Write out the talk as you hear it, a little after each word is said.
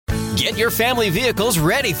Get your family vehicles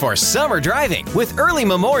ready for summer driving with early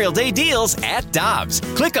Memorial Day deals at Dobbs.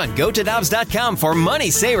 Click on GoToDobbs.com for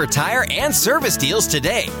money saver tire and service deals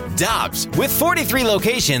today. Dobbs, with 43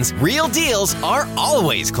 locations, real deals are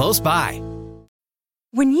always close by.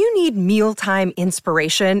 When you need mealtime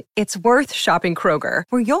inspiration, it's worth shopping Kroger,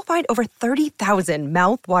 where you'll find over 30,000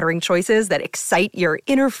 mouth-watering choices that excite your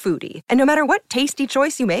inner foodie. And no matter what tasty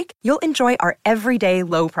choice you make, you'll enjoy our everyday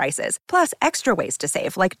low prices, plus extra ways to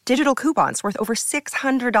save, like digital coupons worth over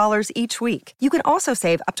 $600 each week. You can also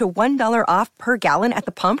save up to $1 off per gallon at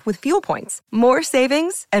the pump with fuel points. More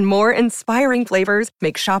savings and more inspiring flavors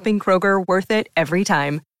make shopping Kroger worth it every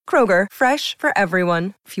time. Kroger, fresh for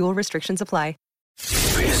everyone. Fuel restrictions apply.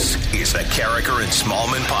 This is the Carricker and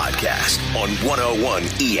Smallman podcast on 101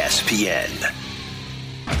 ESPN.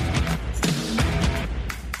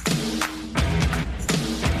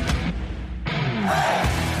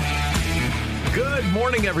 Good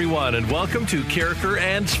morning, everyone, and welcome to Carricker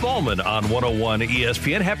and Smallman on 101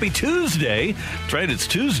 ESPN. Happy Tuesday. That's right, it's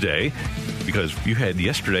Tuesday because you had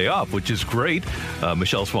yesterday off, which is great.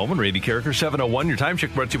 Michelle Smallman, Randy Carricker, 701. Your time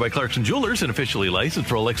check brought to you by Clarkson Jewelers, an officially licensed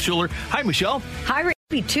Rolex jeweler. Hi, Michelle. Hi, Randy.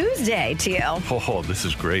 Happy Tuesday to you. Oh, this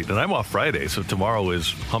is great. And I'm off Friday, so tomorrow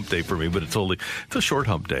is hump day for me, but it's a short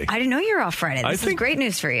hump day. I didn't know you were off Friday. This is great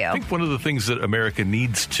news for you. I think one of the things that America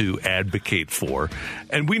needs to advocate for,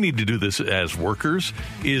 and we need to do this as workers,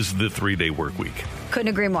 is the 3-day work week. Couldn't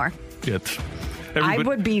agree more. I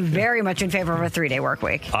would be very much in favor of a 3-day work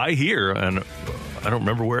week. I hear, and I don't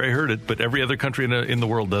remember where I heard it, but every other country in the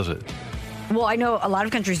world does it. Well, I know a lot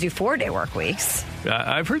of countries do 4-day work weeks.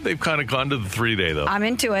 I've heard they've kind of gone to the 3-day, though. I'm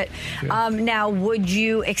into it. Yeah. Now, would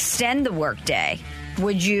you extend the work day?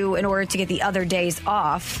 Would you, in order to get the other days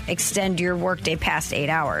off, extend your work day past 8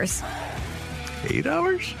 hours? 8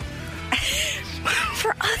 hours?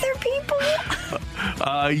 For other people?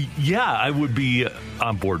 Yeah, I would be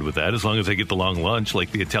on board with that as long as I get the long lunch,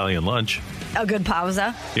 like the Italian lunch. A good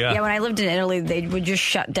pausa? Yeah. Yeah, when I lived in Italy, they would just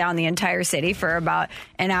shut down the entire city for about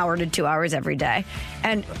an hour to 2 hours every day.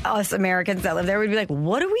 And us Americans that live there would be like,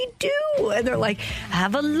 what do we do? And they're like,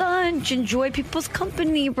 have a lunch, enjoy people's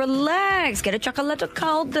company, relax, get a chocolate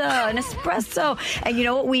calda, an espresso. And you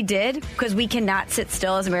know what we did? Because we cannot sit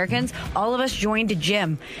still as Americans. All of us joined a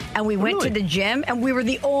gym. And we went to the gym, and we were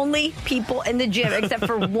the only people in the gym, except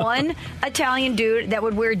for one Italian dude that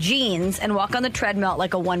would wear jeans and walk on the treadmill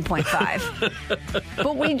like a 1.5.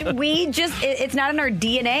 But we just, it's not in our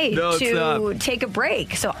DNA to take a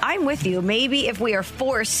break. So I'm with you. Maybe if we are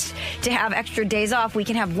forced to have extra days off, we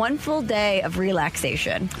can have one full day of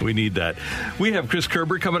relaxation. We need that. We have Chris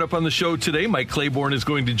Kerber coming up on the show today. Mike Claiborne is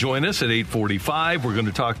going to join us at 8:45. We're going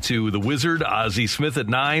to talk to the Wizard, Ozzie Smith, at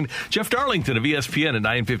 9. Jeff Darlington of ESPN at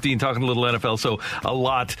 9:15, talking a little NFL. So a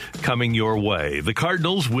lot coming your way. The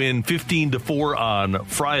Cardinals win 15-4 on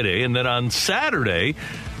Friday, and then on Saturday,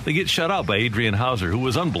 they get shut out by Adrian Hauser, who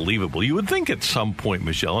was unbelievable. You would think at some point,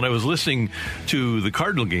 Michelle, and I was listening to the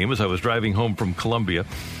Cardinal game as I was driving home from Columbia,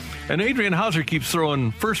 and Adrian Hauser keeps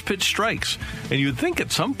throwing first pitch strikes. And you would think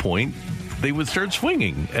at some point they would start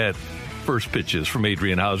swinging at first pitches from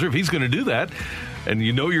Adrian Hauser. If he's going to do that, and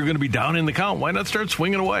you know you're going to be down in the count, why not start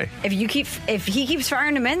swinging away? If he keeps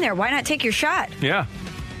firing them in there, why not take your shot? Yeah,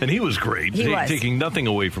 and he was great. He was. Taking nothing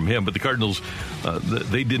away from him, but the Cardinals,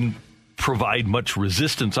 they didn't provide much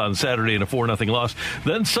resistance on Saturday in a 4-0 loss.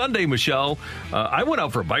 Then Sunday, Michelle, I went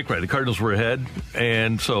out for a bike ride. The Cardinals were ahead,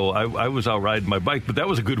 and so I was out riding my bike, but that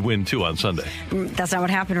was a good win, too, on Sunday. That's not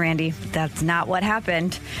what happened, Randy. That's not what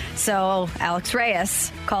happened. So Alex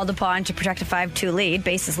Reyes called upon to protect a 5-2 lead,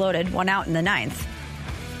 bases loaded, 1 out in the 9th.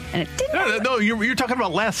 And it didn't. No, you're talking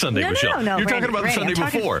about last Sunday, Michelle. No, you're talking about the Sunday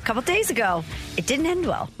before. A couple days ago. It didn't end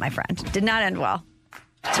well, my friend. Did not end well.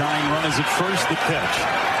 Tying run is at first, the pitch.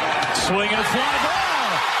 Swing and a fly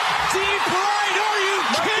ball. Deep right. Are you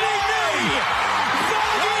kidding me?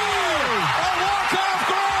 Foggy! A walk-off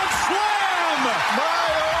grand slam. My,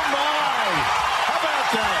 oh, my. How about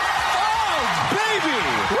that? Oh,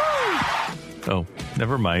 baby. Woo! Oh,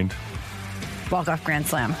 never mind. Walk-off grand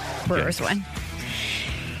slam. Brewers win.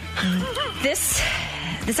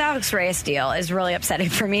 This Alex Reyes deal is really upsetting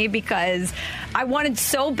for me because I wanted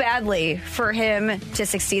so badly for him to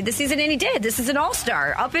succeed this season, and he did. This is an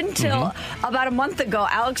all-star. Up until about a month ago,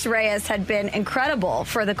 Alex Reyes had been incredible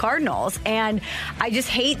for the Cardinals, and I just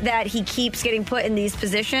hate that he keeps getting put in these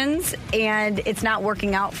positions, and it's not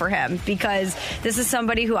working out for him because this is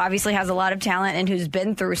somebody who obviously has a lot of talent and who's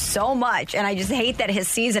been through so much, and I just hate that his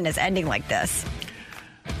season is ending like this.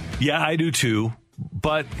 Yeah, I do too,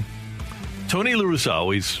 but Tony La Russa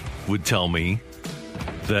always would tell me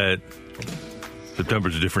that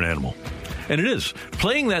September's a different animal. And it is.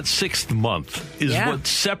 Playing that 6th month is what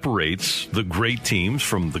separates the great teams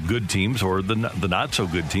from the good teams or the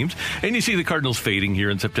not-so-good teams. And you see the Cardinals fading here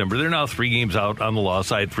in September. They're now 3 games out on the loss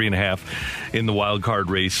side, 3.5 in the wild card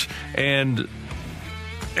race. And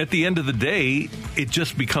at the end of the day, it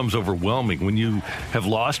just becomes overwhelming when you have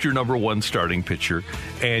lost your number 1 starting pitcher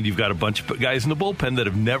and you've got a bunch of guys in the bullpen that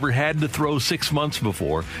have never had to throw 6 months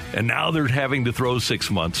before, and now they're having to throw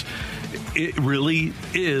 6 months. It really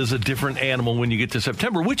is a different animal when you get to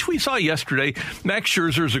September, which we saw yesterday. Max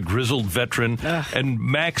Scherzer is a grizzled veteran, and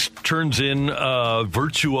Max turns in a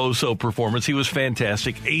virtuoso performance. He was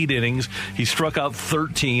fantastic. 8 innings. He struck out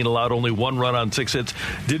 13, allowed only 1 run on 6 hits,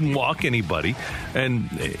 didn't walk anybody, and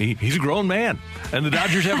he's a grown man. And the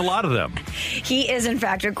Dodgers have a lot of them. He is, in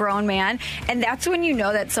fact, a grown man. And that's when you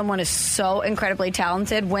know that someone is so incredibly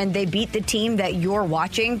talented, when they beat the team that you're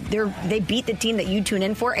watching. They beat the team that you tune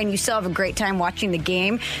in for, and you still have a great time watching the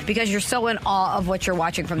game because you're so in awe of what you're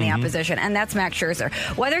watching from the opposition. And that's Max Scherzer.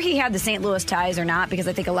 Whether he had the St. Louis ties or not, because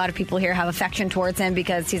I think a lot of people here have affection towards him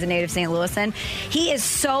because he's a native St. Louisan, he is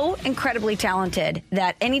so incredibly talented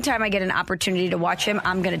that anytime I get an opportunity to watch him,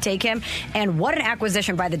 I'm going to take him. And what an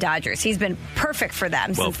acquisition by the Dodgers. He's been perfect for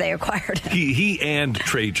them since they acquired him. He and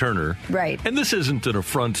Trey Turner. Right. And this isn't an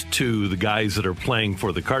affront to the guys that are playing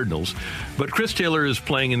for the Cardinals, but Chris Taylor is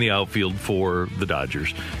playing in the outfield for the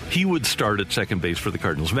Dodgers. He would start at second base for the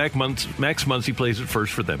Cardinals. Max Muncy plays at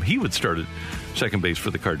first for them. He would start at second base for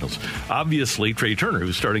the Cardinals. Obviously, Trey Turner,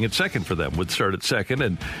 who's starting at second for them, would start at second,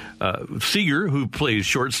 and Seager, who plays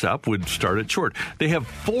shortstop, would start at short. They have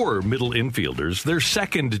 4 middle infielders. Their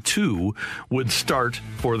second 2 would start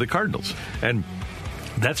for the Cardinals. And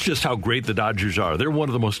that's just how great the Dodgers are. They're one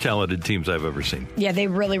of the most talented teams I've ever seen. Yeah, they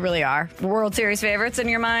really, really are. World Series favorites in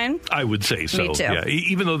your mind? I would say so. Me too. Yeah,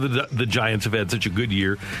 even though the Giants have had such a good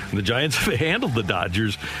year, and the Giants have handled the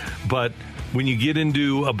Dodgers, but when you get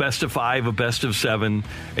into a best of 5, a best of 7,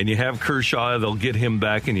 and you have Kershaw, they'll get him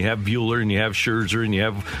back, and you have Buehler, and you have Scherzer, and you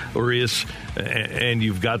have Urias, and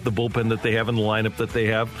you've got the bullpen that they have in the lineup that they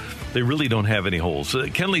have, they really don't have any holes.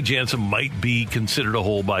 Kenley Jansen might be considered a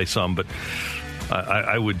hole by some, but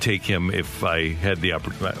I would take him if I had the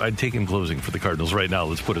opportunity. I'd take him closing for the Cardinals right now.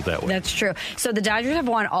 Let's put it that way. That's true. So the Dodgers have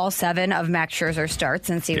won all 7 of Max Scherzer's starts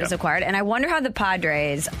since he was acquired. And I wonder how the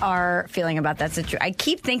Padres are feeling about that situation. I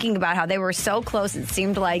keep thinking about how they were so close. It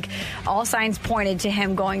seemed like all signs pointed to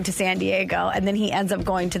him going to San Diego. And then he ends up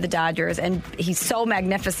going to the Dodgers. And he's so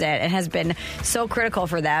magnificent and has been so critical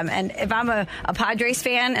for them. And if I'm a Padres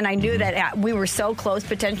fan and I knew that we were so close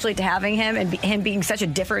potentially to having him and him being such a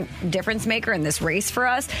difference maker in this race for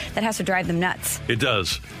us, that has to drive them nuts. It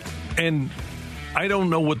does. And I don't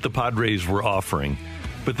know what the Padres were offering,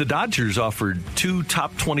 but the Dodgers offered 2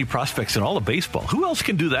 top 20 prospects in all of baseball. Who else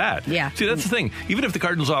can do that? Yeah. See, that's the thing. Even if the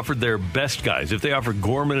Cardinals offered their best guys, if they offered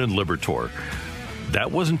Gorman and Liberatore,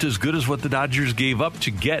 that wasn't as good as what the Dodgers gave up to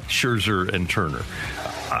get Scherzer and Turner.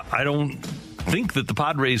 I don't think that the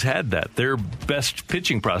Padres had that. Their best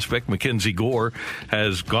pitching prospect, Mackenzie Gore,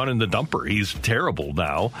 has gone in the dumper. He's terrible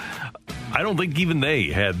now. I don't think even they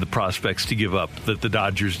had the prospects to give up that the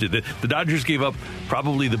Dodgers did. The Dodgers gave up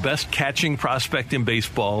probably the best catching prospect in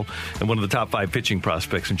baseball and one of the top 5 pitching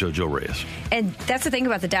prospects in JoJo Reyes. And that's the thing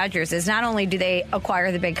about the Dodgers is not only do they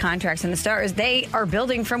acquire the big contracts and the stars, they are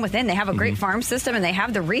building from within. They have a great farm system and they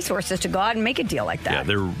have the resources to go out and make a deal like that. Yeah,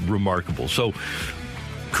 they're remarkable. So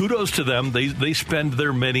kudos to them. They spend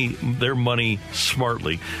their money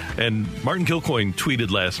smartly. And Martin Kilcoyne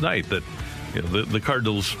tweeted last night that the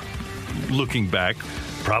Cardinals, looking back,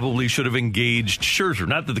 probably should have engaged Scherzer.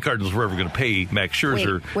 Not that the Cardinals were ever going to pay Max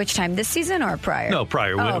Scherzer. Wait, which time? This season or prior? No,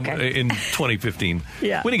 prior. Okay. In 2015.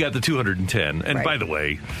 Yeah. When he got the 210. And right. by the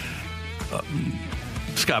way,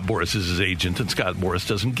 Scott Boras is his agent, and Scott Boras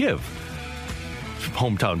doesn't give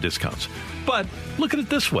hometown discounts. But look at it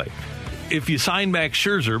this way. If you sign Max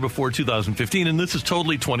Scherzer before 2015, and this is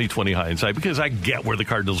totally 2020 hindsight because I get where the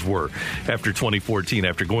Cardinals were after 2014,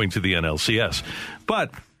 after going to the NLCS.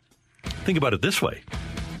 But think about it this way.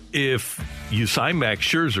 If you sign Max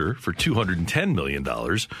Scherzer for $210 million,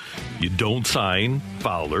 you don't sign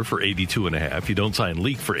Fowler for $82.5, you don't sign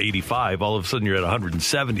Leake for $85, all of a sudden you're at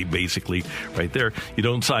 $170 basically right there. You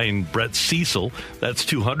don't sign Brett Cecil, that's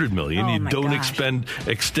 $200 million. Oh, you don't gosh.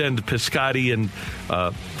 extend Piscotty and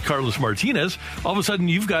Carlos Martinez, all of a sudden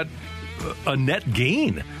you've got a net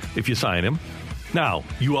gain if you sign him. Now,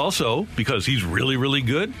 you also, because he's really, really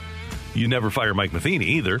good, you never fire Mike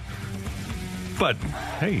Matheny either. But,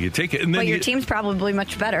 hey, you take it. And then your team's probably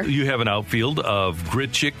much better. You have an outfield of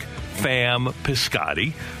Grichuk, Pham,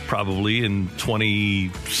 Piscotty, probably in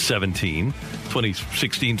 2017.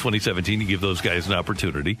 2016, 2017, you give those guys an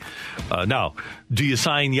opportunity. Now, do you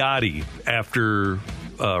sign Yachty after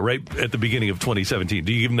right at the beginning of 2017?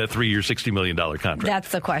 Do you give him that 3-year, $60 million contract?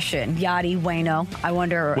 That's the question. Yachty, Waino. I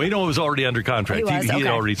wonder. Waino was already under contract. He Okay. had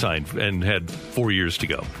already signed and had 4 years to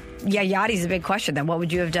go. Yeah, Yachty's a big question then. What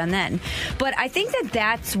would you have done then? But I think that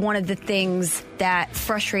that's one of the things that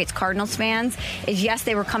frustrates Cardinals fans is, yes,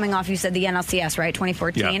 they were coming off, you said the NLCS, right?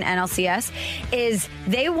 2014 NLCS. Is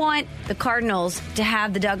they want the Cardinals to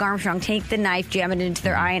have the Doug Armstrong take the knife, jam it into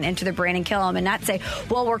their eye and into their brain and kill them, and not say,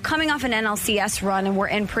 well, we're coming off an NLCS run and we're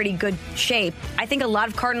in pretty good shape. I think a lot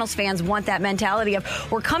of Cardinals fans want that mentality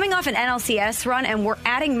of, we're coming off an NLCS run and we're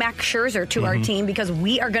adding Max Scherzer to our team because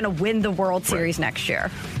we are going to win the World Series next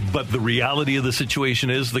year. But the reality of the situation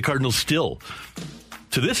is the Cardinals still,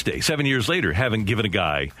 to this day, 7 years later, haven't given a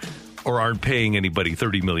guy or aren't paying anybody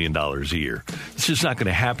 $30 million a year. It's just not going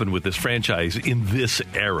to happen with this franchise in this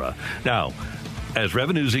era. Now, as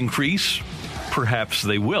revenues increase, perhaps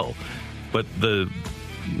they will. But the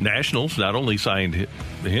Nationals not only signed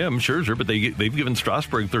him, Scherzer, but they've given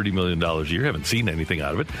Strasburg $30 million a year. Haven't seen anything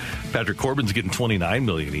out of it. Patrick Corbin's getting $29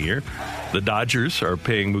 million a year. The Dodgers are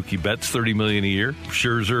paying Mookie Betts $30 million a year.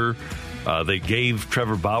 Scherzer, they gave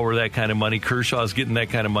Trevor Bauer that kind of money. Kershaw's getting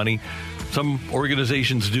that kind of money. Some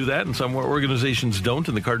organizations do that, and some organizations don't,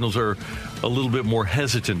 and the Cardinals are a little bit more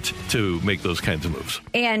hesitant to make those kinds of moves.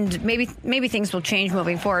 And maybe things will change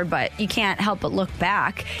moving forward, but you can't help but look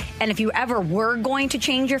back. And if you ever were going to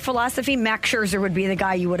change your philosophy, Max Scherzer would be the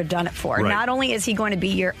guy you would have done it for. Right. Not only is he going to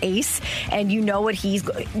be your ace, and you know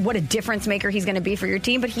what a difference maker he's going to be for your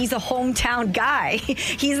team, but he's a hometown guy.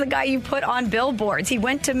 He's the guy you put on billboards. He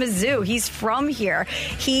went to Mizzou. He's from here.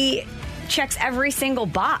 He checks every single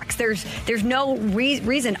box. There's no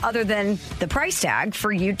reason other than the price tag for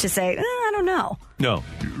you to say, I don't know.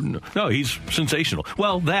 No, he's sensational.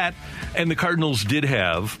 Well, that, and the Cardinals did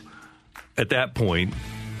have, at that point,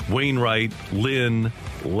 Wainwright, Lynn,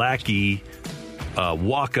 Lackey,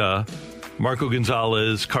 Waka, Marco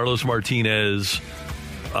Gonzalez, Carlos Martinez,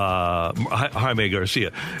 Jaime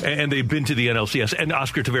Garcia, and they'd been to the NLCS, and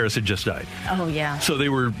Oscar Taveras had just died. Oh, yeah. So they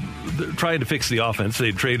were trying to fix the offense.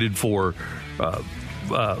 They'd traded for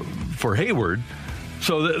Hayward.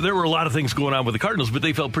 So there were a lot of things going on with the Cardinals, but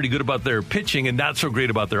they felt pretty good about their pitching and not so great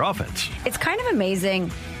about their offense. It's kind of amazing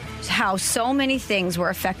how so many things were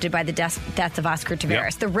affected by the death of Oscar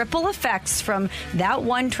Taveras. Yep. The ripple effects from that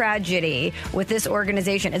one tragedy with this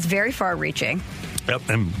organization is very far-reaching. Yep,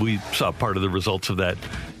 and we saw part of the results of that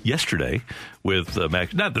yesterday with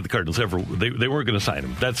Max. Not that the Cardinals they weren't going to sign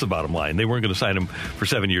him. That's the bottom line. They weren't going to sign him for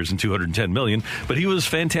 7 years and $210 million. But he was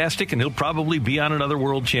fantastic, and he'll probably be on another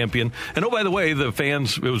world champion. And oh, by the way, the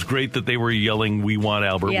fans, it was great that they were yelling, "We want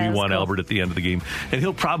Albert, we want Albert" at the end of the game. And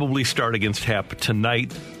he'll probably start against Happ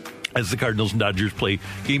tonight as the Cardinals and Dodgers play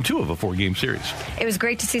Game 2 of a 4-game series. It was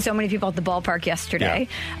great to see so many people at the ballpark yesterday.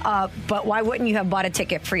 Yeah. But why wouldn't you have bought a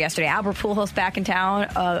ticket for yesterday? Albert Pujols back in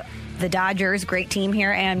town. The Dodgers, great team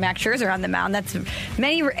here, and Max Scherzer on the mound. That's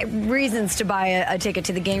many reasons to buy a ticket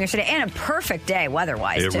to the game yesterday, and a perfect day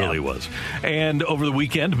weather-wise, It really was. And over the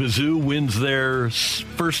weekend, Mizzou wins their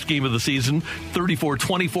first game of the season,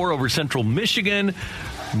 34-24 over Central Michigan.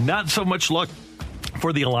 Not so much luck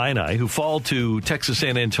for the Illini, who fall to Texas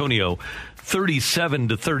San Antonio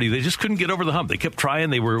 37-30. They just couldn't get over the hump. They kept trying.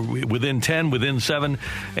 They were within 10, within 7,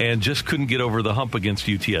 and just couldn't get over the hump against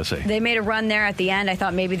UTSA. They made a run there at the end. I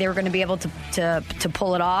thought maybe they were going to be able to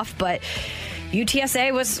pull it off, but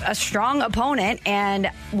UTSA was a strong opponent, and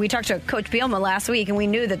we talked to Coach Bielema last week, and we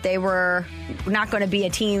knew that they were not going to be a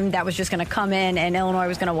team that was just going to come in and Illinois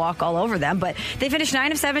was going to walk all over them. But they finished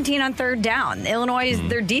 9 of 17 on third down. Illinois,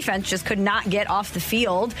 their defense just could not get off the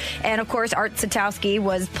field. And, of course, Art Satowski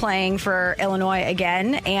was playing for Illinois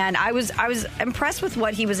again, and I was impressed with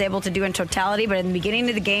what he was able to do in totality, but in the beginning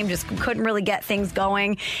of the game just couldn't really get things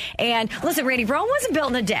going. And, listen, Randy, Rome wasn't built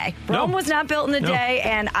in a day. Rome was not built in a day,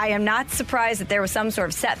 and I am not surprised that there was some sort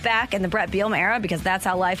of setback in the Brett Bielema era, because that's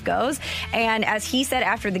how life goes. And as he said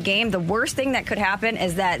after the game, the worst thing that could happen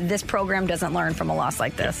is that this program doesn't learn from a loss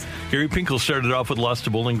like this. Yeah. Gary Pinkel started off with a loss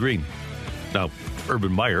to Bowling Green. Now,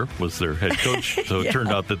 Urban Meyer was their head coach, so it turned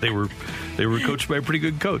out that they were coached by a pretty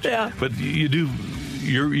good coach. Yeah. But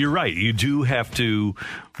you're right. You do have to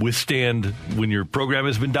withstand, when your program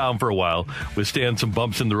has been down for a while, withstand some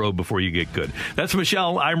bumps in the road before you get good. That's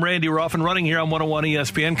Michelle. I'm Randy. We're off and running here on 101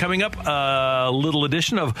 ESPN. Coming up, a little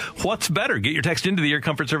edition of What's Better. Get your text into the Air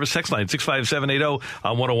Comfort Service text line, 65780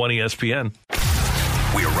 on 101 ESPN.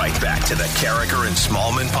 We're right back to the Carricker and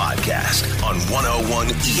Smallman podcast on 101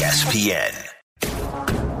 ESPN.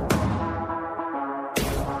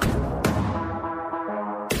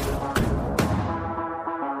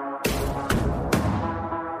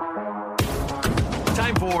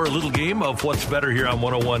 hour, a little game of What's Better here on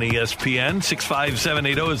 101 ESPN.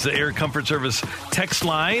 65780 is the Air Comfort Service text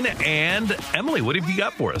line. And Emily, what have you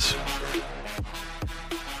got for us?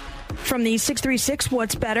 From the 636,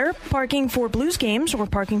 what's better, parking for Blues games or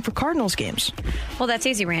parking for Cardinals games? Well, that's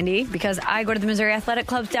easy, Randy, because I go to the Missouri Athletic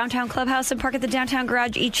Club's downtown clubhouse and park at the downtown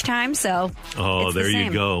garage each time, so oh, there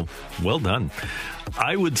you go. Well done.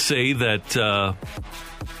 I would say that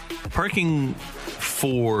parking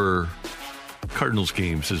for Cardinals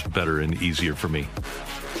games is better and easier for me.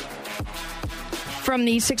 From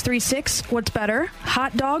the 636, what's better,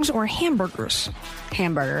 hot dogs or hamburgers?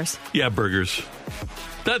 Hamburgers. Yeah, burgers.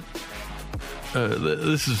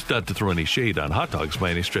 This is not to throw any shade on hot dogs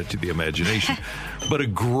by any stretch of the imagination, but a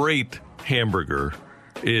great hamburger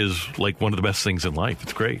is like one of the best things in life.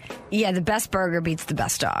 It's great. Yeah, the best burger beats the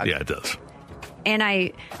best dog. Yeah, it does. And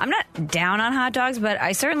I'm not down on hot dogs, but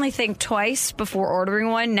I certainly think twice before ordering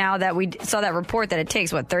one now that we saw that report that it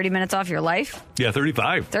takes, 30 minutes off your life? Yeah,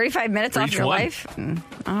 35. 35 minutes For off each your one. life?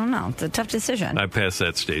 I don't know. It's a tough decision. I passed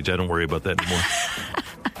that stage. I don't worry about that anymore.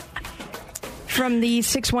 From the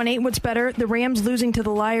 618, what's better, the Rams losing to the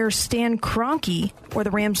liar Stan Kroenke or the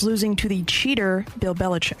Rams losing to the cheater Bill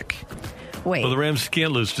Belichick? Wait. Well, the Rams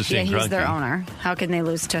can't lose to Stan Kroenke. Yeah, he's their owner. How can they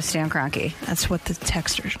lose to Stan Kroenke? That's what the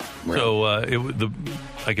texters were. So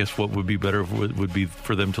I guess what would be better would be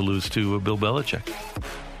for them to lose to Bill Belichick.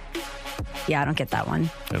 Yeah, I don't get that one.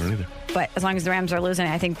 I don't either. But as long as the Rams are losing,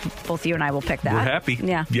 I think both you and I will pick that. We're happy.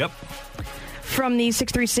 Yeah. Yep. From the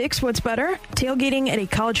 636, what's better, tailgating at a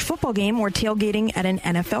college football game or tailgating at an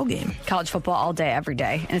NFL game? College football all day, every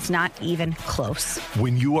day. And it's not even close.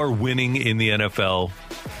 When you are winning in the NFL,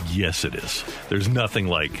 yes, it is. There's nothing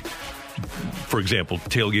like, for example,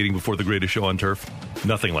 tailgating before the greatest show on turf.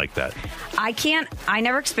 Nothing like that. I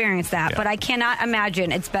never experienced that, but I cannot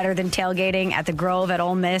imagine it's better than tailgating at the Grove at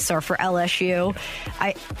Ole Miss or for LSU.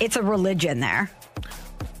 It's a religion there.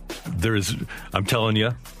 I'm telling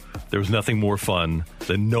you, there was nothing more fun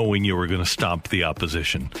than knowing you were going to stomp the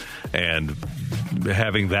opposition. And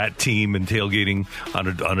having that team and tailgating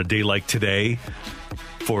on a day like today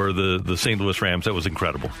for the St. Louis Rams, that was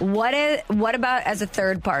incredible. What about as a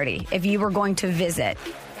third party? If you were going to visit,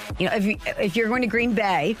 if you're going to Green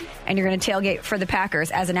Bay and you're going to tailgate for the Packers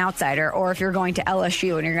as an outsider, or if you're going to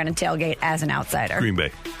LSU and you're going to tailgate as an outsider? Green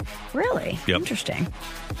Bay. Really? Yep. Interesting.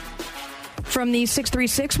 From the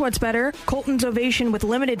 636, what's better, Colton's ovation with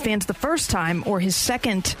limited fans the first time or his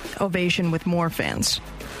second ovation with more fans?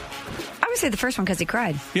 I would say the first one because he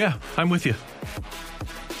cried. Yeah, I'm with you.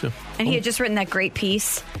 So, and he had just written that great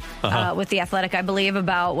piece with The Athletic, I believe,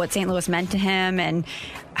 about what St. Louis meant to him and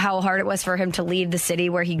how hard it was for him to leave the city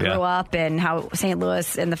where he grew up and how St.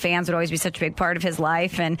 Louis and the fans would always be such a big part of his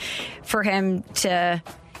life. And for him to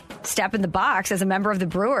step in the box as a member of the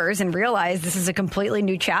Brewers and realize this is a completely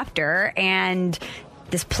new chapter and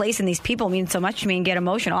this place and these people mean so much to me and get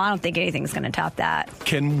emotional. I don't think anything's going to top that.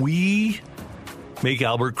 Can we make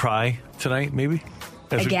Albert cry tonight, maybe?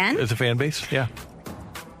 Again? As a fan base? Yeah.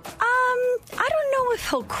 I don't know if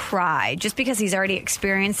he'll cry just because he's already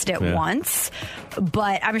experienced it once,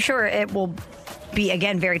 but I'm sure it will be,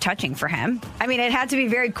 again, very touching for him. I mean, it had to be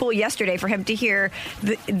very cool yesterday for him to hear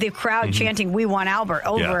the crowd chanting, "We want Albert,"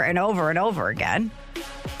 over and over and over again.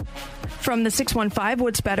 From the 615,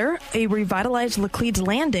 what's better, a revitalized Laclede's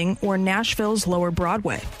Landing or Nashville's Lower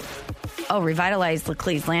Broadway? Oh, revitalized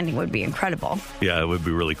Laclede's Landing would be incredible. Yeah, it would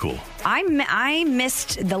be really cool. I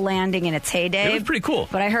missed the Landing in its heyday. It was pretty cool.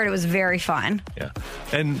 But I heard it was very fun. Yeah.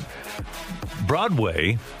 And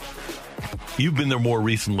Broadway, you've been there more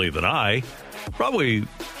recently than I. Broadway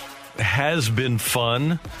has been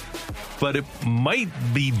fun, but it might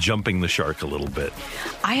be jumping the shark a little bit.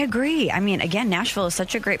 I agree. I mean, again, Nashville is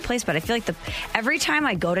such a great place, but I feel like every time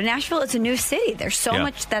I go to Nashville, it's a new city. There's so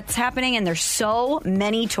much that's happening, and there's so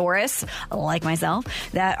many tourists, like myself,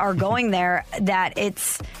 that are going there that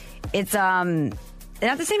it's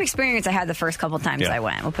not the same experience I had the first couple times I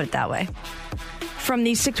went. We'll put it that way. From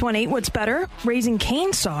the 618, what's better, Raising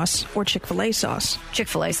Cane sauce or Chick-fil-A sauce?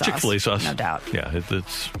 Chick-fil-A sauce. Chick-fil-A sauce. No doubt. Yeah,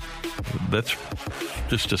 that's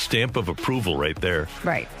just a stamp of approval right there.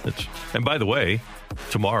 Right. And by the way,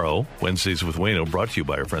 tomorrow, Wednesdays with Wayno, brought to you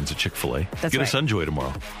by our friends at Chick-fil-A. That's Get right. a Sunjoy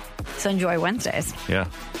tomorrow. Sunjoy Wednesdays. Yeah.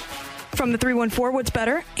 From the 314, what's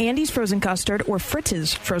better, Andy's frozen custard or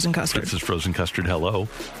Fritz's frozen custard? Fritz's frozen custard, hello.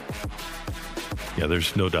 Yeah,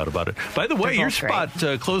 there's no doubt about it. By the way, your spot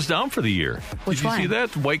closed down for the year. Which Did you one? see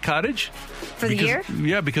that? White Cottage? For the year?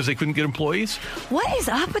 Yeah, because they couldn't get employees. What is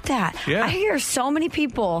up with that? Yeah. I hear so many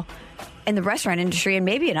people in the restaurant industry and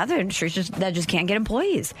maybe in other industries that just can't get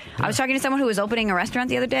employees. Yeah. I was talking to someone who was opening a restaurant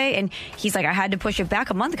the other day, and he's like, I had to push it back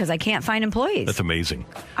a month because I can't find employees. That's amazing.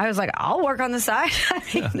 I was like, I'll work on the side.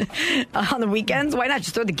 On the weekends, why not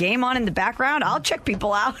just throw the game on in the background? I'll check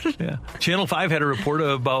people out. Yeah. Channel 5 had a report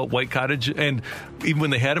about White Cottage, and even when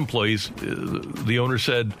they had employees, the owner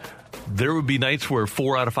said there would be nights where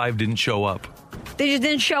 4 out of 5 didn't show up. They just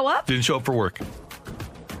didn't show up? Didn't show up for work.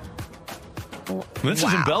 This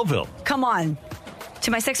is in Belleville. Come on.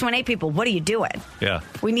 To my 618 people, what are you doing? Yeah.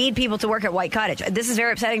 We need people to work at White Cottage. This is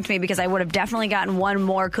very upsetting to me because I would have definitely gotten one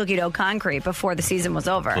more cookie dough concrete before the season was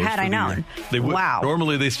over, had I known. Wow.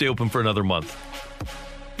 Normally they stay open for another month.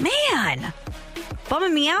 Man.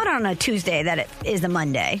 Bumming me out on a Tuesday that it is a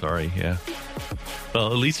Monday. Sorry, yeah.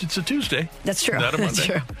 Well, at least it's a Tuesday. That's true. Not a Monday.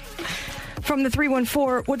 That's true. From the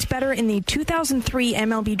 314, what's better in the 2003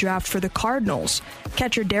 MLB draft for the Cardinals?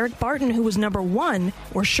 Catcher Derek Barton, who was number 1,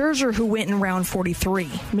 or Scherzer, who went in round 43?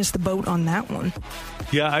 Missed the boat on that one.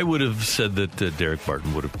 Yeah, I would have said that Derek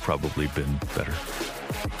Barton would have probably been better.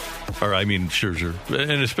 Or, I mean, Scherzer.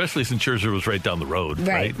 And especially since Scherzer was right down the road,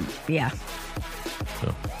 right? Yeah.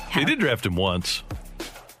 So, they did draft him once,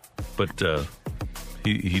 but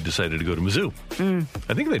he decided to go to Mizzou.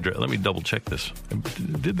 I think they let me double check this.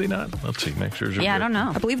 Did they not? Let's see. Max Scherzer. Yeah, I don't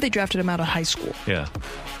know. I believe they drafted him out of high school. Yeah,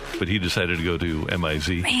 but he decided to go to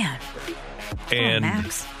MIZ. Man, and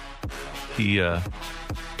Max. He, yeah,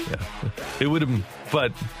 it would have.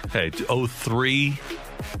 But hey, 03.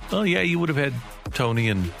 Well, yeah, you would have had Tony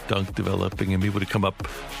and Dunk developing him. He would have come up.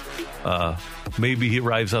 Maybe he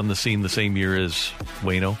arrives on the scene the same year as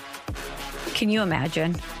Waino. Can you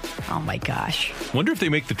imagine? Oh, my gosh. Wonder if they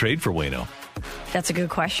make the trade for Waino. That's a good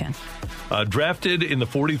question. Drafted in the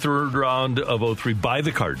 43rd round of 03 by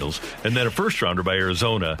the Cardinals, and then a first rounder by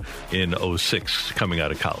Arizona in 06 coming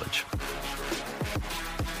out of college.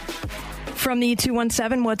 From the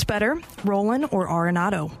 217, what's better, Rolen or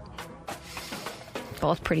Arenado?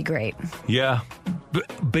 Both pretty great. Yeah.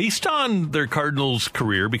 Based on their Cardinals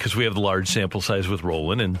career, because we have the large sample size with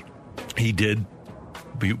Rolen, and he did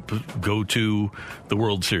go to the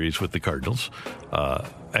World Series with the Cardinals.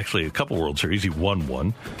 Actually, a couple World Series. He won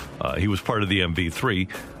one. He was part of the MV3.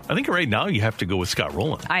 I think right now you have to go with Scott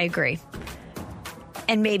Rolen. I agree.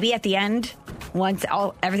 And maybe at the end, once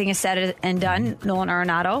everything is said and done, Nolan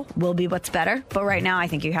Arenado will be what's better. But right now, I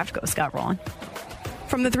think you have to go with Scott Rolen.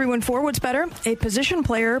 From the 314, what's better, a position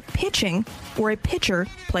player pitching or a pitcher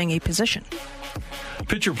playing a position?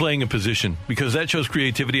 Pitcher playing a position, because that shows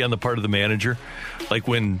creativity on the part of the manager. Like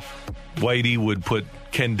when Whitey would put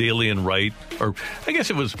Ken Daly in right, or I guess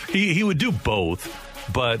it was, he would do both,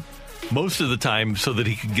 but most of the time, so that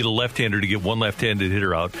he could get a left-hander to get one left-handed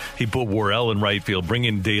hitter out, he'd put Worrell in right field, bring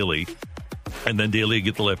in Daly, and then Daly would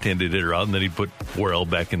get the left-handed hitter out, and then he'd put Worrell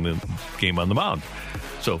back in the game on the mound.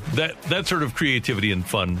 So that sort of creativity and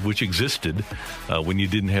fun, which existed when you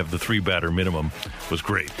didn't have the 3-batter minimum, was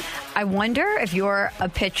great. I wonder if you're a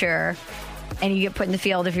pitcher and you get put in the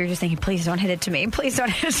field, if you're just thinking, please don't hit it to me. Please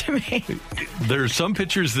don't hit it to me. There's some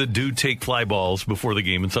pitchers that do take fly balls before the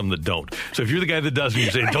game and some that don't. So if you're the guy that does,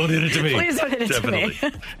 you say, don't hit it to me. Please don't hit it Definitely.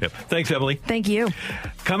 to me. Yep. Thanks, Emily. Thank you.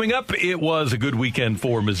 Coming up, it was a good weekend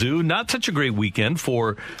for Mizzou. Not such a great weekend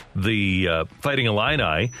for the Fighting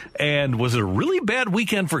Illini. And was it a really bad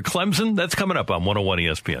weekend for Clemson? That's coming up on 101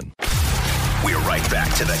 ESPN. We're right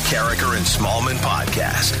back to the Carricker and Smallman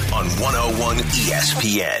podcast on 101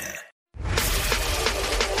 ESPN.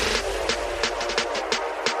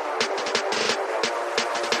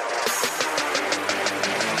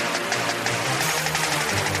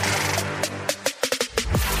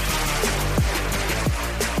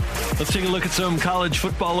 Let's take a look at some college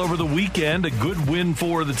football over the weekend. A good win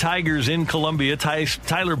for the Tigers in Columbia.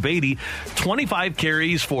 Tyler Beatty, 25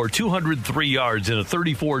 carries for 203 yards in a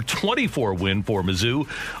 34-24 win for Mizzou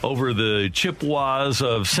over the Chippewas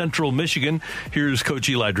of Central Michigan. Here's Coach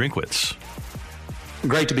Eli Drinkwitz.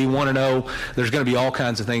 Great to be 1-0. There's going to be all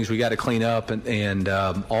kinds of things we got to clean up, and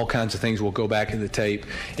all kinds of things we'll go back in the tape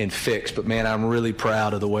and fix. But, man, I'm really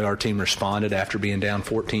proud of the way our team responded after being down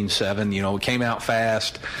 14-7. You know, we came out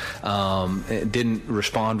fast, didn't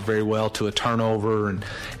respond very well to a turnover, and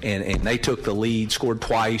they took the lead, scored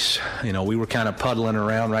twice. You know, we were kind of puddling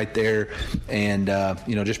around right there, and,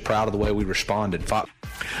 just proud of the way we responded.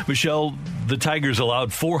 Michelle, the Tigers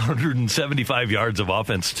allowed 475 yards of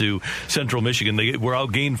offense to Central Michigan. They were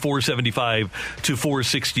outgained 475 to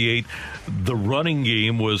 468. The running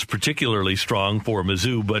game was particularly strong for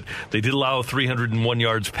Mizzou, but they did allow 301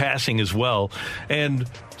 yards passing as well. And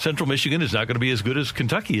Central Michigan is not going to be as good as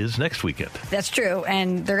Kentucky is next weekend. That's true,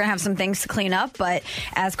 and they're going to have some things to clean up, but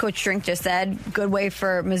as Coach Drink just said, good way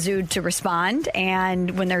for Mizzou to respond,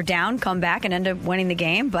 and when they're down, come back and end up winning the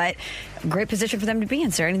game, but great position for them to be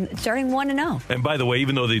in, starting 1-0. And by the way,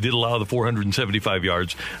 even though they did allow the 475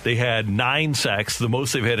 yards, they had 9 sacks, the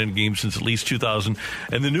most they've had in a game since at least 2000.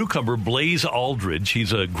 And the newcomer, Blaze Aldridge,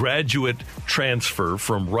 he's a graduate transfer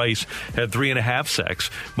from Rice, had 3.5 sacks,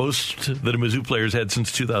 most that a Mizzou players had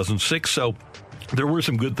since 2006. So there were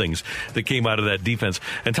some good things that came out of that defense.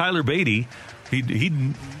 And Tyler Beatty,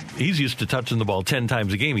 he's used to touching the ball 10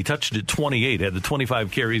 times a game. He touched it 28, had the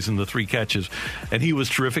 25 carries and the 3 catches, and he was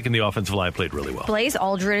terrific, and the offensive line played really well. Blaze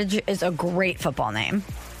Aldridge is a great football name.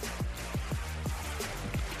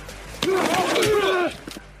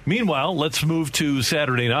 Meanwhile, let's move to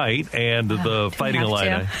Saturday night and the Fighting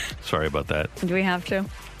Illini. Sorry about that. Do we have to?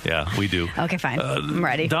 Yeah, we do. Okay, fine. I'm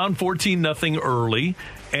ready. Down 14-0 early,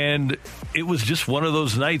 and it was just one of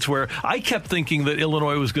those nights where I kept thinking that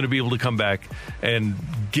Illinois was going to be able to come back and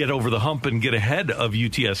get over the hump and get ahead of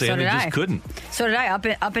UTSA, and it just couldn't. So did I.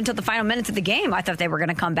 Up until the final minutes of the game, I thought they were going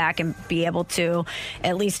to come back and be able to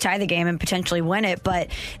at least tie the game and potentially win it. But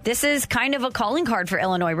this is kind of a calling card for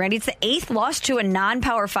Illinois, Randy. It's the 8th loss to a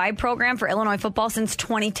non-Power 5 program for Illinois football since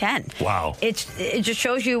 2010. Wow. It just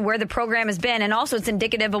shows you where the program has been, and also it's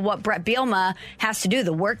indicative of what Brett Bielema has to do,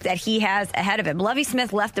 the work that he has ahead of him. Lovie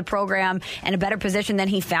Smith left the program in a better position than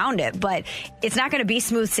he found it, but it's not going to be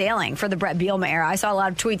smooth sailing for the Brett Bielema era. I saw a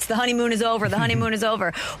lot of tweets, the honeymoon is over, the honeymoon is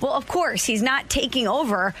over. Well, of course, he's not taking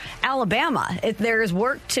over Alabama. There's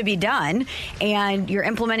work to be done, and you're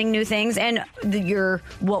implementing new things, and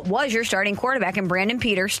what was your starting quarterback, and Brandon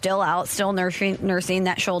Peters still out, still nursing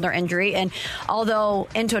that shoulder injury. And although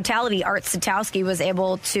in totality, Art Satowski was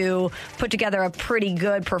able to put together a pretty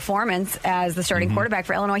good performance as the starting quarterback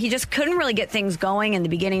for Illinois, he just couldn't really get things going in the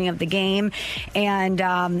beginning of the game, and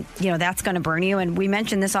that's going to burn you. And we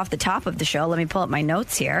mentioned this off the top of the show. Let me pull up my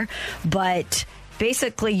notes here, but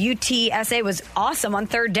basically UTSA was awesome on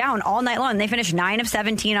third down all night long. They finished 9 of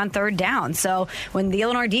 17 on third down. So when the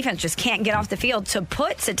Illinois defense just can't get off the field, to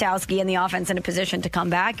put Satowski in the offense in a position to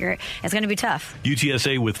come back, it's going to be tough.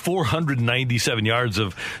 UTSA with 497 yards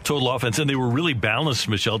of total offense, and they were really balanced,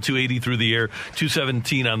 Michelle. 280 through the air,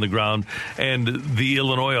 217 on the ground, and the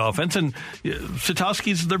Illinois offense. And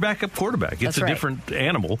Satowski's their backup quarterback. It's a different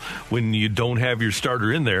animal when you don't have your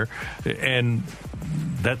starter in there, and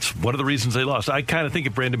that's one of the reasons they lost. I kind of think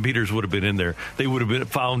if Brandon Peters would have been in there, they would have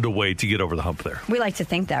found a way to get over the hump there. We like to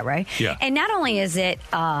think that, right? Yeah. And not only is it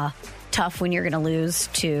tough when you're going to lose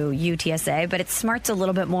to UTSA, but it smarts a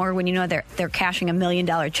little bit more when you know they're cashing $1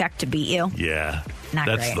 million check to beat you. Yeah. Not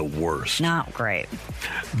That's great. the worst. Not great.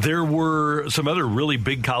 There were some other really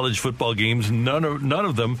big college football games, none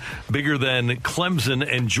of them bigger than Clemson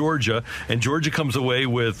and Georgia. And Georgia comes away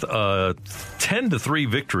with a 10-3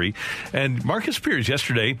 victory. And Marcus Spears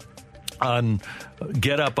yesterday on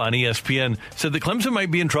Get Up on ESPN said that Clemson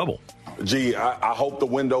might be in trouble. Gee, I hope the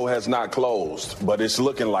window has not closed, but it's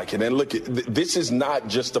looking like it. And look, this is not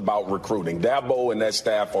just about recruiting. Dabo and that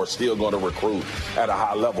staff are still going to recruit at a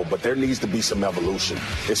high level, but there needs to be some evolution,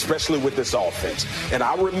 especially with this offense. And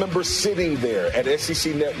I remember sitting there at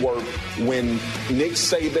SEC Network when Nick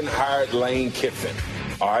Saban hired Lane Kiffin.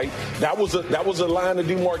 All right, that was a line of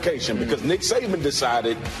demarcation because Nick Saban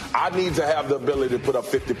decided I need to have the ability to put up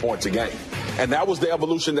 50 points a game. And that was the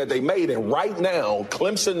evolution that they made. And right now,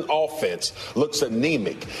 Clemson offense looks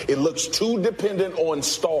anemic. It looks too dependent on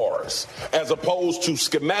stars as opposed to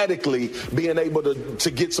schematically being able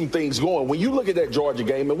to get some things going. When you look at that Georgia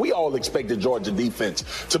game, and we all expected Georgia defense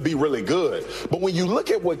to be really good, but when you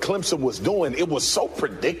look at what Clemson was doing, it was so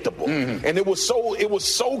predictable. And it was so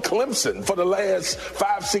Clemson for the last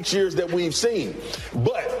 5-6 years that we've seen.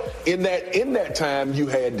 But in that time, you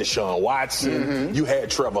had Deshaun Watson, you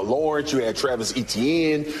had Trevor Lawrence, you had Travis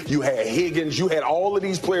Etienne, you had Higgins, you had all of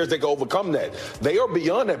these players that could overcome that. They are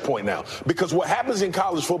beyond that point now because what happens in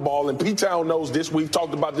college football, and P-Town knows this, we've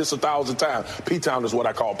talked about this 1,000 times. P-Town is what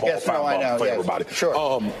I call Paul Feinbaum for everybody.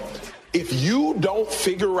 Sure. If you don't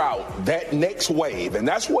figure out that next wave, and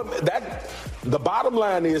that's what the bottom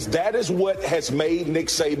line is, that is what has made Nick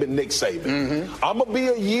Saban Nick Saban. I'm going to be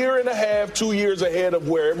a year and a half, 2 years ahead of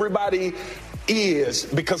where everybody is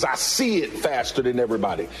because I see it faster than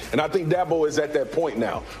everybody. And I think Dabo is at that point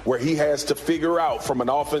now where he has to figure out from an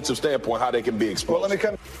offensive standpoint how they can be exposed.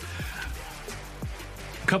 A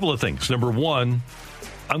couple of things. Number one,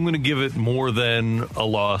 I'm going to give it more than a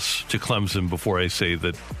loss to Clemson before I say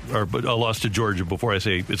that, or a loss to Georgia before I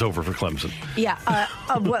say it's over for Clemson. Yeah,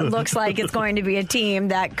 what looks like it's going to be a team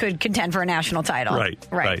that could contend for a national title.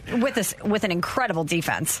 Right. With an incredible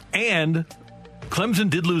defense. And Clemson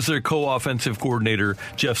did lose their co-offensive coordinator,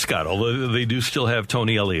 Jeff Scott, although they do still have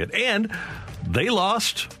Tony Elliott. And they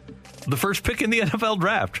lost the first pick in the NFL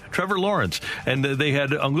draft, Trevor Lawrence. And they had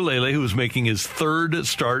Ungulele, who was making his third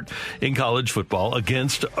start in college football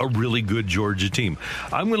against a really good Georgia team.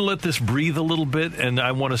 I'm going to let this breathe a little bit, and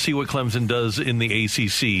I want to see what Clemson does in the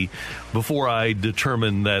ACC before I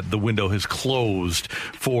determine that the window has closed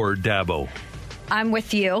for Dabo. I'm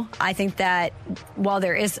with you. I think that while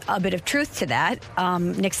there is a bit of truth to that,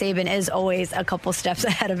 Nick Saban is always a couple steps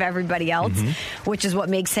ahead of everybody else, which is what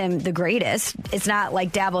makes him the greatest. It's not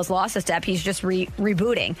like Dabo's lost a step. He's just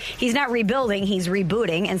rebooting. He's not rebuilding. He's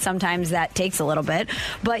rebooting, and sometimes that takes a little bit.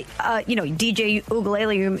 But, DJ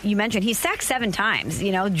Ungulele, you mentioned, he's sacked 7 times.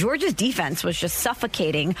 Georgia's defense was just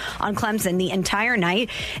suffocating on Clemson the entire night.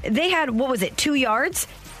 They had, 2 yards?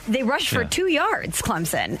 They rushed for 2 yards,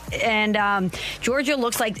 Clemson. And Georgia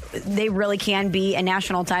looks like they really can be a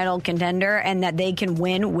national title contender and that they can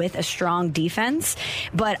win with a strong defense.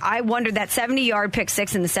 But I wonder that 70-yard pick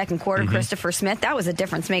 6 in the second quarter, Christopher Smith, that was the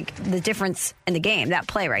difference in the game, that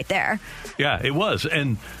play right there. Yeah, it was.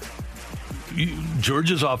 And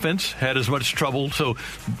Georgia's offense had as much trouble. So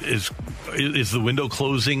is the window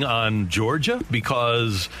closing on Georgia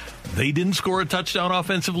because they didn't score a touchdown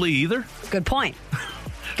offensively either? Good point.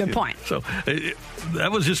 Good point. So that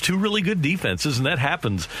was just 2 really good defenses, and that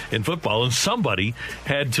happens in football, and somebody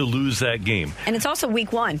had to lose that game. And it's also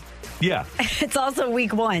week 1. Yeah. It's also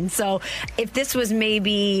week 1. So if this was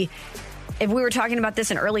if we were talking about this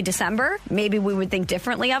in early December, maybe we would think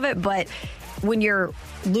differently of it. But when you're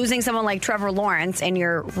losing someone like Trevor Lawrence and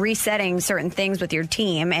you're resetting certain things with your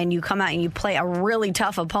team and you come out and you play a really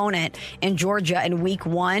tough opponent in Georgia in week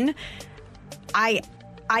 1,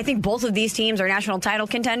 I think both of these teams are national title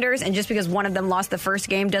contenders, and just because one of them lost the first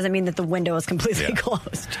game doesn't mean that the window is completely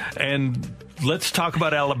closed. And let's talk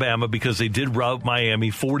about Alabama, because they did rout Miami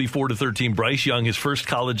 44-13. Bryce Young, his first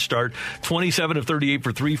college start, 27 of 38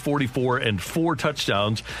 for 344 and 4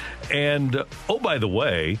 touchdowns. And, oh, by the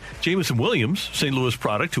way, Jameson Williams, St. Louis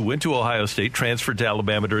product, who went to Ohio State, transferred to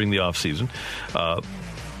Alabama during the offseason,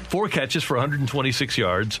 4 catches for 126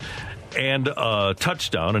 yards. And a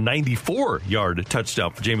touchdown, a 94-yard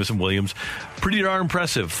touchdown for Jameson Williams. Pretty darn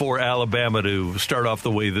impressive for Alabama to start off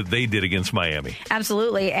the way that they did against Miami.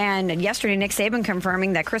 Absolutely. And yesterday, Nick Saban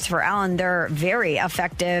confirming that Christopher Allen, they're very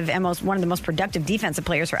effective and one of the most productive defensive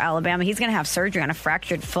players for Alabama. He's going to have surgery on a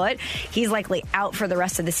fractured foot. He's likely out for the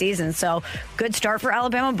rest of the season. So good start for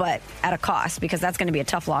Alabama, but at a cost, because that's going to be a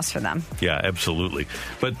tough loss for them. Yeah, absolutely.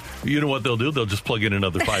 But you know what they'll do? They'll just plug in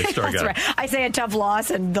another 5-star guy. Right. I say a tough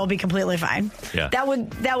loss, and they'll be completely fine. Yeah. That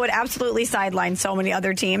would absolutely sideline so many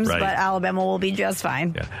other teams, but Alabama will be just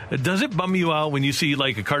fine. Yeah. Does it bum you out when you see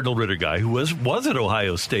like a Cardinal Ritter guy who was at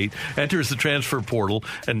Ohio State, enters the transfer portal,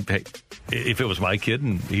 and hey, if it was my kid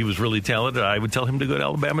and he was really talented, I would tell him to go to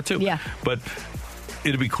Alabama too. Yeah. But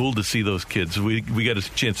it'd be cool to see those kids. We got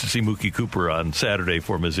a chance to see Mookie Cooper on Saturday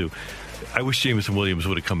for Mizzou. I wish Jameson Williams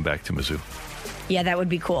would have come back to Mizzou. Yeah, that would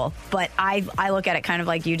be cool. But I look at it kind of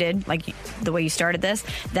like you did, like the way you started this,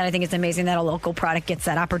 that I think it's amazing that a local product gets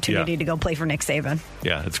that opportunity to go play for Nick Saban.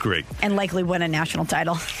 Yeah, it's great. And likely win a national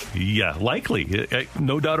title. Yeah, likely.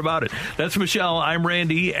 No doubt about it. That's Michelle. I'm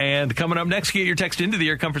Randy. And coming up next, get your text into the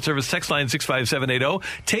Air Comfort Service text line 65780.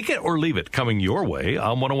 Take it or leave it, coming your way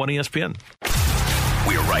on 101 ESPN.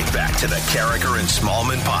 We're right back to the Carragher and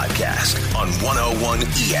Smallman podcast on 101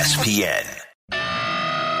 ESPN.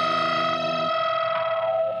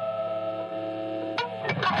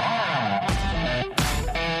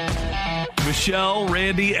 Michelle,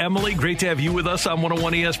 Randy, Emily, great to have you with us on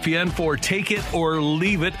 101 ESPN for Take It or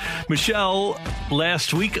Leave It. Michelle,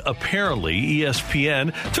 last week, apparently,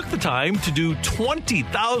 ESPN took the time to do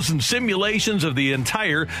 20,000 simulations of the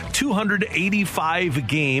entire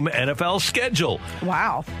 285-game NFL schedule.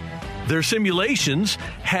 Wow. Their simulations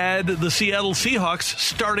had the Seattle Seahawks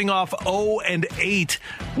starting off 0-8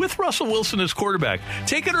 with Russell Wilson as quarterback.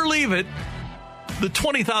 Take it or leave it. The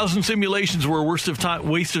 20,000 simulations were a waste of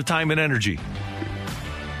time and energy.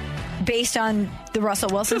 Based on the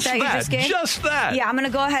Russell Wilson stat you just gave? Just that. Yeah, I'm going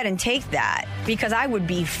to go ahead and take that because I would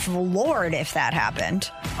be floored if that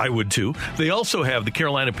happened. I would too. They also have the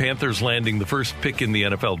Carolina Panthers landing the first pick in the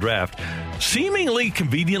NFL draft, seemingly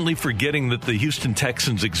conveniently forgetting that the Houston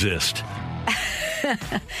Texans exist.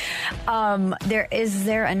 Is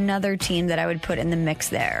there another team that I would put in the mix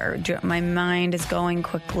there? My mind is going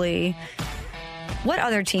quickly. What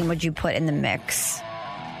other team would you put in the mix?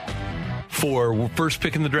 For first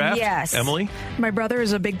pick in the draft? Yes. Emily? My brother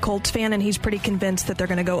is a big Colts fan, and he's pretty convinced that they're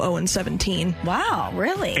going to go 0-17. Wow,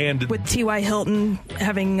 really? And with T.Y. Hilton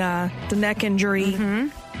having the neck injury,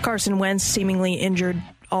 Carson Wentz seemingly injured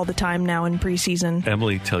all the time now in preseason.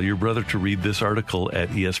 Emily, tell your brother to read this article at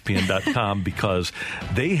ESPN.com because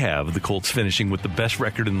they have the Colts finishing with the best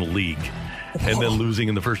record in the league and then losing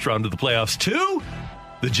in the first round of the playoffs to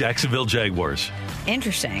the Jacksonville Jaguars.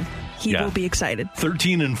 Interesting. He will be excited.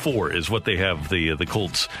 13-4 is what they have, the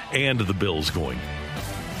Colts and the Bills going.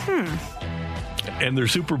 And their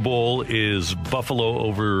Super Bowl is Buffalo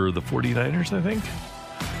over the 49ers, I think.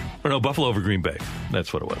 Or no, Buffalo over Green Bay.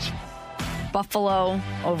 That's what it was. Buffalo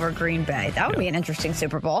over Green Bay. That would be an interesting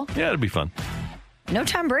Super Bowl. Yeah, it'd be fun. No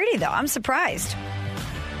Tom Brady, though. I'm surprised.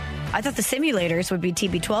 I thought the simulators would be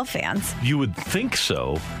TB12 fans. You would think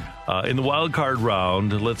so. In the wild card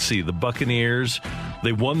round, let's see, the Buccaneers,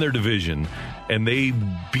 they won their division, and they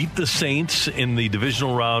beat the Saints in the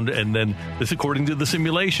divisional round, and then, this according to the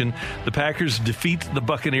simulation, the Packers defeat the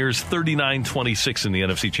Buccaneers 39-26 in the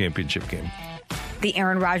NFC Championship game. The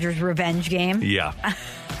Aaron Rodgers revenge game? Yeah.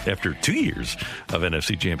 After 2 years of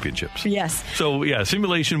NFC Championships. Yes. So, yeah,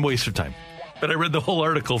 simulation, waste of time. But I read the whole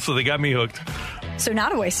article, so they got me hooked. So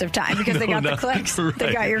not a waste of time because they got the clicks. Right.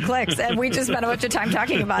 They got your clicks. And we just spent a bunch of time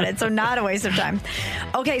talking about it. So not a waste of time.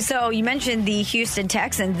 Okay, so you mentioned the Houston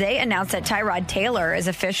Texans. They announced that Tyrod Taylor is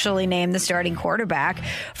officially named the starting quarterback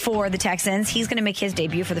for the Texans. He's going to make his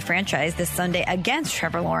debut for the franchise this Sunday against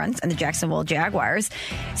Trevor Lawrence and the Jacksonville Jaguars.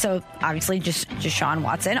 So obviously just Deshaun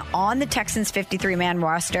Watson on the Texans' 53-man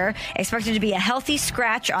roster, expected to be a healthy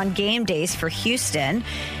scratch on game days for Houston.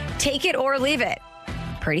 Take it or leave it.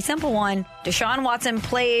 Pretty simple one. Deshaun Watson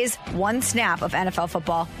plays one snap of NFL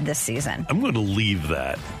football this season. I'm going to leave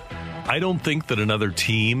that. I don't think that another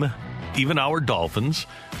team, even our Dolphins,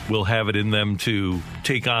 will have it in them to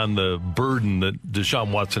take on the burden that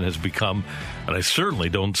Deshaun Watson has become. And I certainly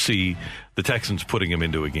don't see the Texans putting him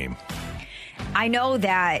into a game. I know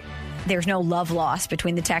that there's no love lost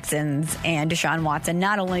between the Texans and Deshaun Watson,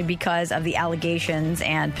 not only because of the allegations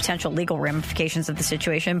and potential legal ramifications of the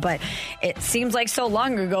situation, but it seems like so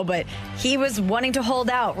long ago, but he was wanting to hold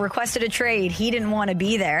out, requested a trade. He didn't want to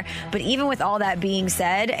be there. But even with all that being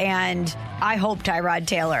said, and I hope Tyrod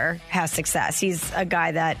Taylor has success. He's a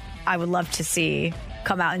guy that I would love to see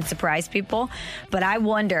come out and surprise people. But I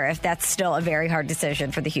wonder if that's still a very hard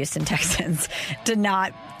decision for the Houston Texans to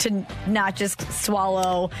not just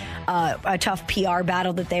swallow a tough PR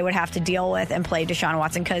battle that they would have to deal with and play Deshaun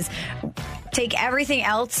Watson, because take everything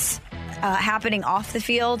else happening off the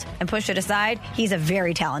field and push it aside, he's a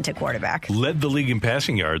very talented quarterback. Led the league in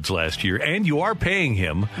passing yards last year, and you are paying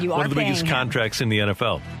him one of the biggest contracts in the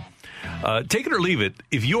NFL. Take it or leave it.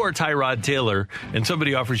 If you are Tyrod Taylor and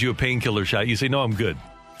somebody offers you a painkiller shot, you say, no, I'm good.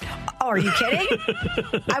 Oh, are you kidding?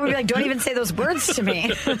 I would be like, don't even say those words to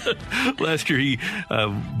me. Last year, he,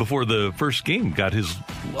 before the first game, got his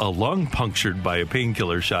lung punctured by a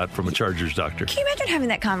painkiller shot from a Chargers doctor. Can you imagine having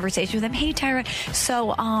that conversation with him? Hey, Tyrod,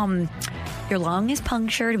 so your lung is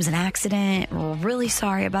punctured. It was an accident. We're really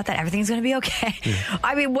sorry about that. Everything's going to be okay. Yeah.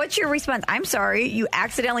 I mean, what's your response? I'm sorry, you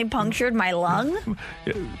accidentally punctured my lung?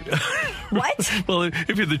 What? Well,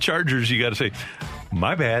 if you're the Chargers, you got to say,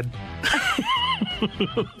 my bad.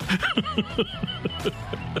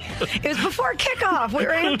 It was before kickoff. We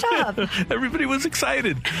were amped up. Everybody was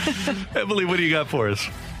excited. Emily, what do you got for us?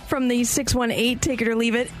 From the 618, take it or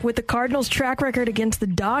leave it, with the Cardinals' track record against the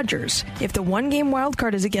Dodgers, if the one-game wild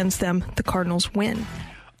card is against them, the Cardinals win.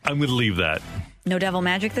 I'm going to leave that. No Devil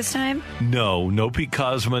Magic this time? No Pete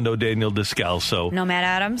Kozma, no Daniel Descalso. No Matt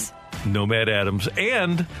Adams? No Matt Adams.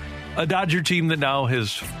 And a Dodger team that now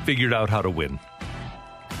has figured out how to win.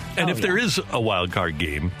 And if there is a wild card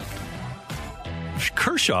game,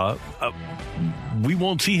 Kershaw, we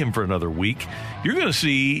won't see him for another week. You're going to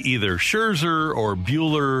see either Scherzer or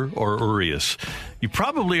Buehler or Urias. You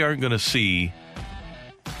probably aren't going to see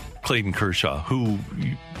Clayton Kershaw, who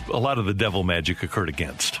a lot of the devil magic occurred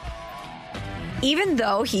against. Even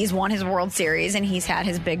though he's won his World Series and he's had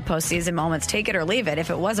his big postseason moments, take it or leave it. If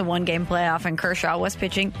it was a one-game playoff and Kershaw was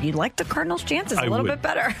pitching, you'd like the Cardinals' chances a little bit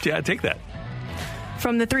better. Yeah, take that.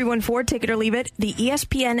 From the 314, take it or leave it, the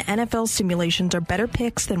ESPN NFL simulations are better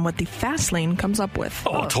picks than what the Fast Lane comes up with.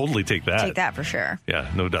 Oh, I'll totally take that. Take that for sure. Yeah,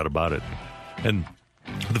 no doubt about it. And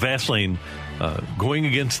the Fast Lane going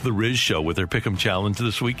against the Riz Show with their Pick'em Challenge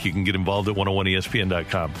this week. You can get involved at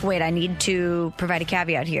 101ESPN.com. Wait, I need to provide a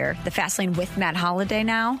caveat here. The Fast Lane with Matt Holliday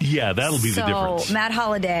now? Yeah, that'll be the difference. So Matt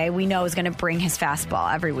Holliday, we know, is going to bring his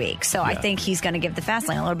fastball every week. So I think he's going to give the Fast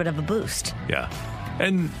Lane a little bit of a boost. Yeah.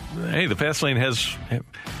 And, hey, the Fast Lane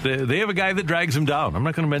they have a guy that drags them down. I'm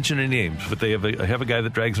not going to mention any names, but they have a guy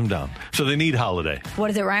that drags them down. So they need Holiday. What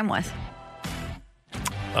does it rhyme with?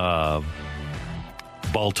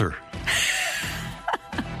 Balter.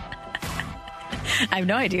 I have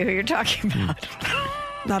no idea who you're talking about.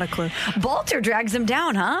 Not a clue. Balter drags him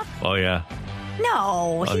down, huh? Oh, yeah.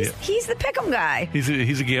 No, he's the pick'em guy. He's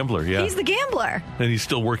a gambler, yeah. He's the gambler. And he's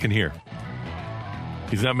still working here.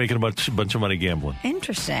 He's not making a bunch of money gambling.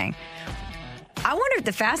 Interesting. I wonder if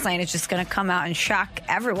the Fast Lane is just going to come out and shock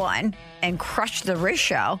everyone and crush the Riz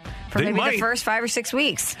Show for maybe the first 5 or 6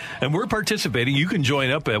 weeks. And we're participating. You can join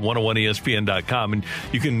up at 101ESPN.com, and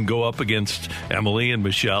you can go up against Emily and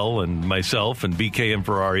Michelle and myself and BK and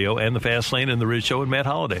Ferrario and the Fast Lane and the Riz Show and Matt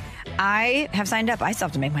Holiday. I have signed up. I still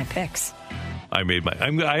have to make my picks. I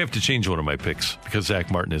have to change one of my picks because Zach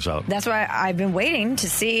Martin is out. That's why I've been waiting to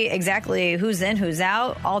see exactly who's in, who's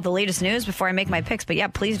out, all the latest news before I make my picks. But yeah,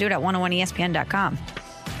 please do it at 101ESPN.com.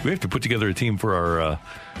 We have to put together a team for our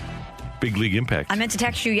Big League Impact. I meant to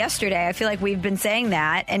text you yesterday. I feel like we've been saying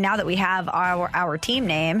that. And now that we have our team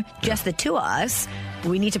name, just the two of us,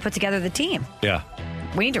 we need to put together the team. Yeah.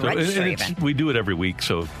 We need to register even. We do it every week,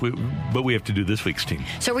 but we have to do this week's team.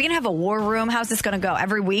 So we're going to have a war room. How's this going to go?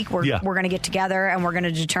 Every week we're going to get together and we're going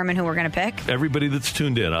to determine who we're going to pick? Everybody that's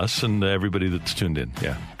tuned in, us and everybody that's tuned in,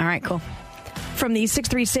 yeah. All right, cool. From the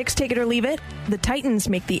 636, take it or leave it, the Titans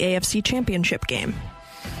make the AFC Championship game.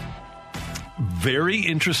 Very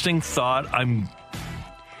interesting thought. I'm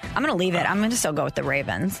going to leave it. I'm going to still go with the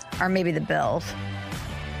Ravens or maybe the Bills.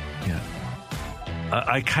 Yeah.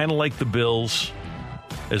 I kind of like the Bills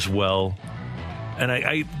as well.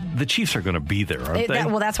 And the Chiefs are going to be there, aren't they?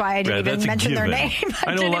 Well, that's why I didn't even mention their name.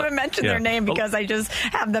 I didn't even mention their name because I just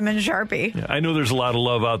have them in Sharpie. Yeah, I know there's a lot of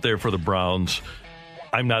love out there for the Browns.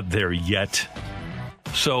 I'm not there yet.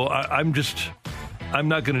 So I'm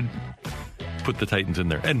not going to put the Titans in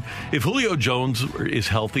there. And if Julio Jones is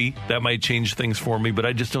healthy, that might change things for me, but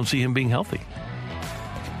I just don't see him being healthy.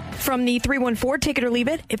 From the 314, take it or leave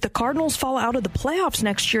it. If the Cardinals fall out of the playoffs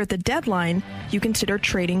next year at the deadline, you consider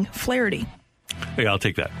trading Flaherty. Yeah, I'll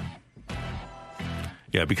take that.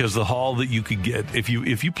 Yeah, because the haul that you could get if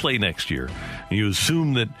you play next year, and you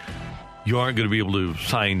assume that you aren't going to be able to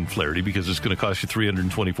sign Flaherty because it's going to cost you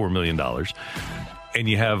 $324 million, and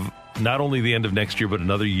you have not only the end of next year but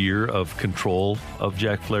another year of control of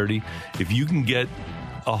Jack Flaherty, if you can get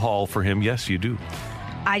a haul for him, yes, you do.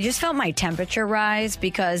 I just felt my temperature rise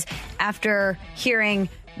because after hearing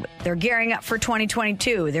they're gearing up for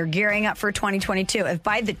 2022, if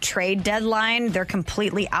by the trade deadline they're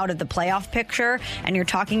completely out of the playoff picture and you're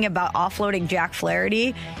talking about offloading Jack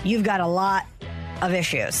Flaherty, you've got a lot of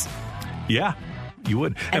issues. Yeah, you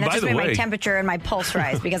would. And that just made my temperature and my pulse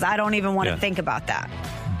rise because I don't even want to think about that.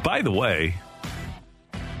 By the way,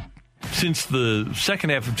 since the second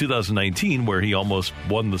half of 2019, where he almost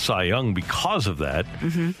won the Cy Young because of that,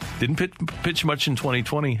 didn't pitch much in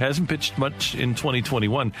 2020, hasn't pitched much in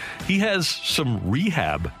 2021. He has some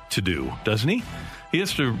rehab to do, doesn't he? He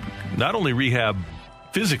has to not only rehab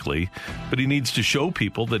physically, but he needs to show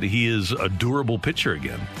people that he is a durable pitcher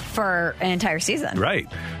again. For an entire season. Right.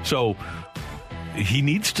 So he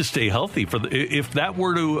needs to stay healthy. If that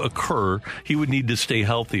were to occur, he would need to stay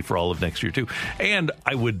healthy for all of next year, too. And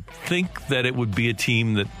I would think that it would be a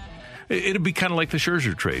team that it would be kind of like the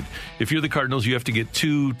Scherzer trade. If you're the Cardinals, you have to get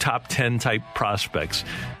 2 top 10 type prospects,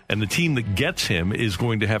 and the team that gets him is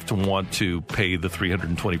going to have to want to pay the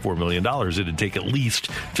 $324 million it'd take at least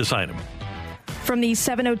to sign him. From the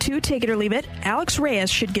 702, take it or leave it, Alex Reyes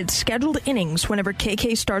should get scheduled innings whenever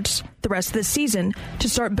KK starts the rest of the season to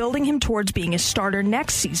start building him towards being a starter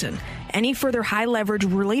next season. Any further high-leverage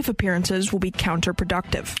relief appearances will be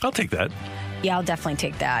counterproductive. I'll take that. Yeah, I'll definitely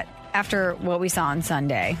take that. After what we saw on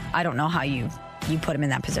Sunday, I don't know how you put him in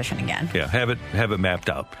that position again. Yeah, have it mapped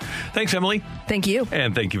out. Thanks, Emily. Thank you.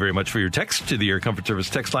 And thank you very much for your text to the Air Comfort Service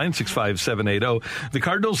text line, 65780. The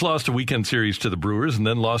Cardinals lost a weekend series to the Brewers and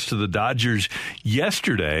then lost to the Dodgers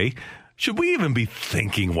yesterday. Should we even be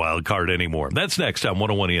thinking wild card anymore? That's next on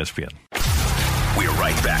 101 ESPN. We're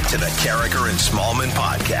right back to the Carragher and Smallman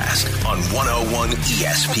podcast on 101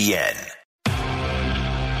 ESPN.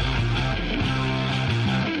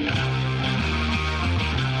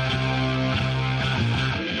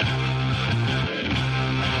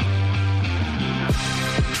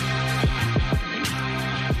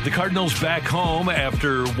 The Cardinals back home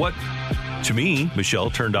after what, to me, Michelle,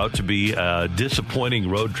 turned out to be a disappointing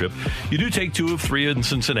road trip. You do take 2 of 3 in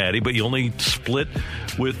Cincinnati, but you only split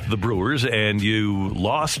with the Brewers, and you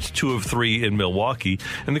lost 2 of 3 in Milwaukee.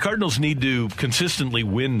 And the Cardinals need to consistently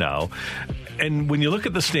win now. And when you look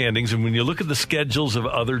at the standings and when you look at the schedules of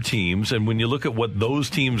other teams and when you look at what those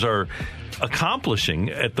teams are accomplishing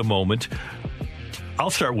at the moment, I'll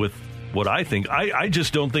start with what I think. I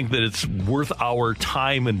just don't think that it's worth our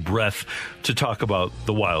time and breath to talk about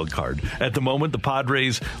the wild card. At the moment, the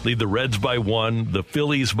Padres lead the Reds by 1, the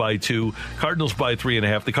Phillies by 2, Cardinals by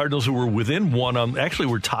 3.5. The Cardinals, who were within 1, actually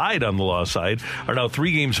were tied on the loss side, are now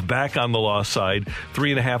 3 games back on the loss side,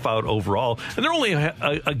 3.5 out overall. And they're only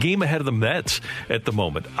a game ahead of the Mets at the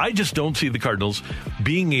moment. I just don't see the Cardinals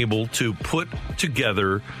being able to put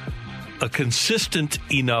together a consistent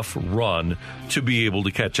enough run to be able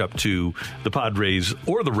to catch up to the Padres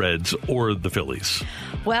or the Reds or the Phillies.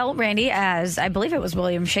 Well, Randy, as I believe it was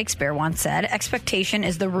William Shakespeare once said, expectation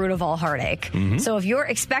is the root of all heartache. Mm-hmm. So if you're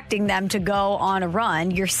expecting them to go on a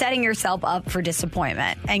run, you're setting yourself up for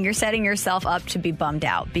disappointment and you're setting yourself up to be bummed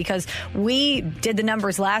out, because we did the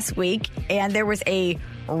numbers last week and there was a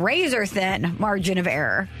razor thin margin of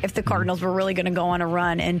error if the Cardinals were really going to go on a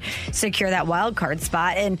run and secure that wild card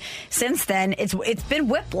spot. And since then, it's been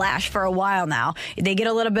whiplash for a while now. They get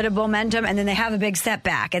a little bit of momentum and then they have a big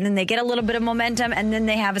setback, and then they get a little bit of momentum and then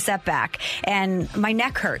they have a setback. And my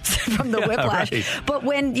neck hurts from the whiplash. Right. But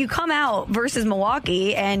when you come out versus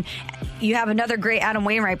Milwaukee and you have another great Adam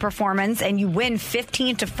Wainwright performance and you win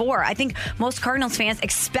 15-4, I think most Cardinals fans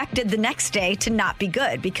expected the next day to not be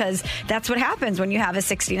good, because that's what happens when you have a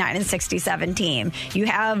 69 and 67 team. You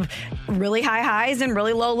have really high highs and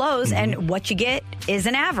really low lows, and what you get is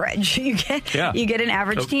an average. You get an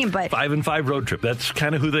average team. But 5-5 road trip. That's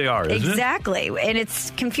kind of who they are, isn't exactly. It? And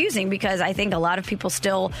it's confusing because I think a lot of people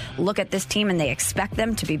still look at this team and they expect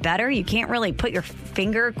them to be better. You can't really put your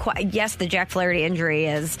finger. Yes, the Jack Flaherty injury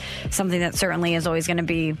is something that certainly is always going to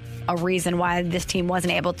be a reason why this team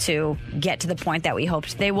wasn't able to get to the point that we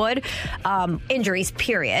hoped they would. Injuries,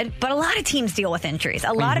 period. But a lot of teams deal with injuries.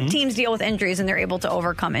 A lot of teams deal with injuries, and they're able to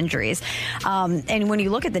overcome injuries. And when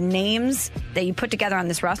you look at the names that you put together on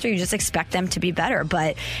this roster, you just expect them to be better.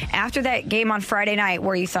 But after that game on Friday night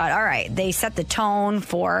where you thought, all right, they set the tone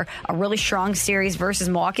for a really strong series versus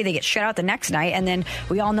Milwaukee, they get shut out the next night, and then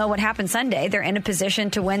we all know what happened Sunday. They're in a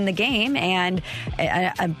position to win the game, and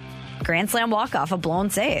a grand slam walk-off, a blown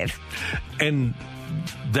save. And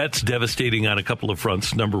that's devastating on a couple of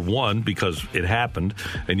fronts. Number one, because it happened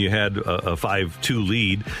and you had a 5-2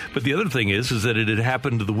 lead. But the other thing is that it had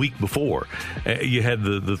happened the week before. You had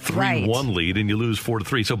the 3-1 lead and you lose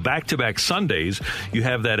 4-3. So back-to-back Sundays, you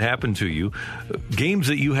have that happen to you. Games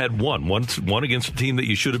that you had won. One against a team that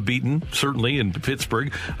you should have beaten, certainly in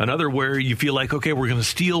Pittsburgh. Another where you feel like, okay, we're going to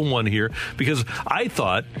steal one here. Because I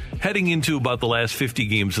thought, heading into about the last 50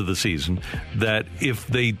 games of the season, that if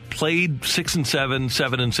they played 6-7,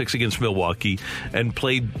 7-6 against Milwaukee and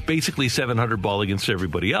played basically 700 ball against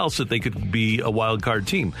everybody else, that they could be a wild card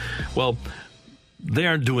team. Well, they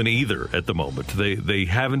aren't doing either at the moment. They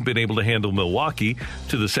haven't been able to handle Milwaukee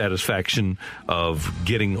to the satisfaction of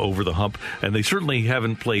getting over the hump, and they certainly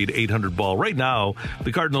haven't played 800 ball. Right now,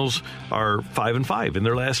 the Cardinals are 5-5 in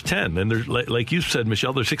their last 10, and they're, like you said,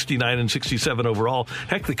 Michelle, they're 69 and 67 overall.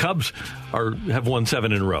 Heck, the Cubs have won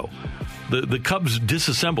 7 in a row. The Cubs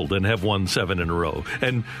disassembled and have won 7 in a row.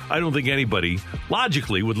 And I don't think anybody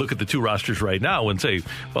logically would look at the two rosters right now and say,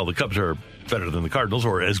 well, the Cubs are better than the Cardinals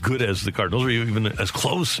or as good as the Cardinals or even as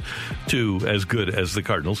close to as good as the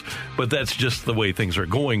Cardinals. But that's just the way things are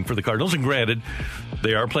going for the Cardinals. And granted,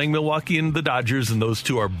 they are playing Milwaukee and the Dodgers, and those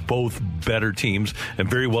two are both better teams and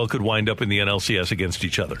very well could wind up in the NLCS against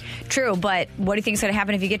each other. True, but what do you think is going to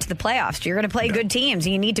happen if you get to the playoffs? You're going to play good teams,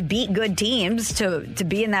 and you need to beat good teams to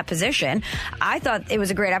be in that position. I thought it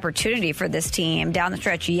was a great opportunity for this team down the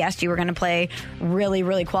stretch. Yes, you were going to play really,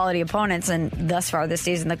 really quality opponents, and thus far this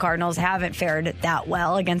season, the Cardinals haven't fared that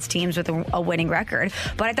well against teams with a winning record.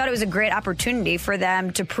 But I thought it was a great opportunity for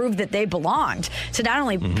them to prove that they belonged, to not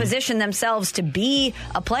only position themselves to be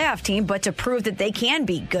a playoff team, but to prove that they can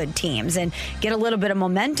beat good teams and get a little bit of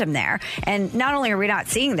momentum there. And not only are we not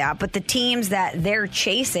seeing that, but the teams that they're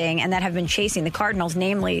chasing and that have been chasing the Cardinals,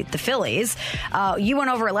 namely the Phillies, you went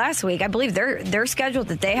over it last week. I believe their schedule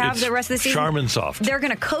that they have the rest of the season, charm and soft. They're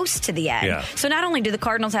going to coast to the end. Yeah. So not only do the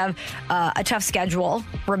Cardinals have a tough schedule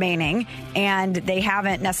remaining, and they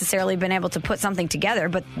haven't necessarily been able to put something together,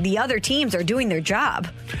 but the other teams are doing their job.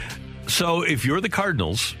 So if you're the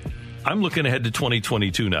Cardinals, I'm looking ahead to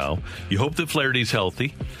 2022 now. You hope that Flaherty's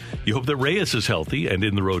healthy. You hope that Reyes is healthy and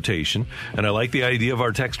in the rotation. And I like the idea of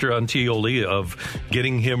our texter on Tioli of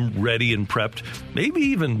getting him ready and prepped. Maybe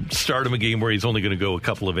even start him a game where he's only going to go a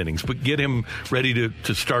couple of innings, but get him ready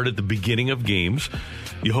to start at the beginning of games.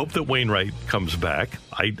 You hope that Wainwright comes back.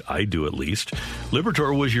 I do, at least.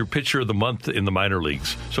 Liberatore was your pitcher of the month in the minor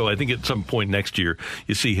leagues. So I think at some point next year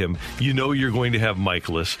you see him. You know you're going to have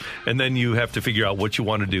Michaelis, and then you have to figure out what you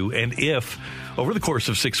want to do. And if, over the course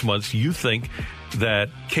of 6 months, you think that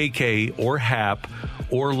KK or Happ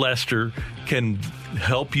or Lester can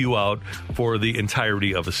help you out for the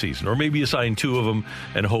entirety of a season. Or maybe assign two of them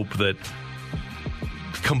and hope that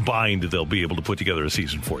combined they'll be able to put together a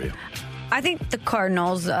season for you. I think the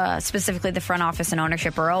Cardinals, specifically the front office and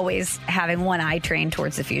ownership, are always having one eye trained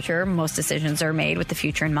towards the future. Most decisions are made with the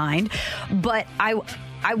future in mind. But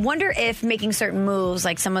I wonder if making certain moves,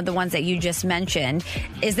 like some of the ones that you just mentioned,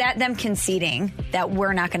 is that them conceding that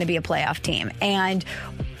we're not going to be a playoff team? And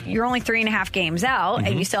you're only 3.5 games out,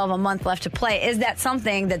 and you still have a month left to play. Is that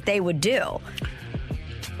something that they would do?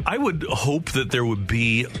 I would hope that there would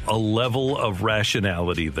be a level of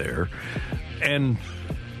rationality there. And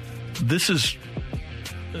this is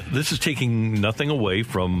taking nothing away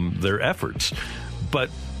from their efforts. But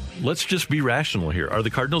let's just be rational here. Are the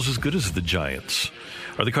Cardinals as good as the Giants?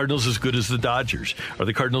 Are the Cardinals as good as the Dodgers? Are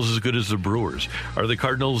the Cardinals as good as the Brewers? Are the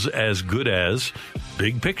Cardinals as good as,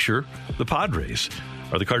 big picture, the Padres?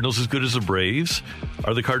 Are the Cardinals as good as the Braves?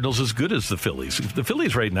 Are the Cardinals as good as the Phillies? The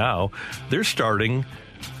Phillies right now, they're starting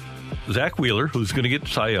Zach Wheeler, who's going to get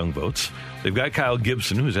Cy Young votes. They've got Kyle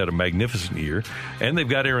Gibson, who's had a magnificent year. And they've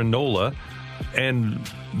got Aaron Nola. And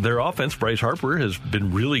their offense, Bryce Harper, has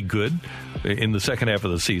been really good in the second half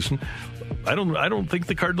of the season. I don't think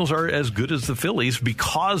the Cardinals are as good as the Phillies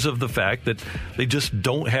because of the fact that they just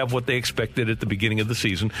don't have what they expected at the beginning of the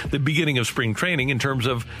season, the beginning of spring training in terms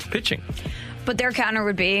of pitching. But their counter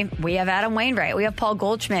would be, we have Adam Wainwright. We have Paul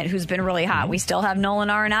Goldschmidt, who's been really hot. We still have Nolan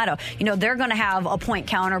Arenado. You know, they're going to have a point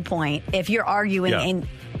counterpoint if you're arguing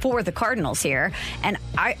for the Cardinals here. And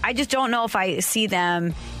I just don't know if I see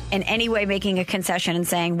them in any way making a concession and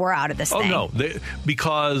saying, we're out of this thing. Oh, no,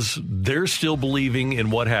 because they're still believing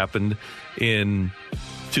in what happened in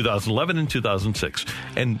 2011 and 2006.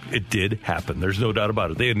 And it did happen. There's no doubt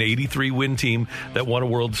about it. They had an 83-win team that won a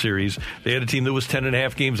World Series. They had a team that was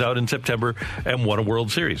 10.5 games out in September and won a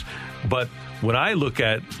World Series. But when I look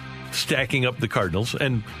at stacking up the Cardinals,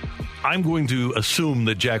 and I'm going to assume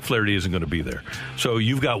that Jack Flaherty isn't going to be there. So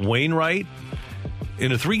you've got Wainwright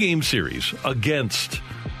in a 3-game series against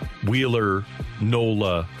Wheeler,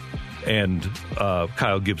 Nola, and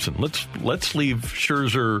Kyle Gibson. Let's leave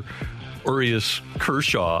Scherzer, Urias,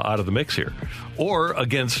 Kershaw out of the mix here. Or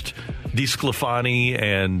against DeSclafani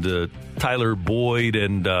and Tyler Boyd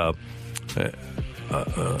and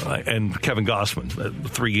Kevin Gausman,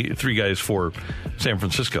 three guys for San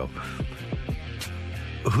Francisco.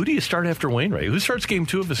 Who do you start after Wainwright? Who starts game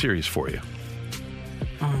 2 of the series for you?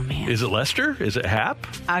 Oh, man. Is it Lester? Is it Happ?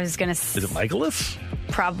 I was going to Is it Michaelis?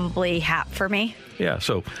 Probably Happ for me. Yeah,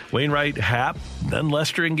 so Wainwright, Happ, then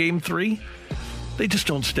Lester in game 3. They just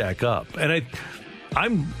don't stack up. And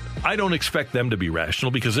I don't expect them to be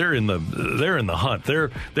rational because they're in the hunt.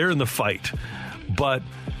 They're in the fight. But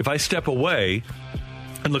if I step away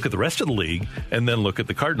and look at the rest of the league and then look at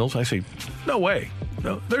the Cardinals, I say, no way.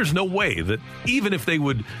 No, there's no way that even if they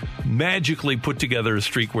would magically put together a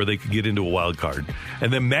streak where they could get into a wild card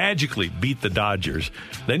and then magically beat the Dodgers,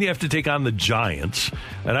 then you have to take on the Giants.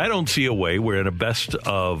 And I don't see a way where in a best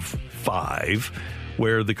of 5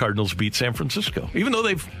 where the Cardinals beat San Francisco, even though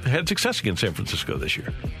they've had success against San Francisco this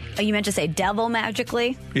year. Oh, you meant to say devil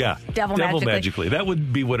magically? Yeah, devil magically. That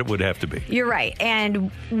would be what it would have to be. You're right. And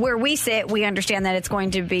where we sit, we understand that it's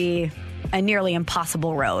going to be a nearly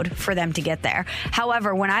impossible road for them to get there.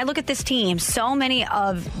 However, when I look at this team, so many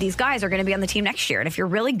of these guys are going to be on the team next year. And if you're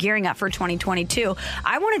really gearing up for 2022,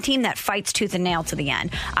 I want a team that fights tooth and nail to the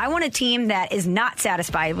end. I want a team that is not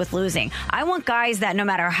satisfied with losing. I want guys that no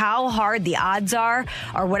matter how hard the odds are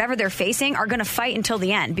or whatever they're facing are going to fight until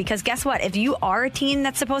the end. Because guess what? If you are a team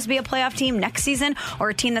that's supposed to be a playoff team next season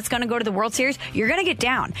or a team that's going to go to the World Series, you're going to get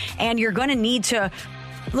down and you're going to need to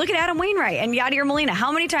look at Adam Wainwright and Yadier Molina.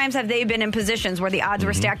 How many times have they been in positions where the odds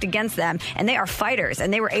were stacked against them and they are fighters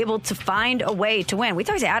and they were able to find a way to win? We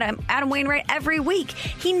talk to Adam Wainwright every week.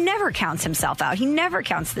 He never counts himself out. He never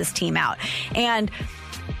counts this team out. And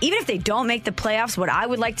even if they don't make the playoffs, what I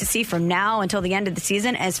would like to see from now until the end of the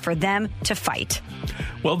season is for them to fight.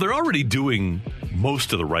 Well, they're already doing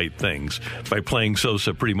most of the right things by playing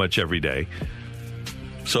Sosa pretty much every day.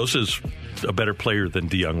 Sosa's a better player than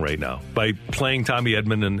DeYoung right now. By playing Tommy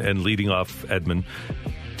Edman and leading off Edman,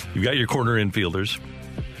 you've got your corner infielders.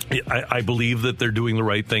 I believe that they're doing the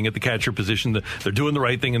right thing at the catcher position. They're doing the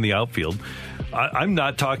right thing in the outfield. I'm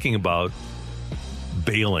not talking about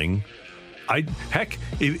bailing. Heck,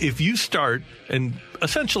 if you start and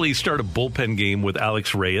essentially start a bullpen game with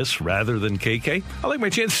Alex Reyes rather than KK, I like my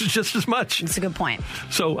chances just as much. That's a good point.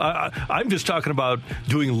 So I'm just talking about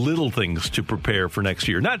doing little things to prepare for next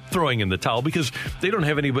year, not throwing in the towel, because they don't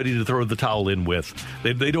have anybody to throw the towel in with.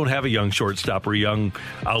 They don't have a young shortstop or a young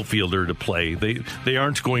outfielder to play. They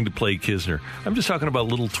aren't going to play Kisner. I'm just talking about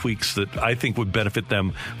little tweaks that I think would benefit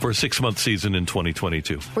them for a 6-month season in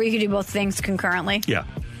 2022. Where you could do both things concurrently?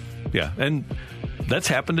 Yeah, and that's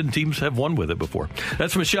happened and teams have won with it before.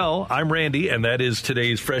 That's Michelle. I'm Randy, and that is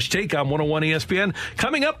today's Fresh Take on 101 ESPN.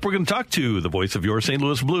 Coming up, we're going to talk to the voice of your St.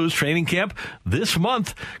 Louis Blues training camp this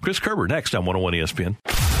month, Chris Kerber, next on 101 ESPN.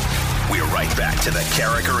 We're right back to the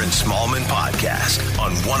Carricker and Smallman podcast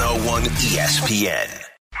on 101 ESPN.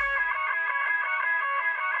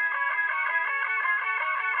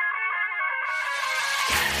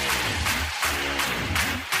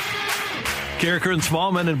 Carricker and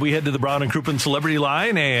Smallman, and we head to the Brown and Crouppen Celebrity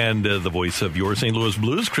Line, and the voice of your St. Louis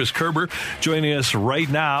Blues, Chris Kerber, joining us right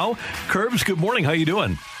now. Kerbs, good morning. How you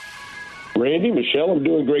doing? Randy, Michelle, I'm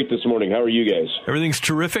doing great this morning. How are you guys? Everything's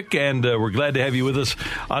terrific, and we're glad to have you with us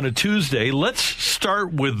on a Tuesday. Let's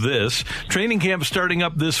start with this. Training camp starting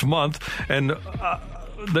up this month, and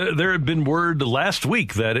there had been word last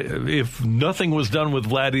week that if nothing was done with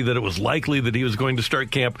Vladdy, that it was likely that he was going to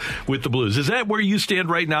start camp with the Blues. Is that where you stand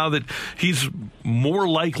right now, that he's more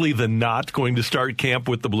likely than not going to start camp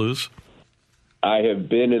with the Blues? I have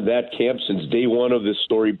been in that camp since day one of this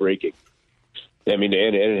story breaking. I mean,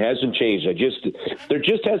 and it hasn't changed. There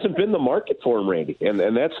just hasn't been the market for him, Randy, and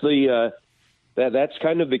that's that's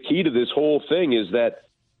kind of the key to this whole thing, is that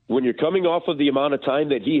when you're coming off of the amount of time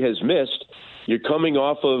that he has missed, you're coming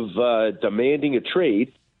off of demanding a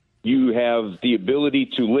trade. You have the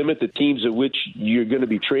ability to limit the teams at which you're going to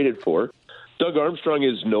be traded for. Doug Armstrong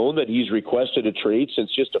has known that he's requested a trade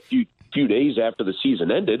since just a few days after the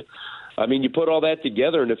season ended. I mean, you put all that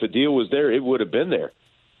together, and if a deal was there, it would have been there.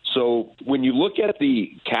 So when you look at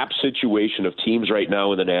the cap situation of teams right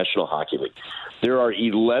now in the National Hockey League, there are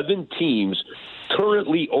 11 teams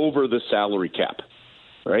currently over the salary cap.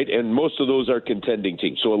 Right, and most of those are contending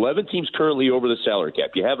teams. So 11 teams currently over the salary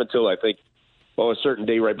cap. You have until, I think, a certain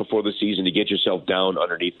day right before the season to get yourself down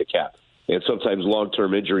underneath the cap. And sometimes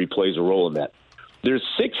long-term injury plays a role in that. There's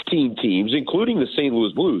 16 teams, including the St.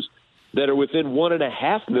 Louis Blues, that are within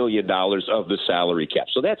 $1.5 million of the salary cap.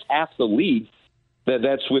 So that's half the league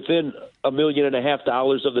that's within $1.5 million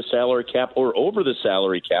of the salary cap or over the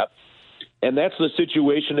salary cap. And that's the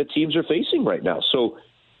situation that teams are facing right now. So,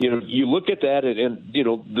 you look at that and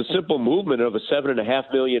the simple movement of a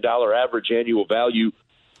 $7.5 million average annual value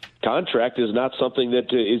contract is not something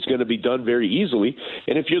that is going to be done very easily.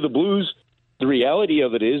 And if you're the Blues, the reality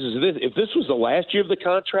of it is that if this was the last year of the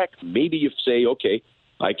contract, maybe you say, okay,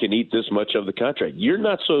 I can eat this much of the contract. You're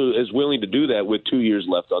not so as willing to do that with 2 years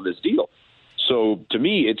left on this deal. So to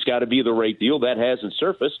me, it's got to be the right deal. That hasn't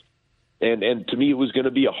surfaced. And to me, it was going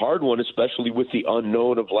to be a hard one, especially with the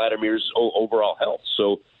unknown of Vladimir's overall health.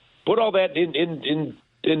 So put all that in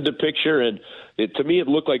the picture, and to me, it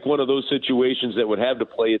looked like one of those situations that would have to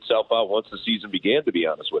play itself out once the season began, to be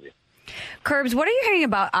honest with you. Kerbs, what are you hearing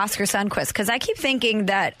about Oskar Sundqvist? Because I keep thinking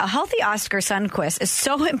that a healthy Oskar Sundqvist is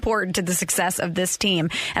so important to the success of this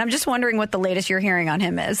team, and I'm just wondering what the latest you're hearing on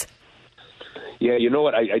him is. Yeah, you know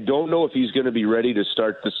what? I don't know if he's going to be ready to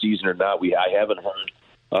start the season or not. I haven't heard.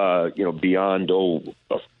 Beyond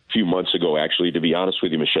a few months ago, actually, to be honest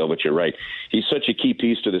with you, Michelle, but you're right. He's such a key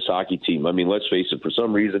piece to this hockey team. I mean, let's face it, for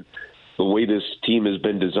some reason, the way this team has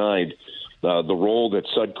been designed, the role that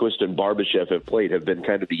Sundqvist and Barbashev have played have been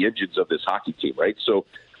kind of the engines of this hockey team, right? So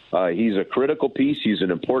he's a critical piece. He's an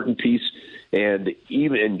important piece. And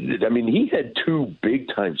he had 2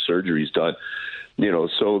 big-time surgeries done,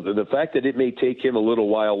 so the fact that it may take him a little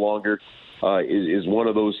while longer is one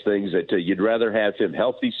of those things that you'd rather have him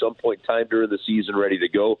healthy some point in time during the season, ready to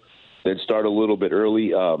go, than start a little bit early.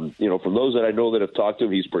 From those that I know that have talked to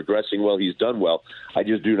him, he's progressing well. He's done well. I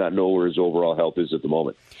just do not know where his overall health is at the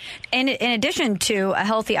moment. And in addition to a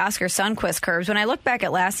healthy Oskar Sundqvist, Kerbs, when I look back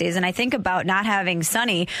at last season, I think about not having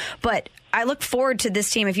Sonny, but I look forward to this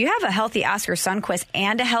team. If you have a healthy Oskar Sundqvist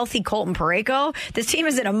and a healthy Colton Parayko, this team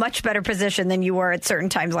is in a much better position than you were at certain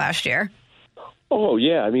times last year. Oh,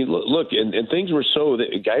 yeah. I mean, look, and things were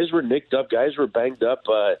guys were nicked up, guys were banged up,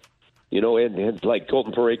 and like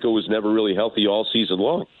Colton Parayko was never really healthy all season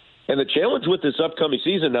long. And the challenge with this upcoming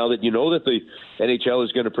season, now that you know that the NHL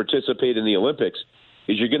is going to participate in the Olympics,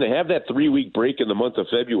 is you're going to have that 3-week break in the month of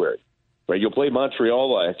February. right? You'll play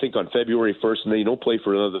Montreal, I think, on February 1st, and then you don't play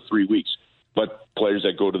for another 3 weeks. But players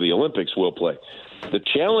that go to the Olympics will play. The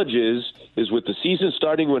challenge is with the season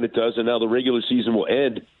starting when it does, and now the regular season will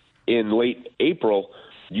end in late April,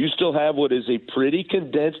 you still have what is a pretty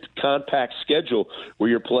condensed, compact schedule where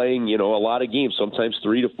you're playing, a lot of games, sometimes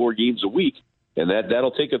 3 to 4 games a week, and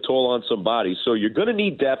that'll take a toll on some bodies. So you're going to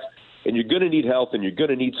need depth, and you're going to need health, and you're going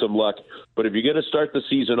to need some luck. But if you're going to start the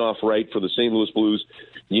season off right for the St. Louis Blues,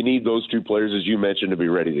 you need those two players, as you mentioned, to be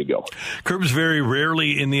ready to go. Curbs, very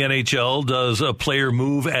rarely in the NHL does a player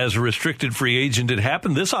move as a restricted free agent. It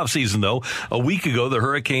happened this offseason, though. A week ago, the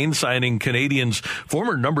Hurricanes signing Canadians'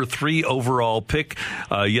 former number 3 overall pick,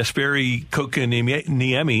 Jesperi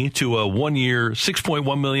Kotkaniemi, to a 1-year,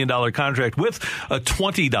 $6.1 million contract with a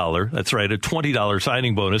 $20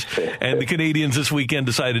 signing bonus. And the Canadians this weekend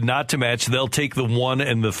decided not to match. They'll take the 1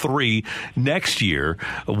 and the 3 next year.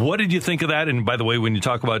 What did you think of that? And by the way, when you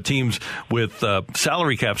talk about teams with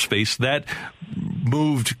salary cap space, that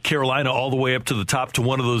moved Carolina all the way up to the top to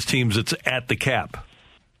one of those teams that's at the cap.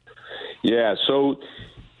 Yeah, so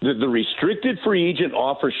the restricted free agent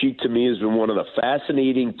offer sheet to me has been one of the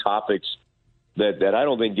fascinating topics that I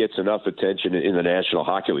don't think gets enough attention in the National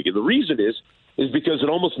Hockey League. And the reason is because it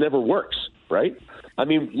almost never works, right? I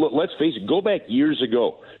mean, let's face it, go back years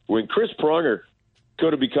ago when Chris Pronger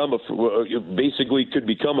could become a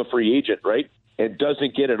free agent, right? And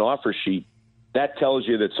doesn't get an offer sheet, that tells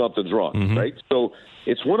you that something's wrong, right? So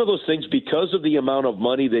it's one of those things, because of the amount of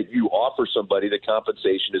money that you offer somebody, the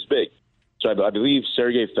compensation is big. So I believe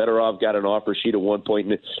Sergei Fedorov got an offer sheet at one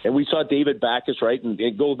point, and we saw David Backes, right,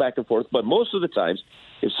 and go back and forth. But most of the times,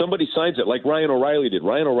 if somebody signs it, like Ryan O'Reilly did.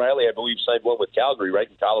 Ryan O'Reilly, I believe, signed one with Calgary, right,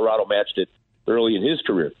 and Colorado matched it early in his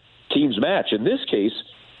career. Teams match. In this case,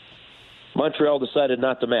 Montreal decided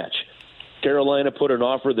not to match. Carolina put an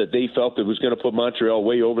offer that they felt that was going to put Montreal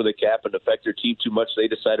way over the cap and affect their team too much. They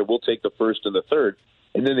decided we'll take the 1st and the 3rd.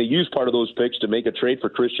 And then they used part of those picks to make a trade for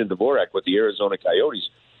Christian Dvorak with the Arizona Coyotes.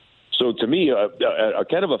 So to me, a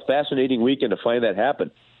kind of a fascinating weekend to find that happen.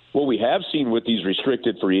 What we have seen with these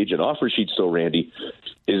restricted free agent offer sheets, though, Randy,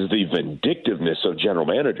 is the vindictiveness of general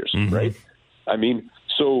managers, right? I mean,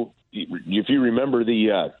 so if you remember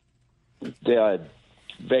the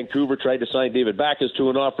Vancouver tried to sign David Backes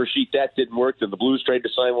to an offer sheet. That didn't work. Then the Blues tried to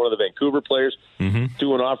sign one of the Vancouver players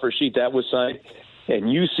to an offer sheet. That was signed.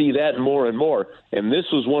 And you see that more and more. And this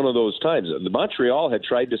was one of those times. The Montreal had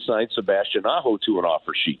tried to sign Sebastian Aho to an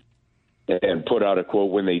offer sheet and put out a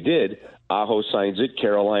quote. When they did, Aho signs it,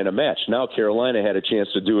 Carolina matched. Now Carolina had a chance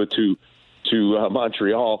to do it to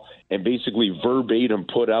Montreal and basically verbatim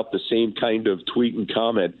put out the same kind of tweet and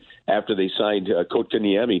comment after they signed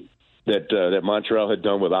Kotkaniemi that Montreal had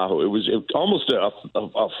done with Aho. It was almost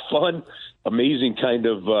a fun, amazing kind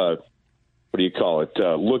of,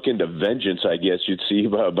 look into vengeance, I guess you'd see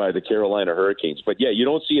by the Carolina Hurricanes. But, yeah, you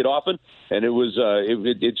don't see it often, and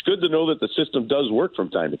it's good to know that the system does work from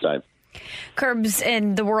time to time. Curbs,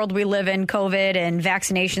 in the world we live in, COVID and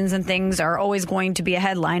vaccinations and things are always going to be a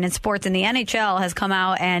headline in sports. And the NHL has come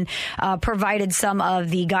out and provided some of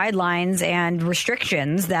the guidelines and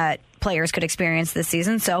restrictions that players could experience this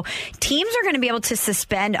season. So teams are going to be able to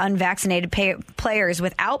suspend unvaccinated players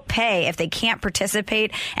without pay if they can't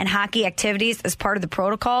participate in hockey activities as part of the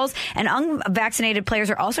protocols. And unvaccinated players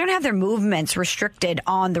are also going to have their movements restricted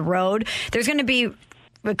on the road. There's going to be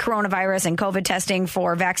coronavirus and COVID testing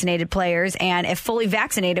for vaccinated players. And if fully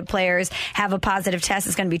vaccinated players have a positive test,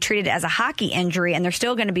 it's going to be treated as a hockey injury and they're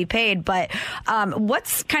still going to be paid. But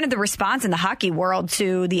what's kind of the response in the hockey world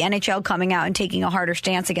to the NHL coming out and taking a harder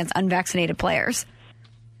stance against unvaccinated players?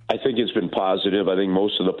 I think it's been positive. I think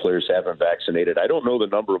most of the players have been vaccinated. I don't know the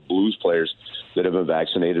number of Blues players that have been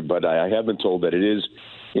vaccinated, but I have been told that it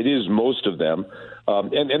is most of them.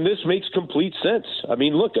 And this makes complete sense. I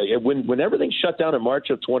mean, look, when everything shut down in March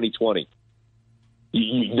of 2020,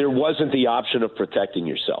 there wasn't the option of protecting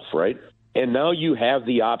yourself, right? And now you have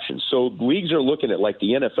the option. So leagues are looking at, like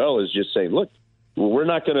the NFL is just saying, look, we're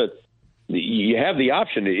not going to – you have the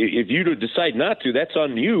option. If you decide not to, that's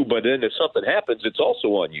on you. But then if something happens, it's also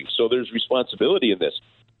on you. So there's responsibility in this.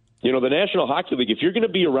 You know, the National Hockey League, if you're going to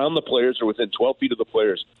be around the players or within 12 feet of the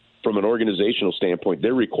players from an organizational standpoint,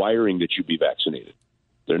 they're requiring that you be vaccinated.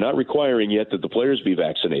 They're not requiring yet that the players be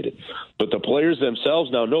vaccinated. But the players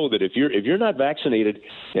themselves now know that if you're not vaccinated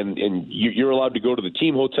and you're allowed to go to the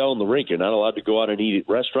team hotel and the rink, you're not allowed to go out and eat at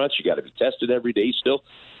restaurants, you got to be tested every day still.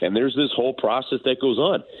 And there's this whole process that goes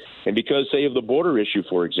on. And because, say, of the border issue,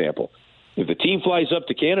 for example, if the team flies up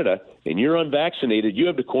to Canada and you're unvaccinated, you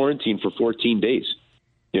have to quarantine for 14 days.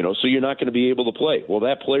 You know, so you're not going to be able to play. Well,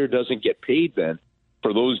 that player doesn't get paid then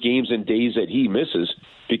for those games and days that he misses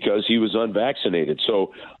because he was unvaccinated.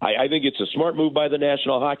 So I think it's a smart move by the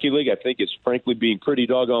National Hockey League. I think it's frankly being pretty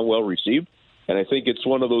doggone well received. And I think it's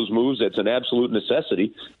one of those moves that's an absolute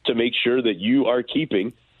necessity to make sure that you are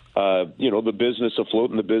keeping, the business afloat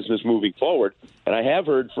and the business moving forward. And I have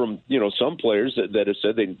heard from, some players that have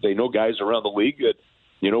said they know guys around the league that,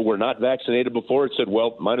 were not vaccinated before. It said,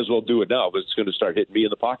 well, might as well do it now, but it's going to start hitting me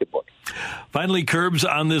in the pocketbook. Finally, Curbs,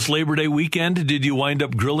 on this Labor Day weekend, did you wind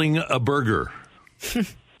up grilling a burger?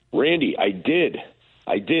 Randy, I did,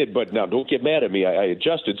 but now don't get mad at me. I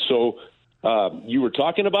adjusted. So you were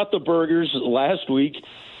talking about the burgers last week,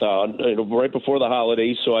 right before the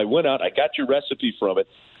holidays. So I went out. I got your recipe from it.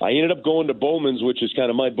 I ended up going to Bowman's, which is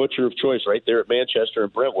kind of my butcher of choice right there at Manchester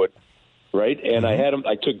and Brentwood. Right, and I had them.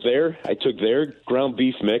 I took their ground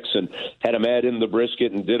beef mix and had them add in the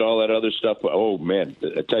brisket and did all that other stuff. But, oh man,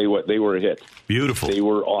 I tell you what, they were a hit. Beautiful. They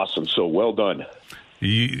were awesome. So well done.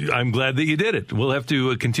 I'm glad that you did it. We'll have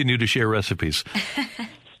to continue to share recipes.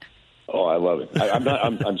 Oh, I love it.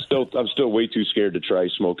 I'm still way too scared to try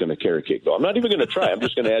smoking a carrot cake, though. I'm not even going to try. I'm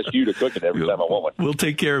just going to ask you to cook it every time I want one. We'll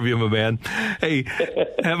take care of you, my man. Hey,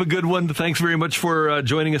 have a good one. Thanks very much for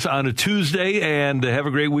joining us on a Tuesday, and have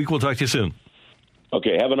a great week. We'll talk to you soon.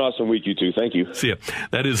 Okay, have an awesome week, you two. Thank you. See ya.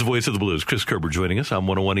 That is the voice of the Blues, Chris Kerber, joining us on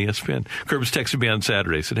 101 ESPN. Kerber's texted me on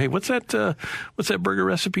Saturday, said, hey, what's that burger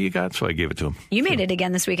recipe you got? So I gave it to him. You made it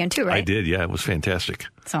again this weekend too, right? I did, yeah. It was fantastic.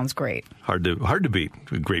 Sounds great. Hard to beat.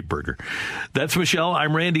 A great burger. That's Michelle.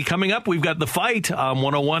 I'm Randy. Coming up, we've got The Fight on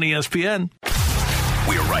 101 ESPN.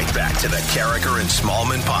 We're right back to the Carricker and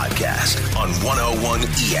Smallman podcast on 101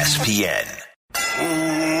 ESPN.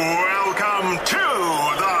 Welcome to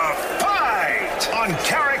The Fight on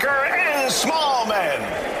Carricker and Smallman.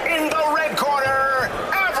 In the red corner,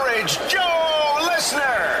 Average Joe Listener.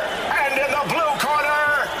 And in the blue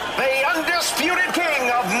corner, the undisputed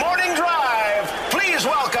king of morning drive. Please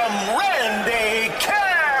welcome Randy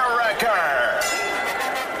Carricker.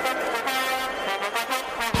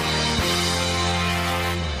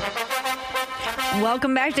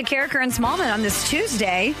 Welcome back to Carricker and Smallman on this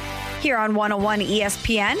Tuesday here on 101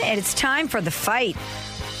 ESPN. And it's time for The Fight.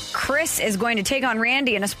 Chris is going to take on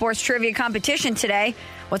Randy in a sports trivia competition today.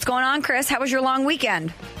 What's going on, Chris? How was your long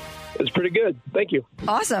weekend? It's pretty good. Thank you.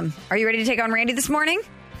 Awesome. Are you ready to take on Randy this morning?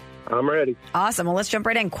 I'm ready. Awesome. Well, let's jump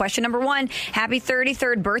right in. Question number 1. Happy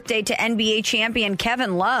 33rd birthday to NBA champion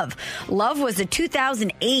Kevin Love. Love was the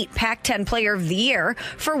 2008 Pac-10 Player of the Year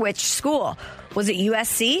for which school? Was it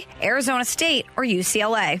USC, Arizona State, or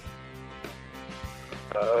UCLA?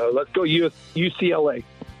 Let's go UCLA.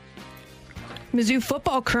 Mizzou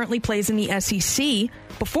football currently plays in the SEC.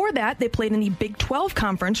 Before that, they played in the Big 12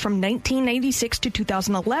 Conference from 1996 to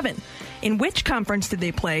 2011. In which conference did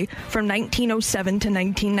they play from 1907 to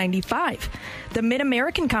 1995? The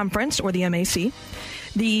Mid-American Conference, or the MAC,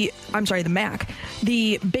 the MAC,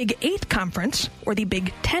 the Big 8 Conference, or the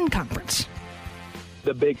Big 10 Conference?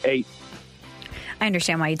 The Big 8. I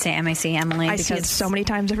understand why you'd say MAC, Emily. I see it so many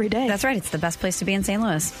times every day. That's right. It's the best place to be in St.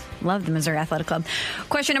 Louis. Love the Missouri Athletic Club.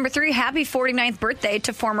 Question number 3. Happy 49th birthday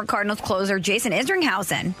to former Cardinals closer Jason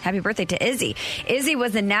Isringhausen. Happy birthday to Izzy. Izzy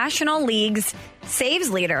was the National League's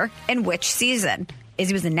saves leader in which season?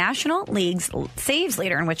 Izzy was the National League's saves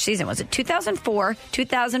leader in which season? Was it 2004,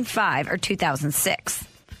 2005, or 2006?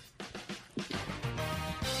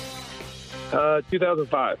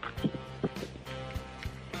 2005.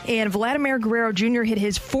 And Vladimir Guerrero Jr. hit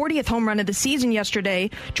his 40th home run of the season yesterday,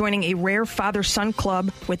 joining a rare father-son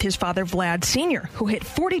club with his father, Vlad Sr., who hit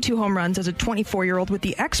 42 home runs as a 24-year-old with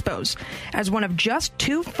the Expos, as one of just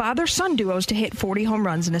 2 father-son duos to hit 40 home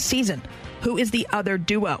runs in a season. Who is the other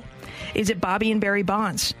duo? Is it Bobby and Barry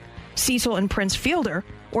Bonds, Cecil and Prince Fielder,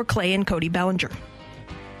 or Clay and Cody Bellinger?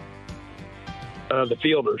 The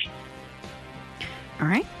Fielders. All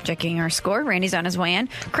right, checking our score. Randy's on his way in.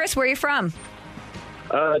 Chris, where are you from?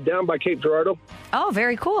 Down by Cape Girardeau. Oh,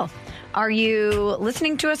 very cool. Are you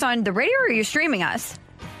listening to us on the radio or are you streaming us?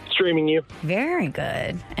 Streaming you. Very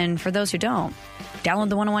good. And for those who don't, download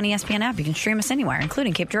the 101 ESPN app. You can stream us anywhere,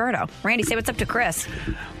 including Cape Girardeau. Randy, say what's up to Chris.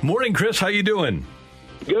 Morning, Chris. How you doing?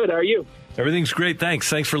 Good. How are you? Everything's great. Thanks.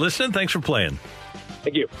 Thanks for listening. Thanks for playing.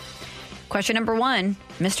 Thank you. Question number 1,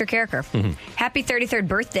 Mr. Carricker. Happy 33rd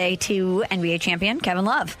birthday to NBA champion Kevin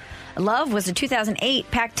Love. Love was the 2008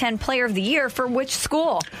 Pac-10 Player of the Year for which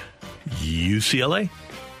school? UCLA.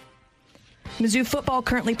 Mizzou football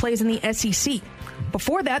currently plays in the SEC.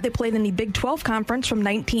 Before that, they played in the Big 12 Conference from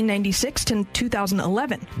 1996 to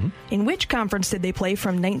 2011. In which conference did they play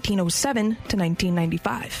from 1907 to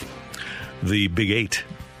 1995? The Big 8.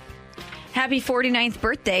 Happy 49th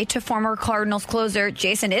birthday to former Cardinals closer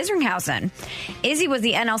Jason Isringhausen. Izzy was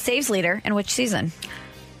the NL saves leader in which season?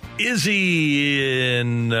 Izzy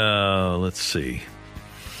in, let's see.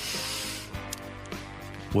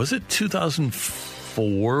 Was it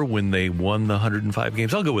 2004 when they won the 105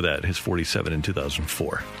 games? I'll go with that. His 47 in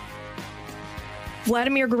 2004.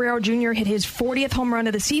 Vladimir Guerrero Jr. hit his 40th home run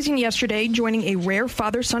of the season yesterday, joining a rare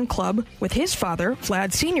father-son club with his father,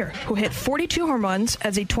 Vlad Sr., who hit 42 home runs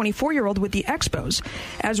as a 24-year-old with the Expos,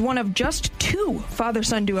 as one of just 2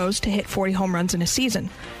 father-son duos to hit 40 home runs in a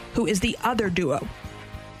season. Who is the other duo?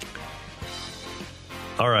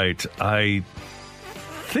 All right. I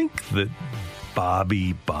think that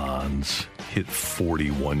Bobby Bonds hit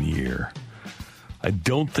 40 one year. I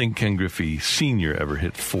don't think Ken Griffey Sr. ever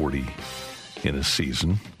hit 40 in a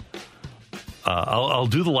season. I'll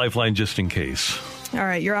do the lifeline just in case. All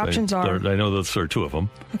right, your options are... I know those are 2 of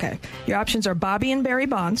them. Okay. Your options are Bobby and Barry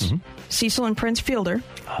Bonds, Cecil and Prince Fielder,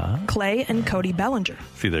 Clay and Cody Bellinger.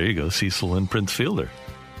 See, there you go. Cecil and Prince Fielder.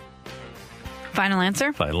 Final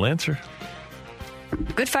answer? Final answer.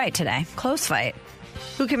 Good fight today. Close fight.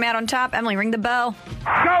 Who came out on top? Emily, ring the bell. Go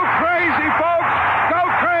crazy, folks! Go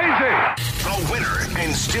crazy! The winner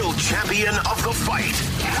and still champion of the fight,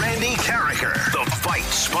 Randy Carricker. The Fight,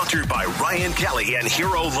 sponsored by Ryan Kelly and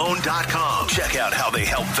HeroLoan.com. Check out how they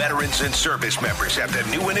help veterans and service members at the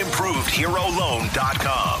new and improved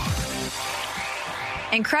HeroLoan.com.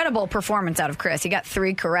 Incredible performance out of Chris. He got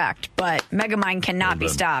 3 correct, but Megamind cannot be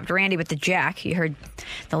stopped. Randy with the jack. You heard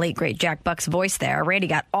the late, great Jack Buck's voice there. Randy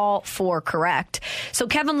got all 4 correct. So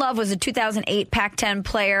Kevin Love was the 2008 Pac-10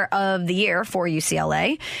 Player of the Year for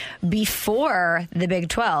UCLA. Before the Big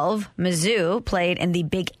 12, Mizzou played in the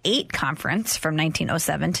Big 8 Conference from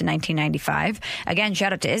 1907 to 1995. Again,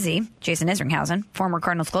 shout out to Izzy, Jason Isringhausen, former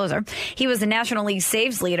Cardinals closer. He was the National League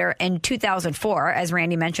saves leader in 2004, as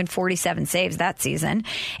Randy mentioned, 47 saves that season.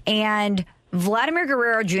 And Vladimir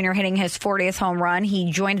Guerrero Jr. hitting his 40th home run.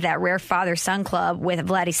 He joined that rare father-son club with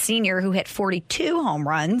Vladdy Sr., who hit 42 home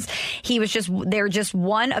runs. They're just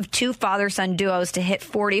one of 2 father-son duos to hit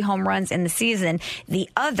 40 home runs in the season. The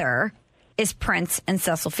other is Prince and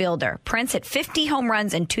Cecil Fielder. Prince hit 50 home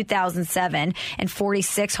runs in 2007 and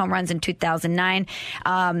 46 home runs in 2009.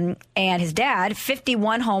 And his dad,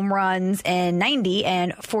 51 home runs in 90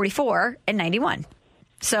 and 44 in 91.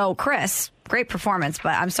 So, Chris, great performance,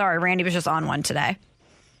 but I'm sorry, Randy was just on one today.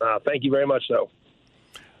 Thank you very much, though.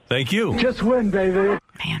 Thank you. Just win, baby.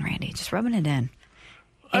 Man, Randy, just rubbing it in.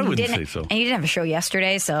 I wouldn't say so. And you didn't have a show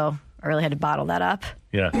yesterday, so I really had to bottle that up.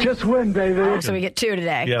 Yeah. Just win, baby. So we get 2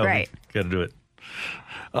 today. Yeah, great. Got to do it.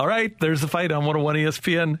 All right, there's the Fight on 101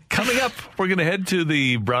 ESPN. Coming up, we're going to head to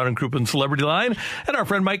the Brown and Crouppen Celebrity Line, and our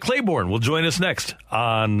friend Mike Claiborne will join us next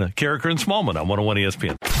on Carricker and Smallman on 101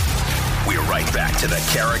 ESPN. We're right back to the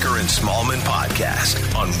Carricker and Smallman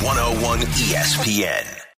podcast on 101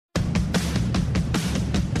 ESPN.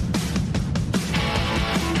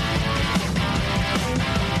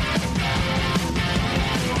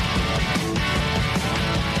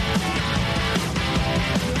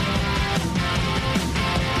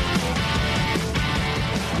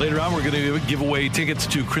 Later on, we're going to give away tickets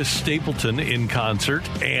to Chris Stapleton in concert,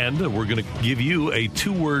 and we're going to give you a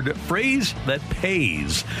 2-word phrase that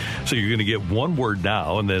pays. So you're going to get 1 word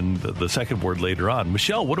now, and then the second word later on.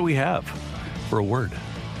 Michelle, what do we have for a word?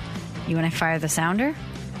 You want to fire the sounder?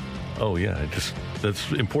 Oh, yeah.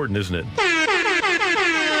 That's important, isn't it?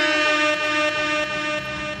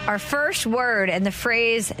 Our first word and the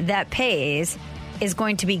phrase that pays is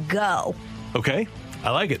going to be go. Okay. I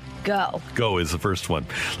like it. Go. Go is the first one.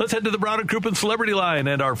 Let's head to the Brown and Crouppen Celebrity Line,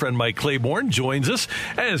 and our friend Mike Claiborne joins us,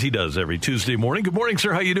 as he does every Tuesday morning. Good morning,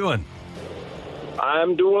 sir. How you doing?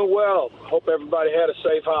 I'm doing well. Hope everybody had a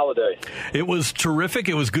safe holiday. It was terrific.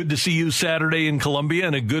 It was good to see you Saturday in Columbia,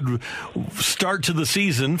 and a good start to the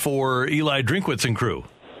season for Eli Drinkwitz and crew.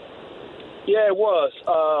 Yeah, it was.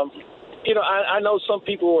 I know some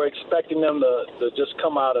people were expecting them to just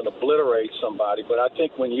come out and obliterate somebody, but I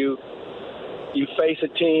think when you face a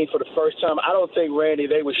team for the first time, I don't think, Randy,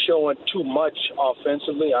 they were showing too much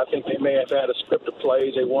offensively. I think they may have had a script of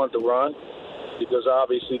plays they wanted to run, because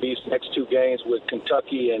obviously these next 2 games with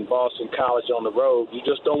Kentucky and Boston College on the road, you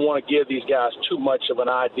just don't want to give these guys too much of an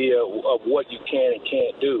idea of what you can and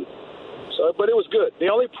can't do. So, but it was good. The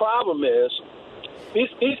only problem is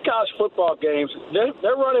these college football games,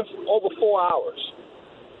 they're running over 4 hours.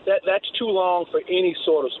 That's too long for any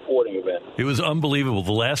sort of sporting event. It was unbelievable.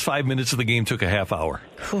 The last 5 minutes of the game took a half hour.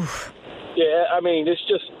 Yeah, I mean, it's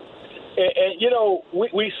just, and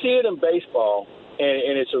we see it in baseball,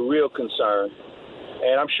 and it's a real concern.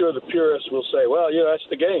 And I'm sure the purists will say, well, that's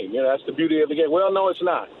the game. That's the beauty of the game. Well, no, it's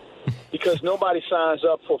not. because nobody signs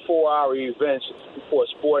up for 4-hour events for a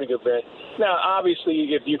sporting event. Now,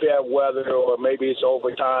 obviously, if you've had weather or maybe it's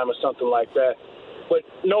overtime or something like that, but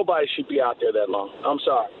nobody should be out there that long. I'm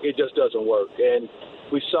sorry. It just doesn't work. And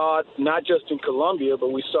we saw it not just in Columbia,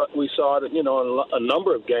 but we saw it, in a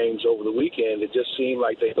number of games over the weekend. It just seemed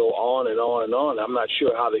like they go on and on and on. I'm not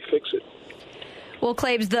sure how they fix it. Well,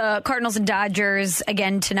 Claibs, the Cardinals and Dodgers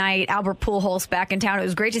again tonight. Albert Pujols back in town. It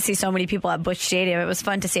was great to see so many people at Busch Stadium. It was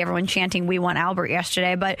fun to see everyone chanting "We want Albert"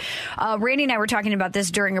 yesterday. But Randy and I were talking about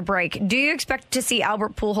this during a break. Do you expect to see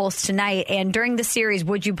Albert Pujols tonight? And during the series,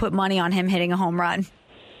 would you put money on him hitting a home run?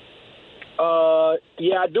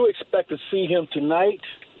 Yeah, I do expect to see him tonight.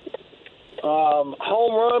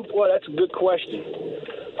 Home run? Boy, that's a good question.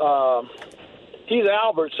 He's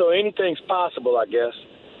Albert, so anything's possible, I guess.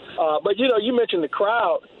 But, you mentioned the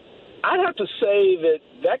crowd. I'd have to say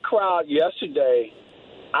that crowd yesterday,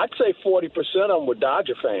 I'd say 40% of them were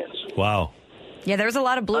Dodger fans. Wow. Yeah, there was a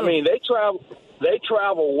lot of blue. I mean, they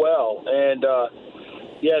travel well. And,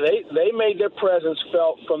 they made their presence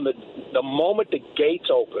felt from the moment the gates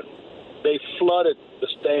opened. They flooded the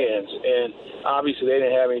stands, and obviously they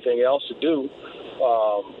didn't have anything else to do.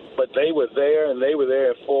 But they were there, and they were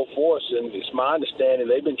there in full force. And it's my understanding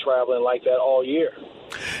they've been traveling like that all year.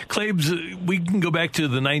 Claibs, we can go back to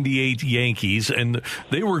the 98 Yankees, and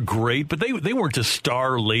they were great, but they weren't a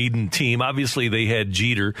star-laden team. Obviously, they had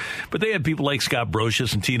Jeter, but they had people like Scott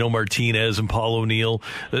Brosius and Tino Martinez and Paul O'Neill.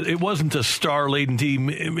 It wasn't a star-laden team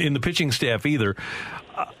in the pitching staff either.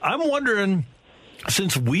 I'm wondering,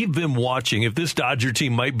 since we've been watching, if this Dodger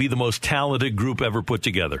team might be the most talented group ever put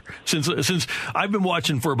together. Since I've been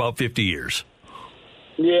watching for about 50 years.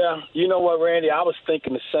 Yeah, you know what, Randy? I was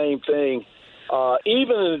thinking the same thing.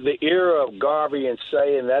 Even in the era of Garvey and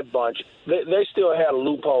Say and that bunch, they still had a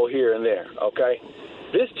loophole here and there, okay?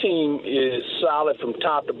 This team is solid from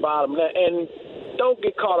top to bottom. And don't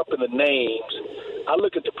get caught up in the names. I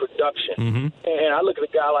look at the production, and I look at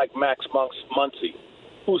a guy like Max Muncy,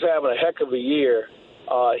 who's having a heck of a year,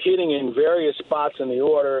 hitting in various spots in the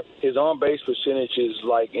order. His on-base percentage is,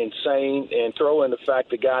 like, insane. And throw in the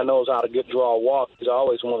fact the guy knows how to draw a walk. He's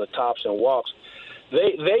always one of the tops in walks.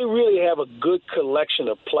 They really have a good collection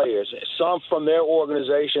of players, some from their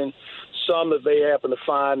organization, some that they happen to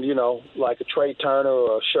find, like a Trey Turner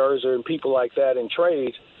or a Scherzer and people like that in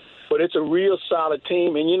trades. But it's a real solid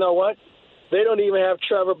team. And you know what? They don't even have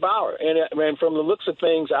Trevor Bauer. And from the looks of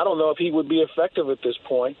things, I don't know if he would be effective at this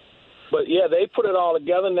point. But, yeah, they put it all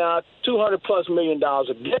together now. $200+ million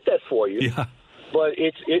to get that for you. Yeah. But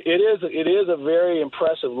it is a very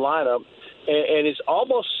impressive lineup. And it's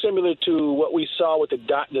almost similar to what we saw with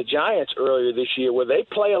the Giants earlier this year, where they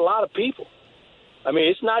play a lot of people. I mean,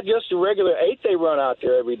 it's not just the regular 8 they run out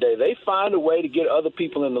there every day. They find a way to get other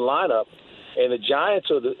people in the lineup. And the Giants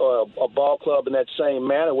are a ball club in that same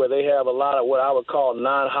manner, where they have a lot of what I would call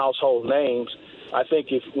non-household names. I think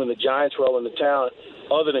when the Giants roll into town,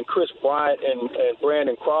 other than Chris Bryant and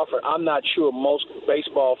Brandon Crawford, I'm not sure most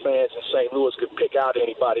baseball fans in St. Louis could pick out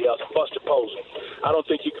anybody else. Buster Posey, I don't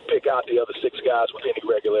think you could pick out the other 6 guys with any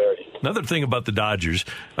regularity. Another thing about the Dodgers,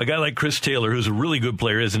 a guy like Chris Taylor, who's a really good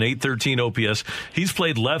player, has an .813 OPS. He's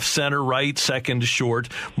played left, center, right, second, short.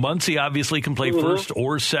 Muncy obviously can play first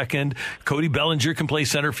or second. Cody Bellinger can play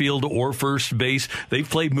center field or first base. They've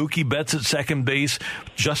played Mookie Betts at second base.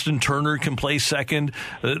 Justin Turner can play second.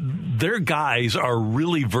 Their guys are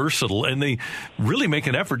really versatile, and they really make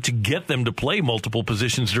an effort to get them to play multiple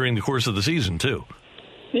positions during the course of the season, too.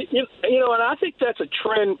 And I think that's a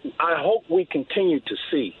trend I hope we continue to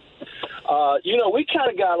see. We kind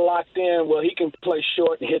of got locked in, well, he can play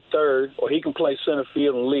short and hit third, or he can play center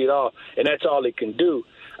field and lead off, and that's all he can do.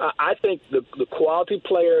 I think the quality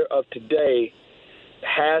player of today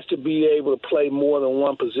has to be able to play more than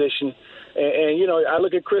one position. And I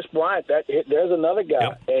look at Chris Bryant. There's another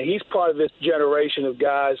guy, and he's part of this generation of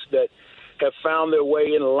guys that have found their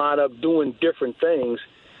way in the lineup doing different things.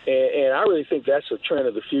 And I really think that's a trend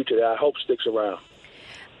of the future that I hope sticks around.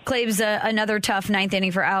 Claibs, another tough ninth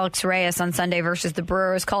inning for Alex Reyes on Sunday versus the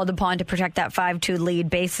Brewers, called upon to protect that 5-2 lead,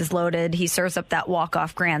 bases loaded. He serves up that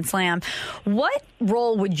walk-off grand slam. What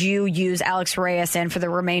role would you use Alex Reyes in for the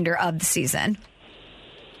remainder of the season?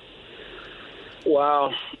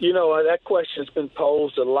 Wow. That question's been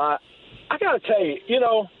posed a lot. I got to tell you,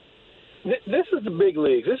 this is the big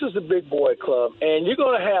league. This is the big boy club, and you're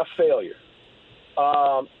going to have failure.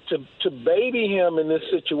 To baby him in this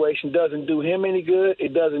situation doesn't do him any good.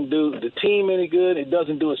 It doesn't do the team any good. It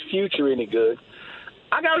doesn't do his future any good.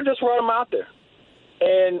 I got to just run him out there.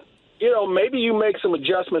 And, maybe you make some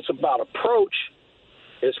adjustments about approach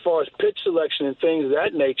as far as pitch selection and things of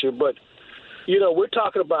that nature, but You know, we're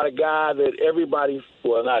talking about a guy that everybody,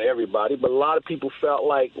 well, not everybody, but a lot of people felt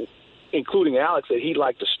like, including Alex, that he'd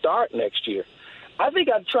like to start next year. I think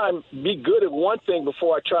I'd try and be good at one thing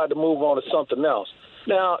before I tried to move on to something else.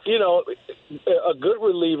 Now, you know, a good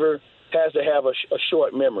reliever has to have a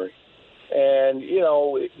short memory. And, you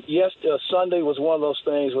know, yes, Sunday was one of those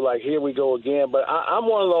things where, like, here we go again. But I'm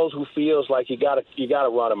one of those who feels like you got to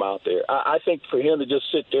run him out there. I think for him to just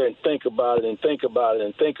sit there and think about it and think about it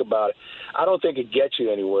and think about it, I don't think it gets you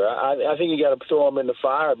anywhere. I think you got to throw him in the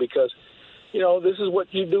fire because, you know, this is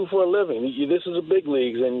what you do for a living. This is the big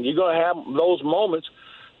leagues, and you're going to have those moments.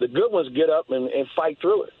 The good ones get up and fight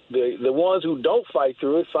through it. The ones who don't fight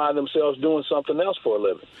through it find themselves doing something else for a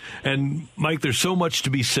living. And, Mike, there's so much to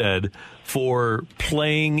be said for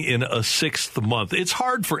playing in a sixth month. It's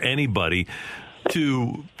hard for anybody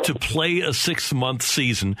to play a 6-month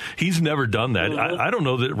season. He's never done that. Mm-hmm. I don't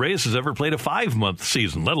know that Reyes has ever played a 5-month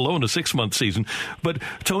season, let alone a 6-month season. But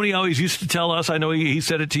Tony always used to tell us, I know he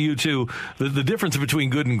said it to you too, the difference between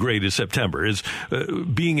good and great is September, is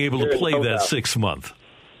being able to play that 6th month.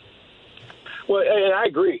 Well, and I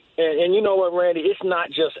agree. And you know what, Randy? It's not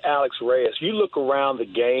just Alex Reyes. You look around the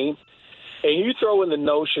game, and you throw in the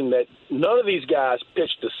notion that none of these guys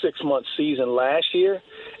pitched a 6-month season last year.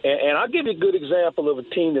 And I'll give you a good example of a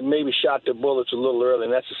team that maybe shot their bullets a little early,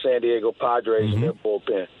 and that's the San Diego Padres in their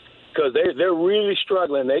bullpen. Because they're really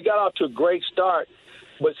struggling. They got off to a great start,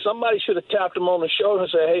 but somebody should have tapped them on the shoulder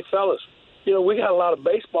and said, hey, fellas, you know, we got a lot of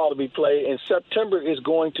baseball to be played, and September is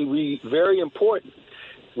going to be very important.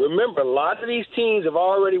 Remember, a lot of these teams have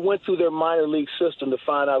already went through their minor league system to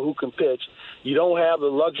find out who can pitch. You don't have the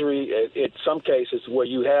luxury, in some cases, where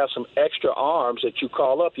you have some extra arms that you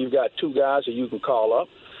call up. You've got 2 guys that you can call up.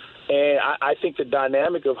 And I think the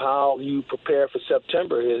dynamic of how you prepare for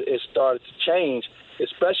September is started to change,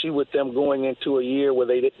 especially with them going into a year where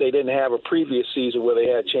they didn't have a previous season where they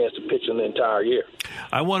had a chance to pitch in the entire year.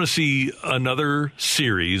 I want to see another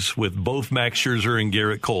series with both Max Scherzer and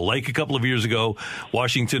Garrett Cole. Like a couple of years ago,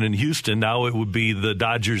 Washington and Houston. Now it would be the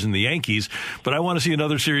Dodgers and the Yankees. But I want to see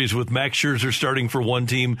another series with Max Scherzer starting for one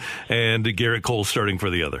team and Garrett Cole starting for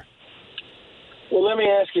the other. Well, let me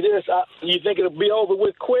ask you this. You think it'll be over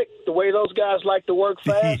with quick, the way those guys like to work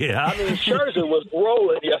fast? Yeah. I mean, Scherzer was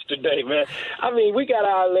rolling yesterday, man. I mean, we got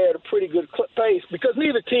out there at a pretty good pace because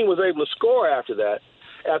neither team was able to score after that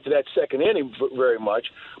second inning very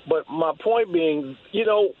much. But my point being, you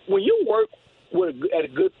know, when you work at a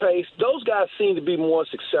good pace, those guys seem to be more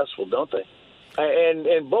successful, don't they?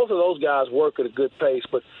 And both of those guys work at a good pace.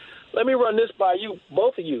 But let me run this by you,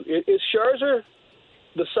 both of you. Is Scherzer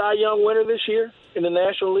the Cy Young winner this year in the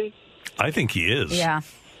National League? I think he is. Yeah.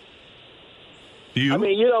 Do you? I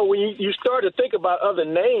mean, you know, when you start to think about other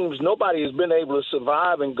names, nobody has been able to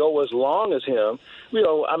survive and go as long as him. You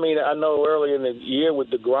know, I mean, I know earlier in the year with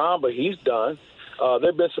DeGrom, but he's done. There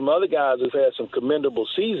have been some other guys who've had some commendable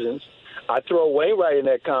seasons. I throw Wainwright in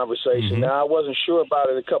that conversation. Now, I wasn't sure about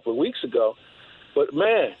it a couple of weeks ago. But,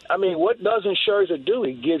 man, I mean, what doesn't Scherzer do?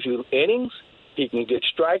 He gives you innings. He can get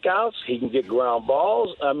strikeouts. He can get ground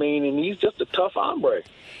balls. I mean, and he's just a tough hombre.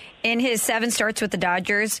 In his 7 starts with the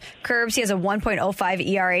Dodgers, Curbs, he has a 1.05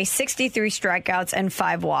 ERA, 63 strikeouts, and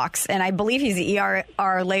 5 walks. And I believe he's the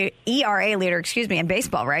ERA leader, in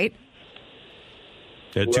baseball, right?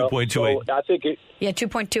 At 2.28. So I think it. Yeah,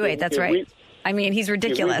 2.28. That's right. I mean, he's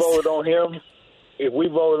ridiculous. If we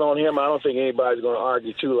voted on him, I don't think anybody's going to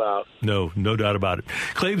argue too loud. No doubt about it.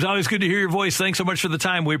 Claves, always good to hear your voice. Thanks so much for the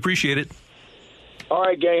time. We appreciate it. All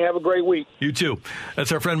right, gang. Have a great week. You too.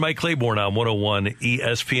 That's our friend Mike Claiborne on 101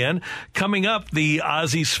 ESPN. Coming up, the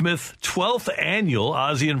Ozzie Smith 12th annual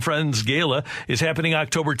Ozzie and Friends Gala is happening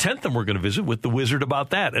October 10th, and we're going to visit with the Wizard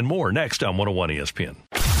about that and more next on 101 ESPN.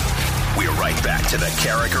 We're right back to the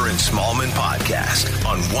Carragher and Smallman podcast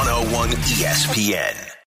on 101 ESPN.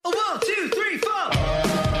 1, 2, 3, 4.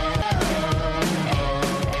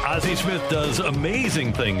 Ozzie Smith does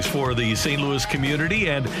amazing things for the St. Louis community,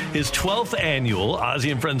 and his 12th annual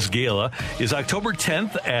Ozzie and Friends Gala is October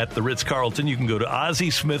 10th at the Ritz-Carlton. You can go to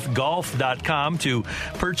OzzieSmithGolf.com to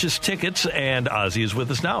purchase tickets, and Ozzie is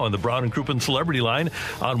with us now on the Brown and Crouppen Celebrity Line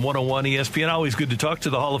on 101 ESPN. Always good to talk to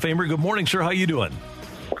the Hall of Famer. Good morning, sir. How you doing?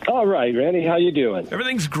 All right, Randy. How you doing?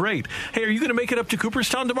 Everything's great. Hey, are you going to make it up to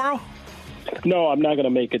Cooperstown tomorrow? No, I'm not going to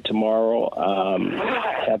make it tomorrow.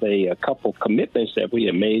 I have a couple commitments that we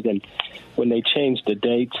had made, and when they changed the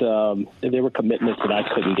dates, there were commitments that I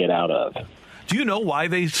couldn't get out of. Do you know why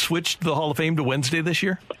they switched the Hall of Fame to Wednesday this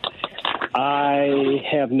year? I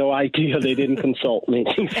have no idea. They didn't consult me.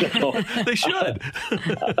 So, they should.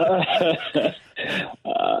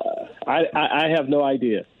 I have no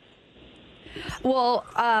idea. Well,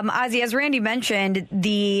 Ozzie, as Randy mentioned,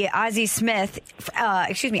 the Ozzie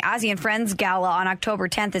and Friends Gala on October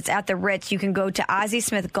 10th. It's at the Ritz. You can go to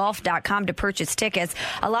OzzieSmithGolf.com to purchase tickets.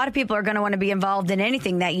 A lot of people are going to want to be involved in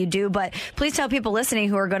anything that you do, but please tell people listening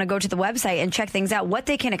who are going to go to the website and check things out what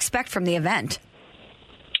they can expect from the event.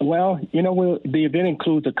 Well, the event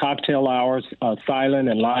includes a cocktail hours, silent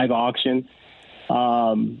and live auction.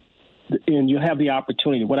 And you have the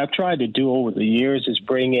opportunity. What I've tried to do over the years is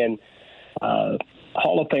bring in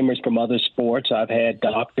Hall of Famers from other sports. I've had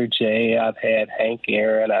Dr. J, I've had Hank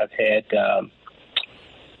Aaron, I've had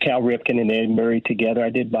Cal Ripken and Ed Murray together. I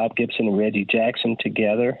did Bob Gibson and Reggie Jackson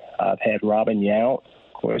together. I've had Robin Yount.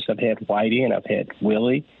 Of course, I've had Whitey, and I've had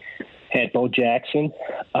Willie, had Bo Jackson.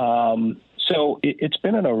 So it's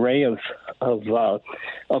been an array of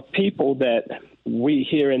people that we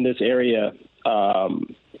here in this area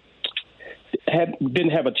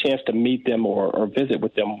didn't have a chance to meet them or visit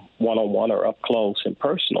with them one-on-one or up close and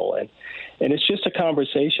personal. And it's just a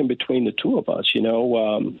conversation between the two of us,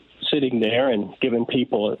 sitting there and giving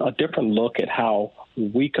people a different look at how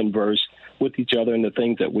we converse with each other and the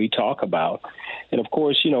things that we talk about. And, of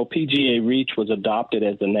course, PGA Reach was adopted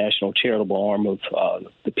as the national charitable arm of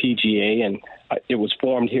the PGA, and it was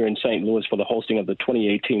formed here in St. Louis for the hosting of the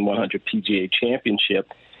 2018 100 PGA Championship.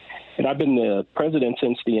 And I've been the president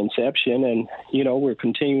since the inception, and, we're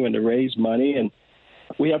continuing to raise money. And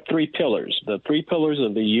we have three pillars, the three pillars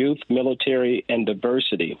of the youth, military, and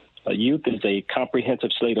diversity. Youth is a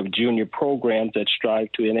comprehensive slate of junior programs that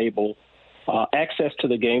strive to enable access to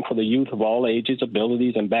the game for the youth of all ages,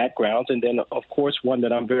 abilities, and backgrounds. And then, of course, one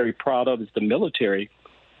that I'm very proud of is the military,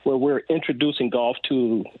 where we're introducing golf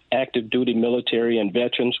to active duty military and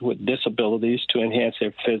veterans with disabilities to enhance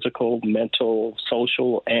their physical, mental,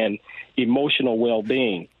 social, and emotional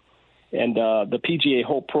well-being. And the PGA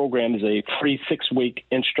Hope program is a free 6-week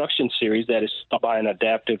instruction series that is taught by an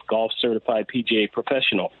adaptive golf-certified PGA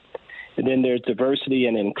professional. And then there's diversity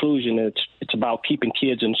and inclusion. It's about keeping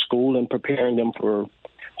kids in school and preparing them for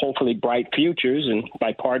hopefully bright futures. And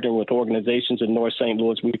by partnering with organizations in North St.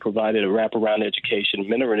 Louis, we provided a wraparound education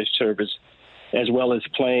mentoring service, as well as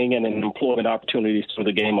playing and employment opportunities for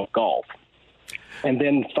the game of golf. And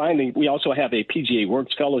then finally, we also have a PGA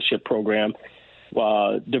Works Fellowship program,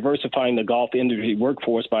 diversifying the golf industry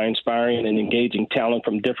workforce by inspiring and engaging talent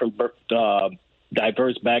from different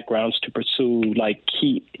diverse backgrounds to pursue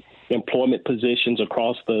key employment positions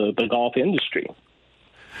across the golf industry.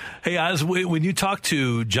 Hey, Oz, when you talk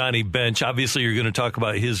to Johnny Bench, obviously you're going to talk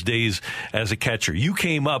about his days as a catcher. You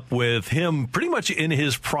came up with him pretty much in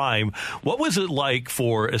his prime. What was it like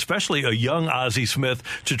for especially a young Ozzie Smith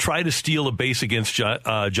to try to steal a base against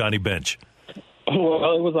Johnny Bench?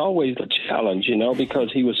 Well, it was always a challenge,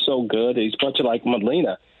 because he was so good. He's much like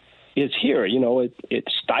Molina is here. It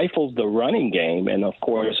stifles the running game. And, of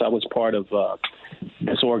course, I was part of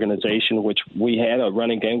this organization, which we had a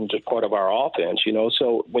running game, which was part of our offense,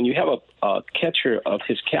 So when you have a catcher of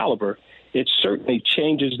his caliber, it certainly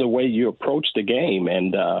changes the way you approach the game.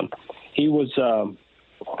 And he was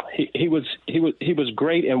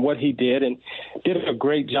great in what he did, and did a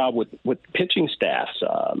great job with pitching staffs.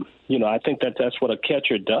 I think that's what a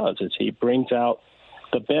catcher does, is he brings out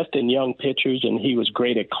the best in young pitchers, and he was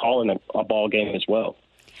great at calling a ball game as well.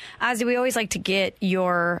 Ozzie, we always like to get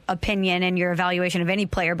your opinion and your evaluation of any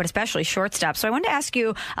player, but especially shortstop. So I wanted to ask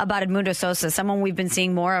you about Edmundo Sosa, someone we've been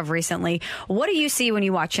seeing more of recently. What do you see when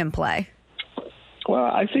you watch him play? Well,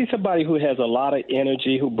 I see somebody who has a lot of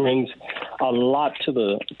energy, who brings a lot to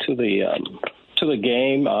the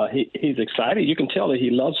game. He's excited. You can tell that he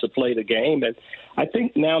loves to play the game, and I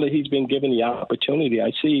think now that he's been given the opportunity,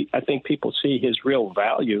 I think people see his real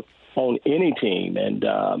value on any team, and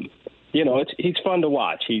he's fun to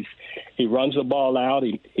watch. He runs the ball out.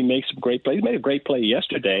 He makes some great plays. He made a great play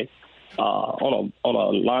yesterday on a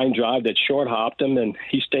line drive that short hopped him, and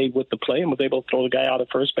he stayed with the play and was able to throw the guy out at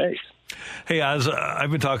first base. Hey, Oz,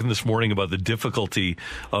 I've been talking this morning about the difficulty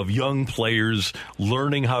of young players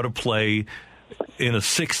learning how to play in a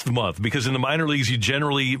sixth month, because in the minor leagues, you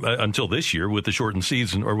generally, until this year with the shortened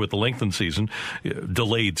season or with the lengthened season,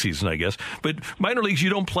 delayed season, I guess, but minor leagues, you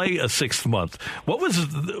don't play a sixth month. What was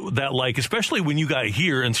that like, especially when you got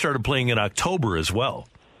here and started playing in October as well?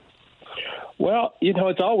 Well,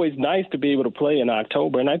 it's always nice to be able to play in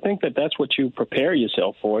October, and I think that's what you prepare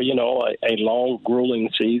yourself for, a long, grueling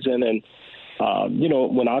season. And,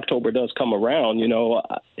 when October does come around,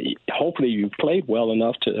 hopefully you've played well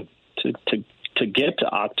enough to get to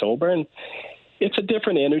October. And it's a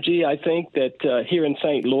different energy. I think that here in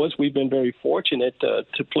St. Louis, we've been very fortunate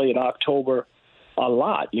to play in October a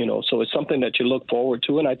lot, so it's something that you look forward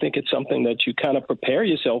to, and I think it's something that you kind of prepare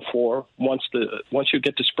yourself for once you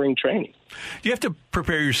get to spring training. You have to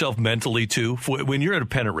prepare yourself mentally too. When you're at a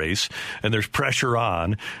pennant race and there's pressure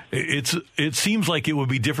on, it seems like it would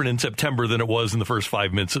be different in September than it was in the first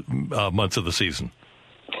 5 months of the season.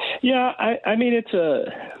 Yeah, I mean,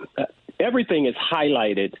 everything is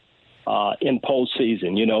highlighted in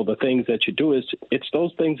postseason. The things that you do it's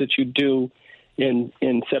those things that you do in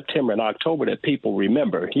September and October that people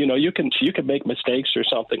remember. You can make mistakes or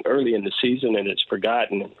something early in the season and it's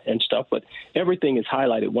forgotten and stuff, but everything is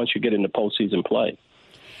highlighted once you get into postseason play.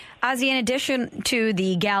 Ozzie, in addition to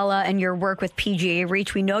the gala and your work with PGA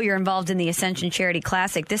Reach, we know you're involved in the Ascension Charity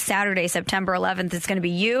Classic. This Saturday, September 11th, it's going to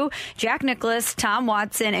be you, Jack Nicklaus, Tom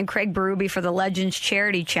Watson, and Craig Berube for the Legends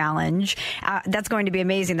Charity Challenge. That's going to be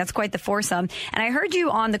amazing. That's quite the foursome. And I heard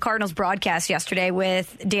you on the Cardinals broadcast yesterday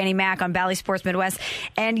with Danny Mac on Bally Sports Midwest,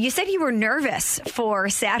 and you said you were nervous for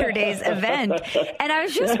Saturday's event. And I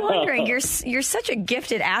was just wondering, you're such a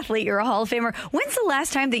gifted athlete. You're a Hall of Famer. When's the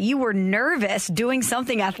last time that you were nervous doing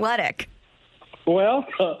something athletic? Well,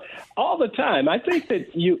 all the time. I think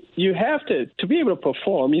that you have to be able to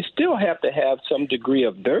perform, you still have to have some degree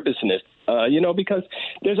of nervousness, because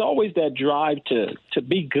there's always that drive to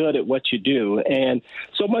be good at what you do. And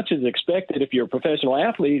so much is expected if you're a professional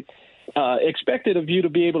athlete, expected of you to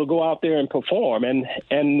be able to go out there and perform.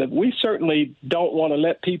 And we certainly don't want to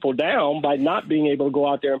let people down by not being able to go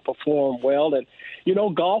out there and perform well. And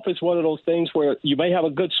golf is one of those things where you may have a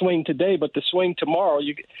good swing today, but the swing tomorrow,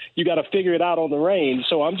 you got to figure it out on the range.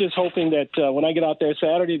 So I'm just hoping that when I get out there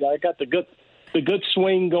Saturday, that I got the good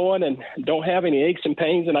swing going and don't have any aches and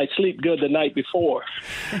pains, and I sleep good the night before.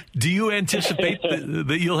 Do you anticipate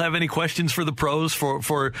that you'll have any questions for the pros,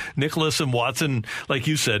 for Nicklaus and Watson? Like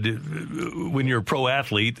you said, when you're a pro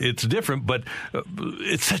athlete, it's different, but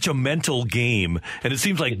it's such a mental game, and it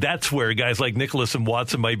seems like that's where guys like Nicklaus and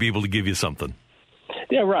Watson might be able to give you something.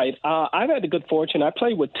 Yeah, right. I've had the good fortune. I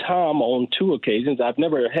played with Tom on 2 occasions. I've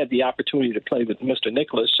never had the opportunity to play with Mr.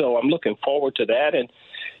 Nicklaus, so I'm looking forward to that. And,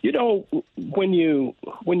 when you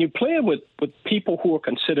play with people who are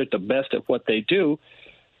considered the best at what they do,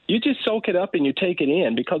 you just soak it up and you take it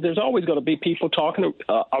in, because there's always going to be people talking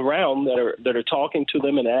around that are talking to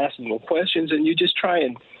them and asking them questions, and you just try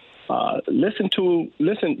and listen.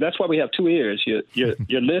 That's why we have 2 ears. You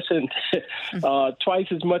listen twice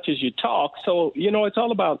as much as you talk. So it's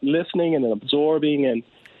all about listening and absorbing and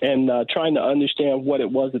trying to understand what it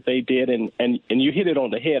was that they did. And you hit it on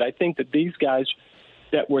the head. I think that these guys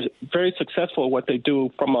that were very successful at what they do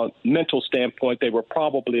from a mental standpoint, they were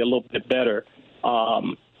probably a little bit better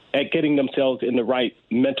at getting themselves in the right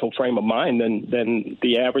mental frame of mind than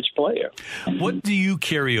the average player. What do you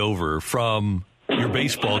carry over from your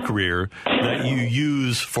baseball career that you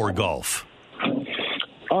use for golf?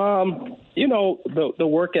 The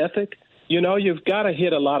work ethic. You've got to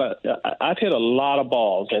hit I've hit a lot of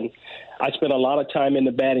balls, and I spent a lot of time in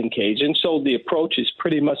the batting cage, and so the approach is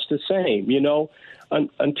pretty much the same,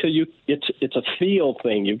 until it's a feel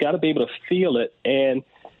thing. You've got to be able to feel it, and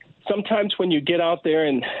sometimes when you get out there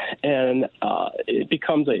and it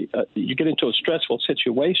becomes you get into a stressful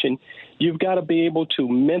situation, you've got to be able to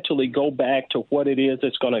mentally go back to what it is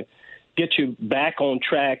that's going to get you back on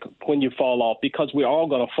track when you fall off, because we're all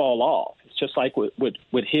going to fall off. It's just like with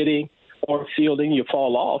hitting or fielding, you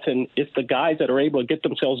fall off, and it's the guys that are able to get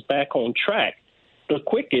themselves back on track the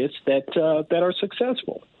quickest that are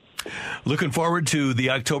successful. Looking forward to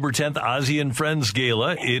the October 10th Ozzie and Friends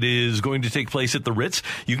Gala. It is going to take place at the Ritz.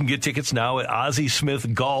 You can get tickets now at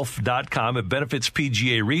OzzieSmithGolf.com. It benefits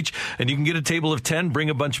PGA Reach, and you can get a table of 10.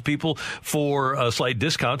 Bring a bunch of people for a slight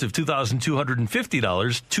discount of $2,250,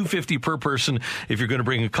 $250 per person if you're going to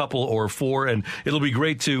bring a couple or 4. And it'll be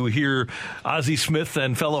great to hear Ozzie Smith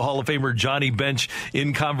and fellow Hall of Famer Johnny Bench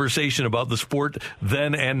in conversation about the sport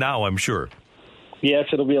then and now, I'm sure. Yes,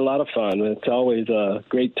 it'll be a lot of fun. It's always a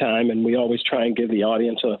great time, and we always try and give the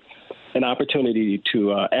audience an opportunity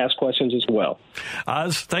to ask questions as well.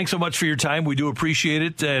 Oz, thanks so much for your time. We do appreciate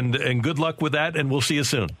it, and good luck with that, and we'll see you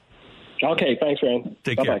soon. Okay, thanks, Rand.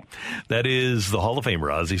 Take Bye-bye. care. That is the Hall of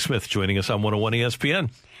Famer, Ozzie Smith, joining us on 101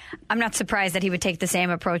 ESPN. I'm not surprised that he would take the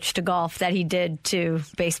same approach to golf that he did to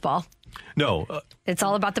baseball. No. It's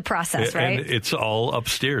all about the process, right? And it's all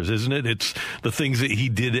upstairs, isn't it? It's the things that he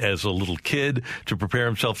did as a little kid to prepare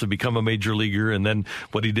himself to become a major leaguer, and then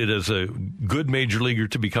what he did as a good major leaguer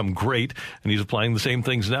to become great. And he's applying the same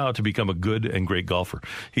things now to become a good and great golfer.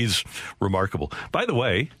 He's remarkable. By the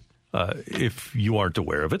way, if you aren't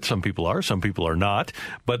aware of it, some people are not,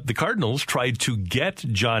 but the Cardinals tried to get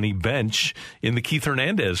Johnny Bench in the Keith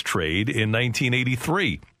Hernandez trade in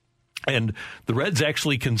 1983. And the Reds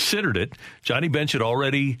actually considered it. Johnny Bench had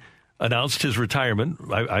already announced his retirement.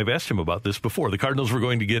 I've asked him about this before. The Cardinals were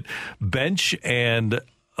going to get Bench and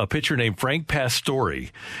a pitcher named Frank Pastore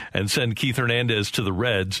and send Keith Hernandez to the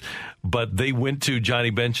Reds, but they went to Johnny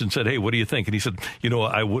Bench and said, hey, what do you think? And he said,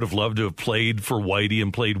 I would have loved to have played for Whitey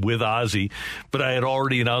and played with Ozzie, but I had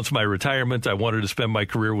already announced my retirement. I wanted to spend my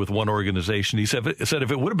career with one organization. He said if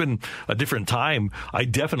it would have been a different time, I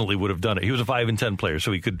definitely would have done it. He was a 5-10 player,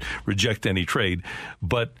 so he could reject any trade,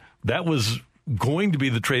 but that was going to be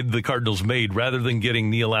the trade the Cardinals made. Rather than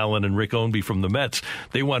getting Neil Allen and Rick Ownby from the Mets,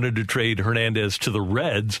 they wanted to trade Hernandez to the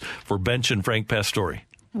Reds for Bench and Frank Pastore.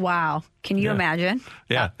 Wow. Can you imagine?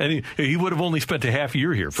 Yeah. And he would have only spent a half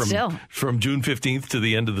year here from June 15th to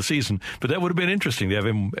the end of the season. But that would have been interesting to have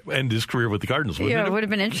him end his career with the Cardinals, wouldn't it? It would have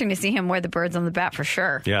been interesting to see him wear the birds on the bat for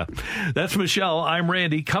sure. Yeah. That's Michelle. I'm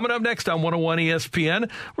Randy. Coming up next on 101 ESPN,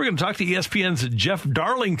 we're going to talk to ESPN's Jeff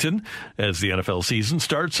Darlington as the NFL season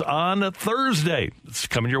starts on Thursday. It's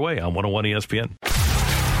coming your way on 101 ESPN.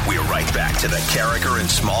 We're right back to the Carragher and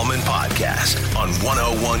Smallman podcast on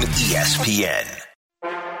 101 ESPN.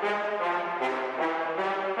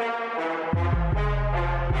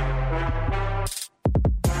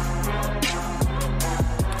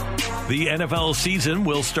 The NFL season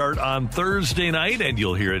will start on Thursday night, and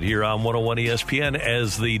you'll hear it here on 101 ESPN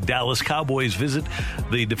as the Dallas Cowboys visit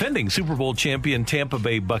the defending Super Bowl champion Tampa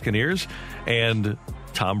Bay Buccaneers and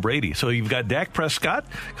Tom Brady. So you've got Dak Prescott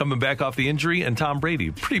coming back off the injury and Tom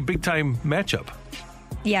Brady. Pretty big-time matchup.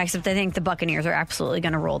 Yeah, except I think the Buccaneers are absolutely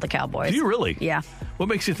going to roll the Cowboys. Do you really? Yeah. What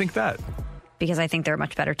makes you think that? Because I think they're a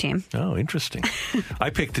much better team. Oh, interesting.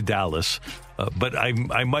 I picked Dallas, but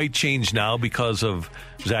I might change now because of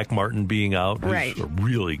Zach Martin being out. Right. He's a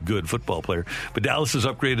really good football player. But Dallas has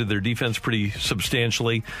upgraded their defense pretty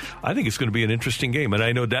substantially. I think it's going to be an interesting game. And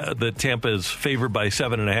I know that Tampa is favored by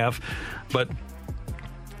 7.5, but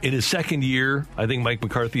in his second year, I think Mike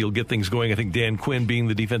McCarthy will get things going. I think Dan Quinn, being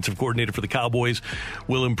the defensive coordinator for the Cowboys,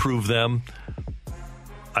 will improve them.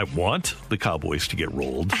 I want the Cowboys to get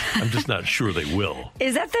rolled. I'm just not sure they will.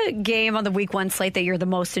 Is that the game on the Week 1 slate that you're the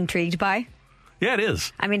most intrigued by? Yeah, it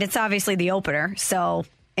is. I mean, it's obviously the opener,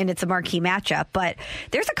 and it's a marquee matchup. But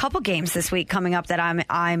there's a couple games this week coming up that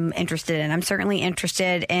I'm interested in. I'm certainly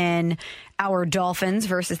interested in our Dolphins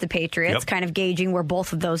versus the Patriots, kind of gauging where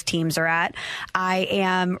both of those teams are at. I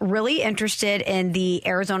am really interested in the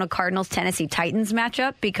Arizona Cardinals Tennessee Titans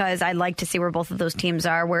matchup because I'd like to see where both of those teams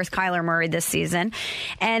are. Where's Kyler Murray this season?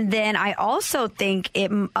 And then I also think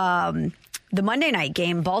the Monday night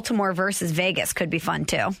game, Baltimore versus Vegas, could be fun,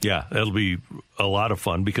 too. Yeah, that'll be a lot of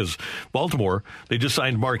fun because Baltimore, they just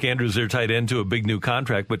signed Mark Andrews, their tight end, to a big new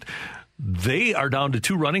contract, but they are down to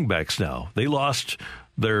 2 running backs now. They lost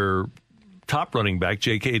their top running back,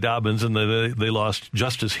 J.K. Dobbins, and they lost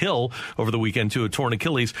Justice Hill over the weekend to a torn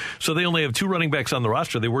Achilles. So they only have 2 running backs on the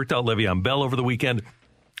roster. They worked out Le'Veon Bell over the weekend.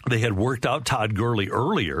 They had worked out Todd Gurley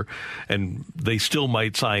earlier, and they still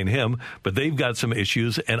might sign him, but they've got some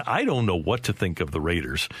issues, and I don't know what to think of the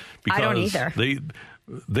Raiders. Because I don't either.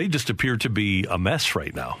 They just appear to be a mess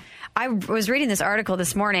right now. I was reading this article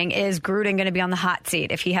this morning. Is Gruden going to be on the hot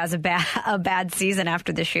seat if he has a bad season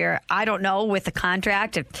after this year? I don't know with the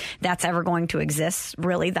contract if that's ever going to exist,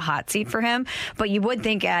 really, the hot seat for him. But you would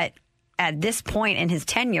think at this point in his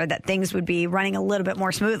tenure that things would be running a little bit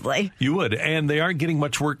more smoothly. You would, and they aren't getting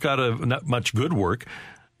much work not much good work,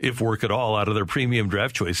 if work at all, out of their premium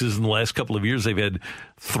draft choices. In the last couple of years, they've had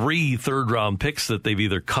 3 third-round picks that they've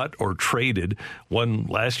either cut or traded. One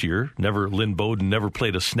last year, Lynn Bowden never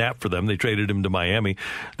played a snap for them. They traded him to Miami.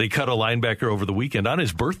 They cut a linebacker over the weekend, on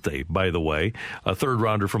his birthday, by the way, a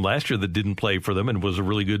third-rounder from last year that didn't play for them and was a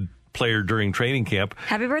really good player during training camp.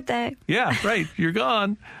 Happy birthday. Yeah, right. You're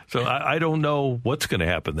gone. So I don't know what's going to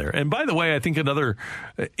happen there. And by the way, I think another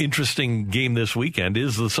interesting game this weekend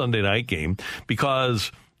is the Sunday night game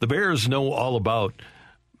because the Bears know all about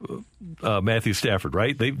Matthew Stafford,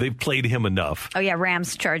 right? They've played him enough. Oh, yeah,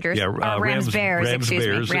 Rams, Chargers. Yeah, Rams, Bears. Rams,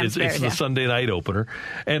 Bears. It's the Sunday night opener.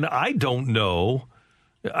 And I don't know.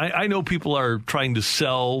 I know people are trying to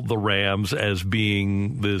sell the Rams as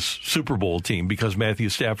being this Super Bowl team because Matthew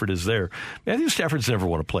Stafford is there. Matthew Stafford's never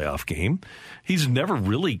won a playoff game. He's never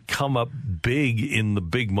really come up big in the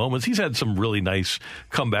big moments. He's had some really nice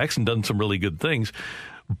comebacks and done some really good things.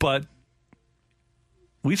 But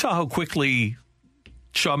we saw how quickly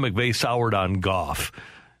Sean McVay soured on Goff.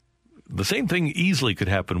 The same thing easily could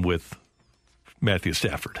happen with Matthew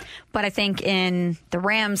Stafford. But I think in the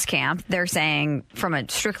Rams camp, they're saying from a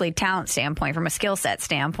strictly talent standpoint, from a skill set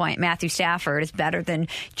standpoint, Matthew Stafford is better than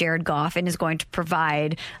Jared Goff and is going to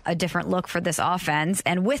provide a different look for this offense.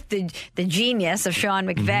 And with the genius of Sean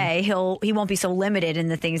McVay, he won't be so limited in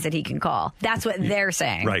the things that he can call. That's what they're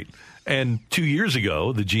saying. Right. And 2 years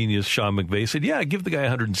ago, the genius Sean McVay said, yeah, give the guy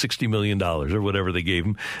 $160 million or whatever they gave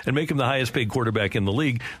him and make him the highest paid quarterback in the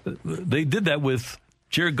league. They did that with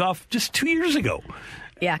Jared Goff just 2 years ago.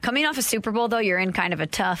 Yeah, coming off a Super Bowl, though, you're in kind of a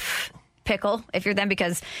tough pickle if you're them,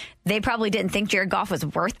 because they probably didn't think Jared Goff was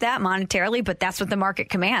worth that monetarily, but that's what the market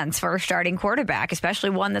commands for a starting quarterback, especially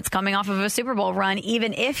one that's coming off of a Super Bowl run,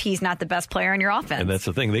 even if he's not the best player in your offense. And that's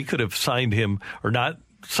the thing. They could have signed him or not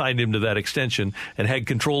signed him to that extension and had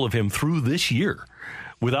control of him through this year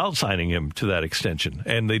without signing him to that extension,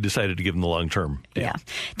 and they decided to give him the long-term deal. Yeah.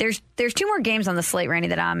 There's two more games on the slate, Randy,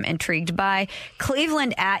 that I'm intrigued by.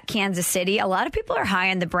 Cleveland at Kansas City. A lot of people are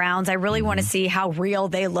high on the Browns. I really want to see how real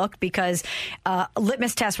they look, because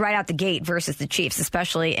litmus test right out the gate versus the Chiefs,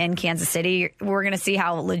 especially in Kansas City. We're going to see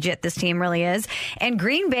how legit this team really is. And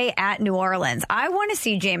Green Bay at New Orleans. I want to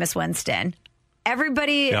see Jameis Winston.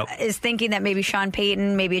 Everybody is thinking that maybe Sean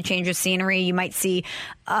Payton, maybe a change of scenery. You might see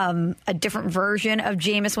a different version of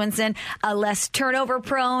Jameis Winston, a less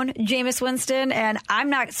turnover-prone Jameis Winston, and I'm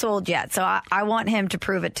not sold yet, so I want him to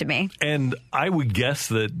prove it to me. And I would guess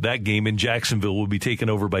that game in Jacksonville will be taken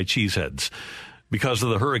over by Cheeseheads. Because of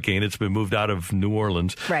the hurricane, it's been moved out of New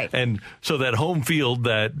Orleans. Right. And so that home field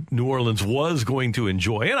that New Orleans was going to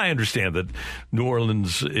enjoy, and I understand that New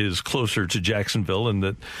Orleans is closer to Jacksonville and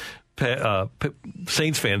that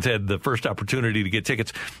Saints fans had the first opportunity to get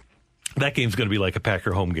tickets. That game's going to be like a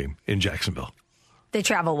Packer home game in Jacksonville. They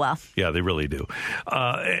travel well. Yeah, they really do.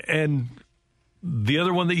 And the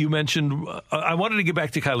other one that you mentioned, I wanted to get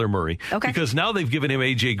back to Kyler Murray. Okay. Because now they've given him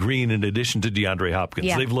A.J. Green in addition to DeAndre Hopkins.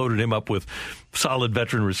 Yeah. They've loaded him up with solid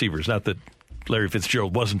veteran receivers. Not that Larry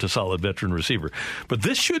Fitzgerald wasn't a solid veteran receiver. But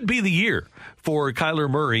this should be the year for Kyler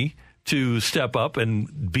Murray to step up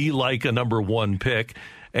and be like a number one pick.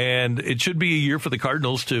 And it should be a year for the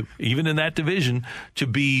Cardinals to, even in that division, to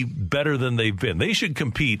be better than they've been. They should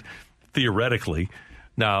compete, theoretically,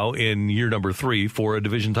 now in year number 3 for a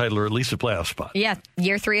division title or at least a playoff spot. Yeah,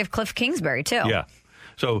 year 3 of Cliff Kingsbury, too. Yeah.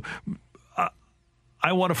 So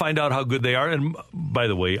I want to find out how good they are. And by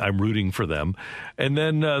the way, I'm rooting for them. And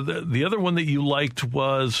then the other one that you liked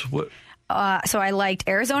was what? So I liked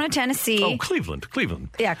Arizona, Tennessee. Oh, Cleveland.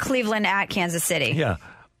 Yeah, Cleveland at Kansas City. Yeah.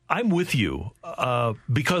 I'm with you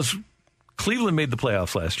because Cleveland made the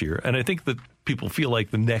playoffs last year, and I think that people feel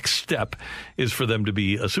like the next step is for them to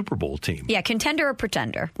be a Super Bowl team. Yeah, contender or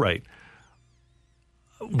pretender. Right.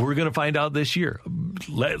 We're going to find out this year.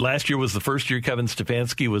 Last year was the first year Kevin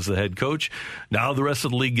Stefanski was the head coach. Now the rest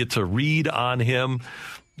of the league gets a read on him.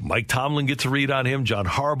 Mike Tomlin gets a read on him. John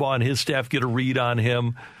Harbaugh and his staff get a read on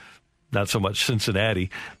him. Not so much Cincinnati.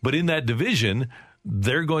 But in that division,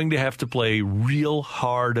 they're going to have to play real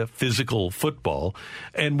hard physical football,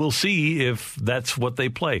 and we'll see if that's what they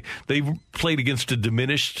play. They played against a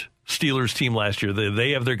diminished Steelers team last year.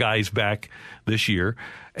 They have their guys back this year,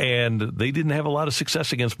 and they didn't have a lot of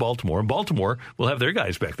success against Baltimore. And Baltimore will have their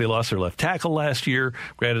guys back. They lost their left tackle last year.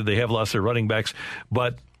 Granted, they have lost their running backs,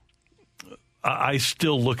 but I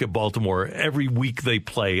still look at Baltimore every week they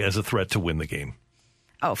play as a threat to win the game.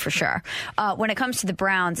 Oh, for sure. When it comes to the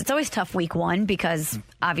Browns, it's always tough week 1 because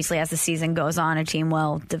obviously as the season goes on, a team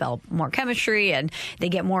will develop more chemistry and they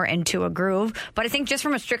get more into a groove. But I think just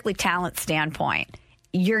from a strictly talent standpoint,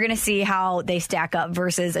 you're going to see how they stack up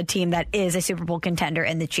versus a team that is a Super Bowl contender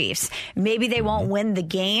in the Chiefs. Maybe they won't win the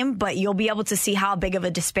game, but you'll be able to see how big of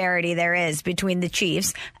a disparity there is between the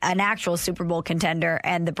Chiefs, an actual Super Bowl contender,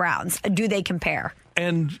 and the Browns. Do they compare?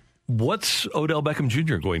 And what's Odell Beckham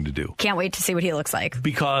Jr. going to do? Can't wait to see what he looks like.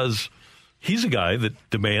 Because he's a guy that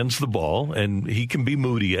demands the ball, and he can be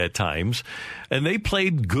moody at times. And they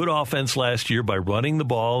played good offense last year by running the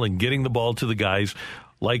ball and getting the ball to the guys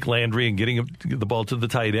like Landry and getting the ball to the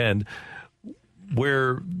tight end,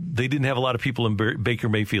 where they didn't have a lot of people in Baker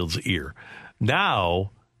Mayfield's ear.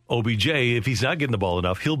 Now, OBJ, if he's not getting the ball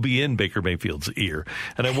enough, he'll be in Baker Mayfield's ear.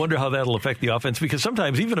 And I wonder how that'll affect the offense, because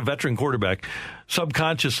sometimes even a veteran quarterback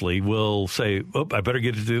subconsciously will say, oh, I better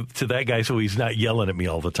get to that guy so he's not yelling at me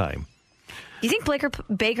all the time. You think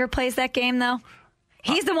Baker plays that game, though?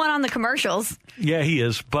 He's the one on the commercials. Yeah, he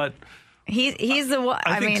is, but he's the one.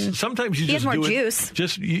 I mean, sometimes you just has more do juice. It.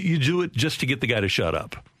 Just you do it just to get the guy to shut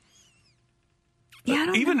up. Yeah, I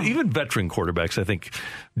don't know. Even veteran quarterbacks, I think,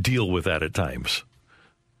 deal with that at times.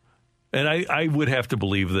 And I would have to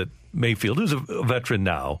believe that Mayfield, who's a veteran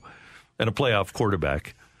now and a playoff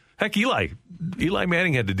quarterback, Heck, Eli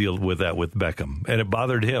Manning had to deal with that with Beckham, and it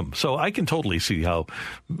bothered him. So I can totally see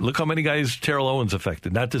look how many guys Terrell Owens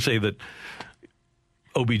affected. Not to say that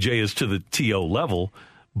OBJ is to the T.O. level,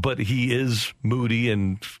 but he is moody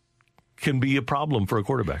and can be a problem for a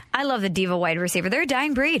quarterback. I love the diva wide receiver. They're a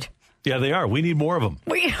dying breed. Yeah, they are. We need more of them.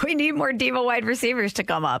 We need more diva wide receivers to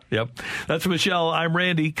come up. Yep. That's Michelle. I'm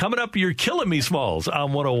Randy. Coming up, you're killing me, Smalls,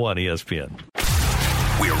 on 101 ESPN.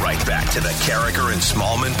 We're right back to the Carragher and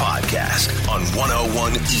Smallman podcast on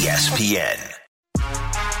 101 ESPN.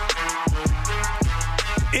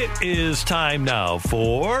 It is time now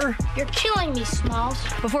for... You're killing me, Smalls.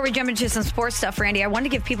 Before we jump into some sports stuff, Randy, I wanted to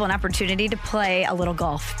give people an opportunity to play a little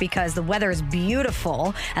golf because the weather is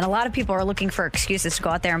beautiful and a lot of people are looking for excuses to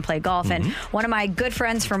go out there and play golf. And one of my good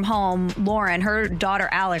friends from home, Lauren, her daughter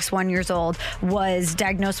Alex, 1 year old, was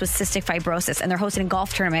diagnosed with cystic fibrosis, and they're hosting a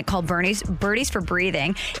golf tournament called Birdies for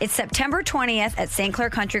Breathing. It's September 20th at St. Clair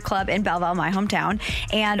Country Club in Belleville, my hometown.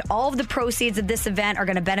 And all of the proceeds of this event are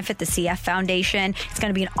going to benefit the CF Foundation. It's going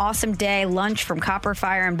to be an awesome day. Lunch from Copper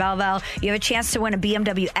Fire in Belleville. You have a chance to win a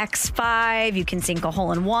BMW X5. You can sink a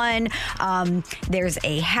hole-in-one. There's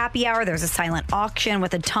a happy hour. There's a silent auction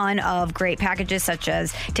with a ton of great packages such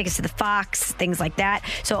as tickets to the Fox, things like that.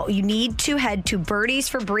 So you need to head to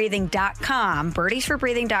birdiesforbreathing.com,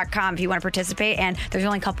 birdiesforbreathing.com if you want to participate. And there's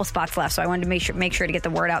only a couple spots left. So I wanted to make sure to get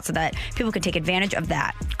the word out so that people can take advantage of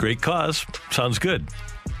that. Great cause. Sounds good.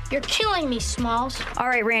 You're killing me, Smalls. All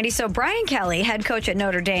right, Randy. So Brian Kelly, head coach at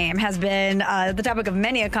Notre Dame, has been the topic of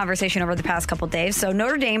many a conversation over the past couple days. So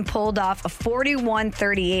Notre Dame pulled off a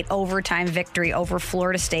 41-38 overtime victory over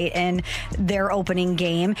Florida State in their opening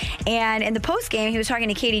game. And in the postgame, he was talking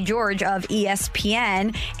to Katie George of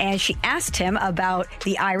ESPN, and she asked him about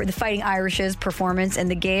the Fighting Irish's performance in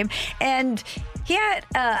the game. And he had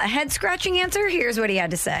a head-scratching answer. Here's what he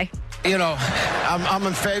had to say. You know, I'm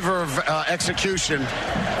in favor of execution.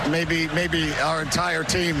 Maybe our entire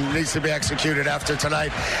team needs to be executed after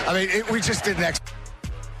tonight. I mean, we just didn't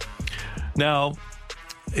Now,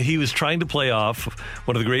 he was trying to play off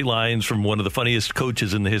one of the great lines from one of the funniest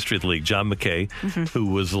coaches in the history of the league, John McKay, who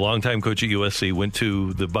was a longtime coach at USC, went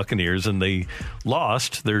to the Buccaneers, and they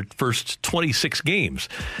lost their first 26 games.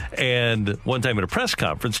 And one time at a press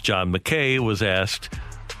conference, John McKay was asked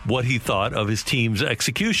what he thought of his team's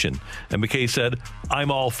execution. And McKay said, "I'm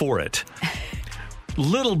all for it."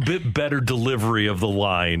 Little bit better delivery of the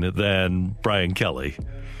line than Brian Kelly.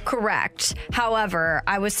 Correct. However,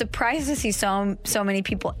 I was surprised to see so many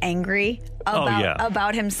people angry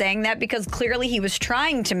about him saying that, because clearly he was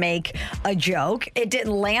trying to make a joke. It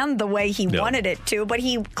didn't land the way he wanted it to, but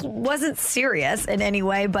he wasn't serious in any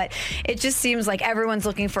way. But it just seems like everyone's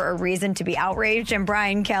looking for a reason to be outraged, and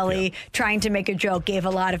Brian Kelly trying to make a joke gave a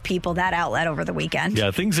lot of people that outlet over the weekend. Yeah,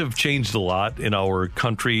 things have changed a lot in our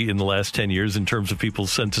country in the last 10 years in terms of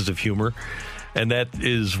people's senses of humor. And that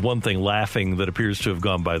is one thing, laughing, that appears to have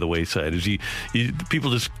gone by the wayside. Is people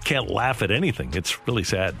just can't laugh at anything. It's really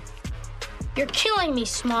sad. You're killing me,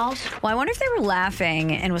 Smalls. Well, I wonder if they were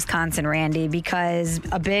laughing in Wisconsin, Randy, because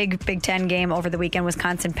a big Big Ten game over the weekend,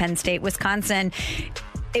 Wisconsin-Penn State. Wisconsin,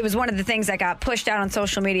 it was one of the things that got pushed out on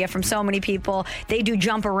social media from so many people. They do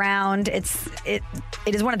jump around. It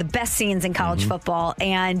is one of the best scenes in college football,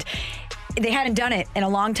 and they hadn't done it in a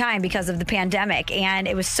long time because of the pandemic, and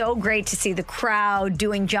it was so great to see the crowd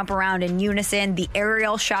doing jump around in unison. The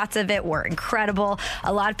aerial shots of it were incredible.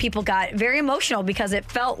 A lot of people got very emotional because it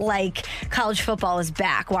felt like college football is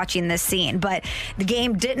back watching this scene, but the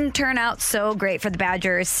game didn't turn out so great for the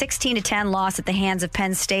Badgers. 16-10 loss at the hands of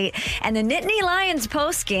Penn State, and the Nittany Lions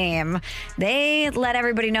post game, they let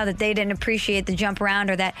everybody know that they didn't appreciate the jump around,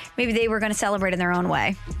 or that maybe they were going to celebrate in their own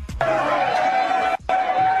way.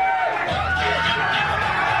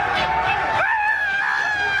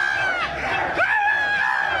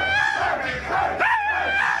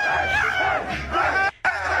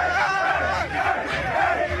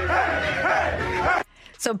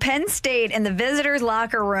 So Penn State in the visitors'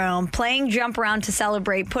 locker room playing jump around to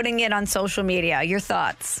celebrate, putting it on social media. Your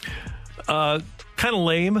thoughts? Kind of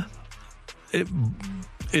lame.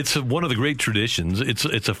 It's one of the great traditions. It's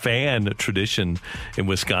a fan tradition in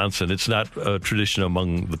Wisconsin. It's not a tradition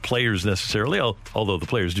among the players necessarily, although the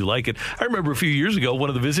players do like it. I remember a few years ago, one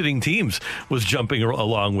of the visiting teams was jumping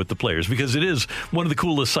along with the players, because it is one of the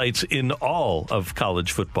coolest sights in all of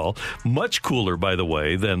college football. Much cooler, by the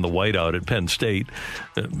way, than the whiteout at Penn State.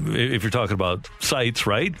 If you're talking about sights,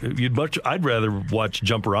 right? I'd rather watch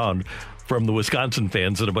jump around from the Wisconsin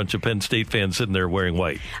fans than a bunch of Penn State fans sitting there wearing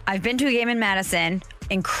white. I've been to a game in Madison.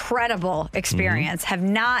 incredible experience, have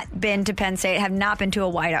not been to Penn State, have not been to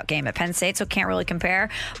a whiteout game at Penn State, so can't really compare.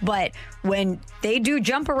 But when they do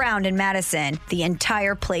jump around in Madison, the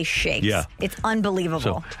entire place shakes. Yeah. It's unbelievable.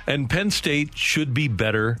 So, and Penn State should be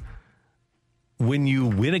better. When you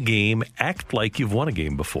win a game, act like you've won a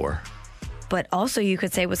game before. But also you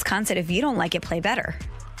could say, Wisconsin, if you don't like it, play better.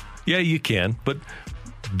 Yeah, you can, but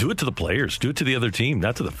do it to the players. Do it to the other team,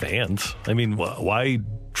 not to the fans. I mean, why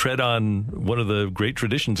tread on one of the great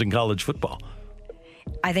traditions in college football?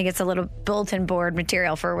 I think it's a little bulletin board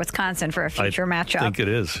material for Wisconsin for a future matchup. I think it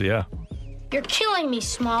is, yeah. You're killing me,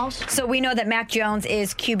 Smalls. So we know that Mac Jones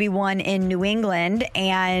is QB1 in New England,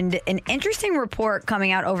 and an interesting report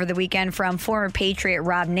coming out over the weekend from former Patriot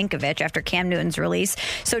Rob Ninkovich after Cam Newton's release.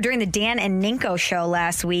 So during the Dan and Ninko show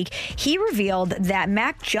last week, he revealed that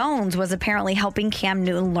Mac Jones was apparently helping Cam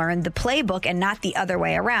Newton learn the playbook and not the other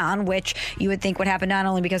way around, which you would think would happen not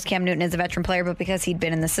only because Cam Newton is a veteran player, but because he'd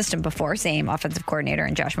been in the system before, same offensive coordinator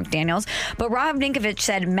and Josh McDaniels. But Rob Ninkovich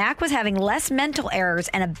said Mac was having less mental errors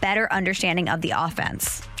and a better understanding of the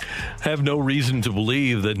offense. Have no reason to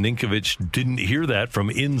believe that Ninkovich didn't hear that from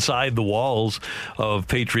inside the walls of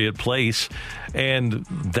Patriot Place. And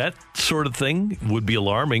that sort of thing would be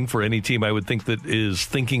alarming for any team, I would think, that is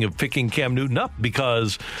thinking of picking Cam Newton up,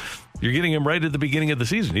 because you're getting him right at the beginning of the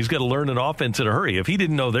season. He's got to learn an offense in a hurry. If he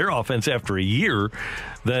didn't know their offense after a year,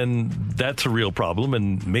 then that's a real problem.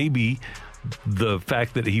 And maybe the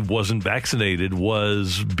fact that he wasn't vaccinated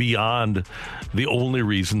was beyond the only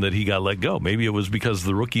reason that he got let go. Maybe it was because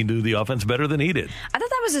the rookie knew the offense better than he did. I thought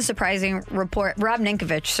that was a surprising report. Rob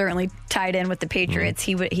Ninkovich certainly tied in with the Patriots.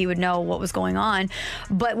 Mm-hmm. He would know what was going on.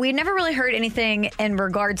 But we never really heard anything in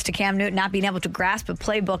regards to Cam Newton not being able to grasp a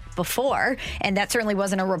playbook before. And that certainly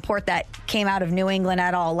wasn't a report that came out of New England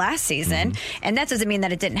at all last season. Mm-hmm. And that doesn't mean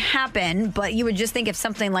that it didn't happen. But you would just think if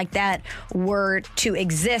something like that were to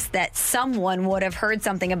exist, that someone would have heard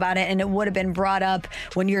something about it and it would have been brought up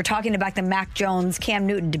when you're talking about the Mac Jones, Cam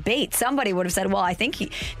Newton debate. Somebody would have said, well, I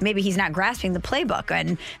think maybe he's not grasping the playbook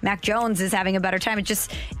and Mac Jones is having a better time.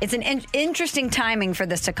 It's an interesting timing for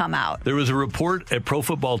this to come out. There was a report at Pro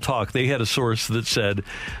Football Talk. They had a source that said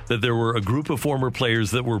that there were a group of former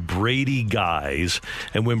players that were Brady guys,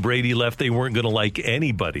 and when Brady left, they weren't going to like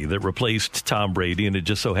anybody that replaced Tom Brady, and it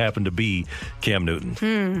just so happened to be Cam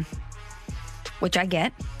Newton. Which I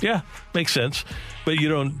get. Yeah, makes sense. But you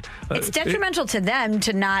don't... it's detrimental to them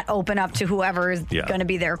to not open up to whoever is going to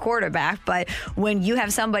be their quarterback. But when you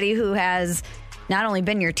have somebody who has not only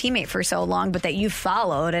been your teammate for so long, but that you've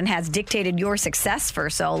followed and has dictated your success for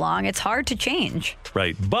so long, it's hard to change.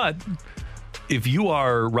 Right. But if you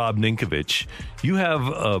are Rob Ninkovich, you have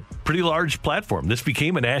a pretty large platform. This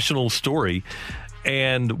became a national story.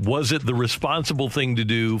 And was it the responsible thing to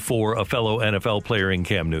do for a fellow NFL player in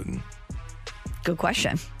Cam Newton? Good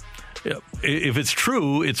question. Yeah. If it's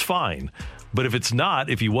true, it's fine. But if it's not,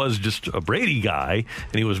 if he was just a Brady guy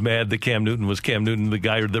and he was mad that Cam Newton was Cam Newton, the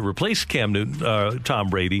guy that replaced Cam Newton, Tom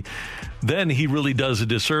Brady, then he really does a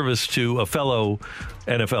disservice to a fellow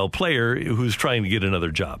NFL player who's trying to get another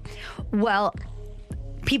job. Well,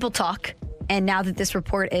 people talk. And now that this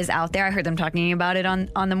report is out there, I heard them talking about it on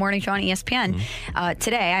the morning show on ESPN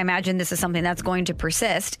today. I imagine this is something that's going to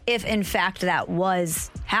persist. If, in fact, that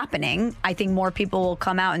was happening, I think more people will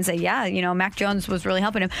come out and say, yeah, Mac Jones was really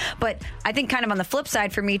helping him. But I think kind of on the flip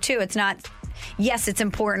side for me, too, it's not... Yes, it's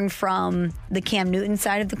important from the Cam Newton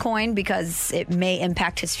side of the coin because it may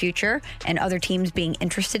impact his future and other teams being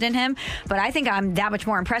interested in him. But I think I'm that much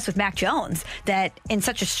more impressed with Mac Jones that in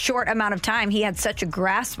such a short amount of time, he had such a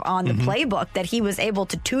grasp on the playbook that he was able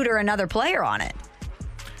to tutor another player on it.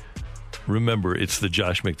 Remember, it's the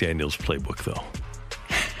Josh McDaniels playbook, though.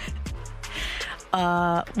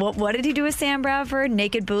 What did he do with Sam Bradford?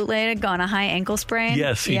 Naked bootleg on a high ankle sprain?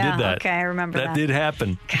 Yes, he did that. Okay, I remember that. That did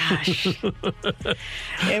happen. Gosh.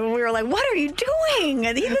 And we were like, what are you doing?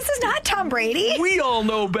 This is not Tom Brady. We all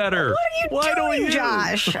know better. What are you doing,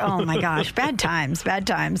 Josh? Oh, my gosh. Bad times. Bad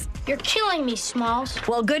times. You're killing me, Smalls.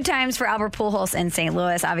 Well, good times for Albert Pujols in St.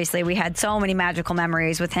 Louis. Obviously, we had so many magical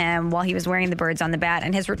memories with him while he was wearing the birds on the bat.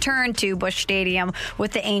 And his return to Busch Stadium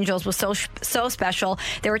with the Angels was so special.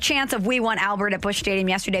 There were chants of we want Albert at Busch Stadium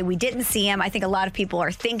yesterday. We didn't see him. I think a lot of people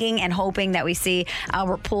are thinking and hoping that we see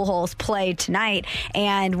Albert Pujols play tonight.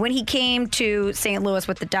 And when he came to St. Louis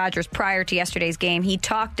with the Dodgers prior to yesterday's game, he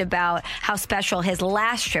talked about how special his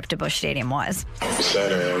last trip to Busch Stadium was.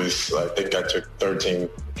 Saturday, I think I took 13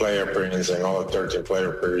 player appearances, and all the 13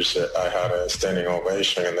 player appearances, I had a standing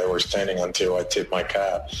ovation, and they were standing until I tipped my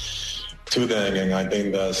cap to them. And I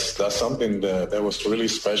think that's something that was really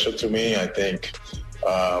special to me. I think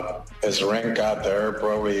as Rank got there,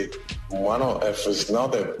 probably if it's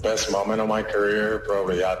not the best moment of my career,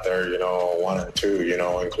 probably out there, 1 and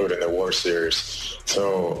 2, including the World Series.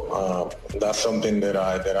 So that's something that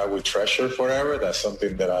I would treasure forever. That's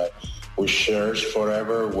something that I would cherish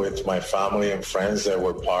forever with my family and friends that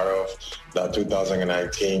were part of that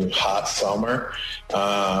 2019 hot summer,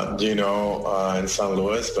 in St.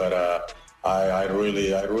 Louis. But I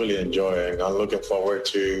really enjoy it. And I'm looking forward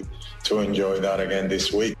to enjoy that again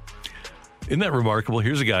this week. Isn't that remarkable?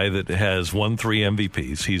 Here's a guy that has won 3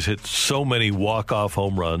 MVPs. He's hit so many walk-off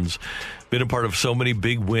home runs, been a part of so many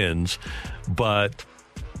big wins, but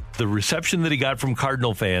the reception that he got from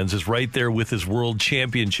Cardinal fans is right there with his world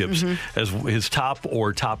championships as his top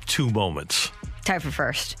 2 moments. Tied for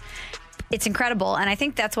first. It's incredible, and I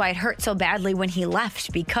think that's why it hurt so badly when he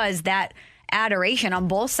left, because that adoration on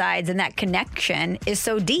both sides and that connection is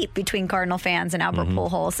so deep between Cardinal fans and Albert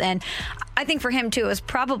Pujols. And I think for him, too, it was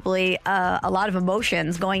probably a lot of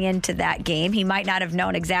emotions going into that game. He might not have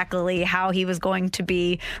known exactly how he was going to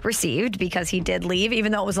be received because he did leave,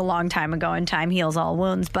 even though it was a long time ago and time heals all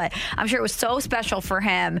wounds. But I'm sure it was so special for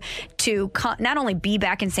him to not only be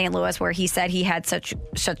back in St. Louis, where he said he had such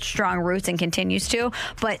strong roots and continues to,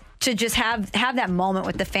 but to just have that moment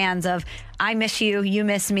with the fans of, I miss you, you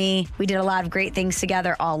miss me, we did a lot of great things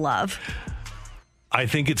together, all love. I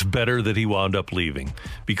think it's better that he wound up leaving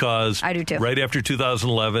because I do too. Right after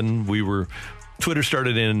 2011, Twitter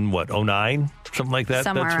started in 2009, something like that.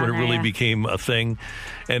 Somewhere That's when it really there. became a thing.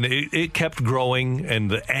 And it kept growing,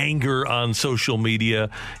 and the anger on social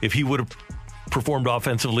media, if he would have performed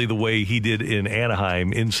offensively the way he did in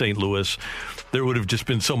Anaheim, in St. Louis, there would have just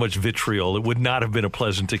been so much vitriol. It would not have been a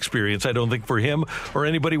pleasant experience, I don't think, for him or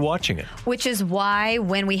anybody watching it. Which is why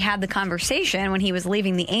when we had the conversation, when he was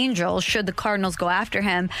leaving the Angels, should the Cardinals go after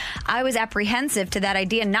him, I was apprehensive to that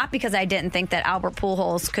idea, not because I didn't think that Albert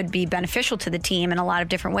Pujols could be beneficial to the team in a lot of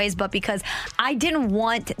different ways, but because I didn't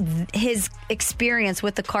want his experience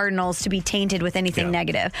with the Cardinals to be tainted with anything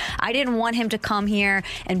negative. I didn't want him to come here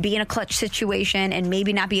and be in a clutch situation and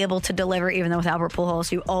maybe not be able to deliver, even though with Albert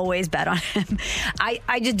Pujols, you always bet on him.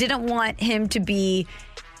 I just didn't want him to be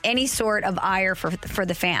any sort of ire for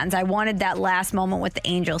the fans. I wanted that last moment with the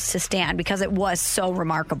Angels to stand because it was so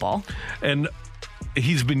remarkable. And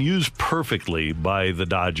he's been used perfectly by the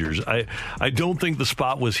Dodgers. I don't think the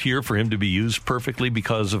spot was here for him to be used perfectly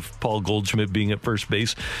because of Paul Goldschmidt being at first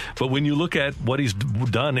base. But when you look at what he's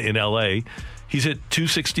done in L.A., he's hit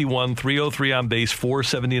 .261, .303 on base,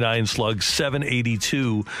 .479 slug,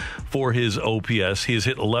 .782 for his OPS. He has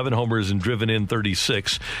hit 11 homers and driven in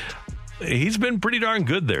 36. He's been pretty darn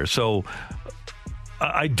good there. So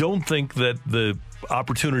I don't think that the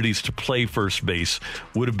opportunities to play first base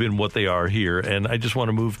would have been what they are here. And I just want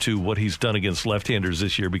to move to what he's done against left-handers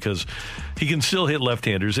this year, because he can still hit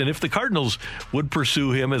left-handers. And if the Cardinals would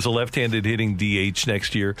pursue him as a left-handed hitting DH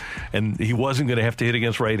next year, and he wasn't going to have to hit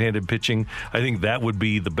against right-handed pitching, I think that would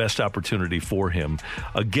be the best opportunity for him.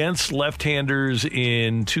 Against left-handers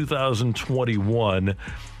in 2021,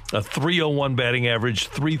 a .301 batting average,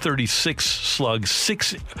 .336 slug,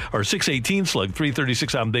 618 slug,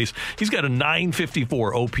 .336 on base. He's got a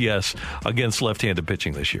 .954 OPS against left-handed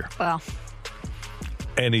pitching this year. Wow.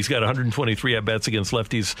 And he's got 123 at-bats against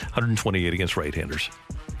lefties, 128 against right-handers.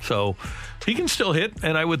 So he can still hit,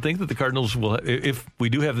 and I would think that the Cardinals will, if we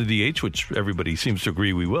do have the DH, which everybody seems to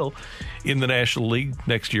agree we will, in the National League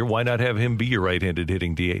next year, why not have him be your right-handed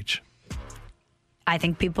hitting DH? I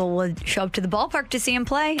think people would show up to the ballpark to see him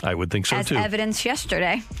play. I would think so, too. As evidenced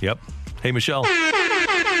yesterday. Yep. Hey, Michelle.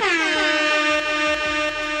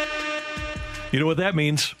 You know what that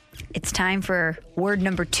means? It's time for word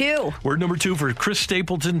number 2. Word number 2 for Chris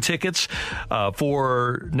Stapleton tickets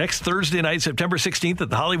for next Thursday night, September 16th at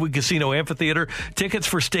the Hollywood Casino Amphitheater. Tickets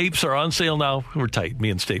for Stapes are on sale now. We're tight,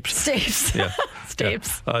 me and Stapes. Stapes. Yeah.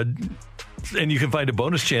 Stapes. Yeah. And you can find a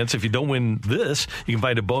bonus chance if you don't win this. You can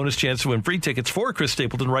find a bonus chance to win free tickets for Chris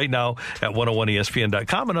Stapleton right now at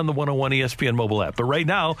 101ESPN.com and on the 101 ESPN mobile app. But right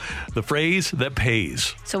now, the phrase that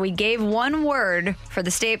pays. So we gave one word for the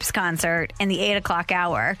Stapes concert in the 8 o'clock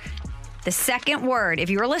hour. The second word, if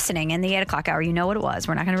you were listening in the 8 o'clock hour, you know what it was.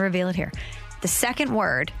 We're not going to reveal it here. The second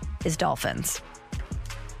word is Dolphins.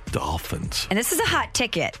 Dolphins. And this is a hot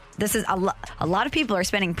ticket. This is a lot of people are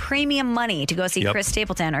spending premium money to go see Chris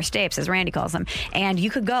Stapleton, or Stapes, as Randy calls him. And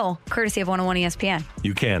you could go courtesy of 101 ESPN.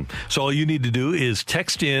 You can. So all you need to do is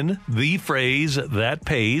text in the phrase that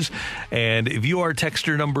pays. And if you are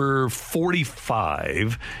texter number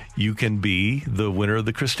 45, you can be the winner of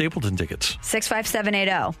the Chris Stapleton tickets.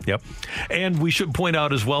 65780. Yep. And we should point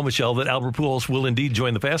out as well, Michelle, that Albert Pujols will indeed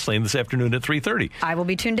join the Fast Lane this afternoon at 3:30. I will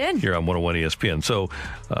be tuned in. Here on 101 ESPN. So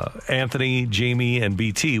Anthony, Jamie, and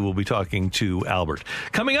BT We'll be talking to Albert.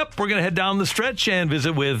 Coming up, we're going to head down the stretch and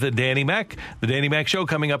visit with Danny Mac. The Danny Mac Show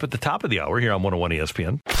coming up at the top of the hour here on 101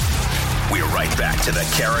 ESPN. We're right back to the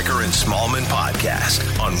Carragher and Smallman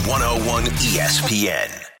podcast on 101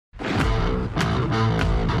 ESPN.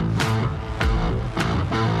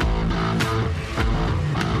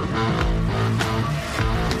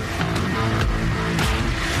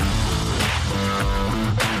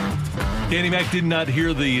 Danny Mac did not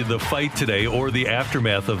hear the fight today or the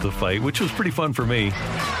aftermath of the fight, which was pretty fun for me.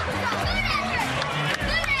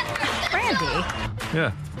 Randy.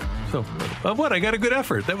 Yeah. So, what? I got a good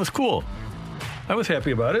effort. That was cool. I was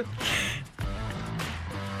happy about it.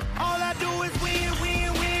 All I do is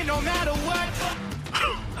win, no matter what.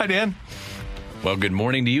 Hi, Dan. Well, good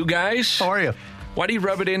morning to you guys. How are you? Why do you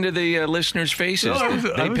rub it into the listeners' faces?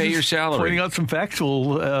 They pay your salary. Pointing out some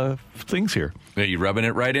factual things here. Are you rubbing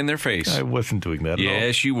it right in their face? I wasn't doing that at all.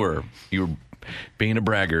 Yes, you were. You were being a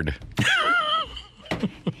braggart.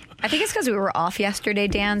 I think it's because we were off yesterday,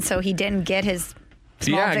 Dan, so he didn't get his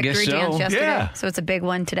small victory dance yesterday. Yeah. So it's a big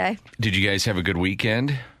one today. Did you guys have a good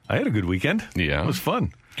weekend? I had a good weekend. Yeah. It was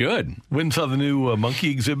fun. Good. Went and saw the new monkey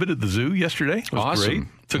exhibit at the zoo yesterday. It was awesome.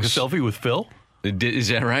 Great. Took a selfie with Phil. Is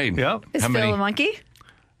that right? Yeah. Is Phil a monkey?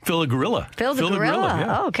 Phil a gorilla. Phil's a gorilla.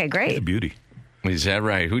 Yeah. Oh, okay, great. He's a beauty. Is that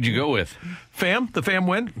right? Who'd you go with? The fam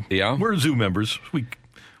went. Yeah. We're zoo members.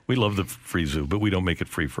 We love the free zoo, but we don't make it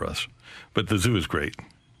free for us. But the zoo is great.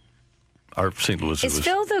 Our St. Louis zoo is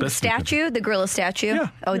Phil the statue, the gorilla statue? Yeah.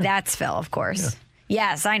 Oh, that's Phil, of course. Yeah.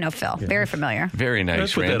 Yes, I know Phil. Yeah. Very familiar. Very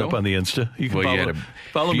nice. I put that up on the Insta. You can you had a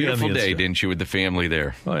follow me on the beautiful Insta. day, didn't you, with the family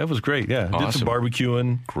there? Oh, that was great. Yeah. Awesome. Did some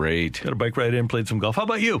barbecuing. Great. Got a bike ride in, played some golf. How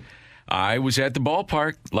about you? I was at the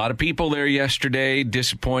ballpark. A lot of people there yesterday.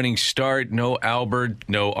 Disappointing start. No Albert,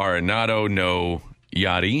 no Arenado, no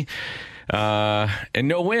Yachty, and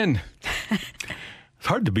no win. It's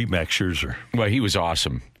hard to beat Max Scherzer. Well, he was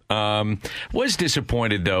awesome. Was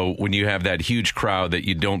disappointed, though, when you have that huge crowd that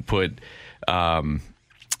you don't put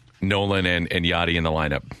Nolan and Yachty in the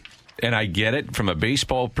lineup. And I get it. From a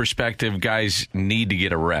baseball perspective, guys need to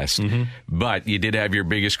get a rest. Mm-hmm. But you did have your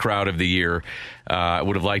biggest crowd of the year. I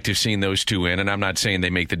would have liked to have seen those two in. And I'm not saying they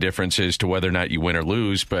make the difference as to whether or not you win or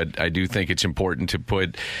lose, but I do think it's important to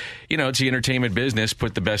put, it's the entertainment business,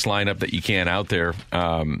 put the best lineup that you can out there.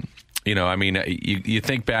 You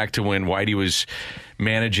think back to when Whitey was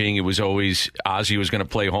managing, it was always Ozzie was going to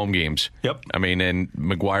play home games. Yep. And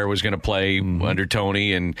McGuire was going to play under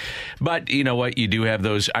Tony. But you know what? You do have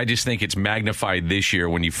those. I just think it's magnified this year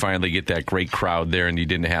when you finally get that great crowd there and you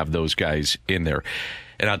didn't have those guys in there.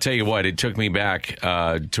 And I'll tell you what, it took me back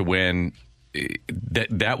to when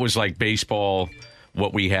that was like baseball,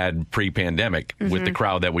 what we had pre-pandemic with the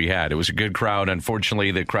crowd that we had. It was a good crowd.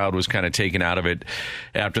 Unfortunately, the crowd was kind of taken out of it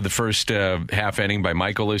after the first half inning by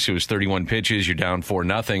Michaelis. It was 31 pitches. You're down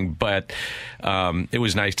 4-0. But it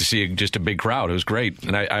was nice to see just a big crowd. It was great.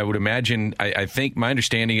 And I would imagine, I think my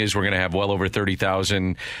understanding is we're going to have well over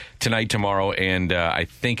 30,000 tonight, tomorrow, and I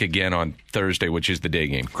think again on Thursday, which is the day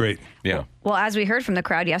game. Great. Yeah. Well, as we heard from the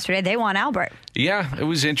crowd yesterday, they want Albert. Yeah, it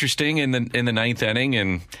was interesting in the ninth inning.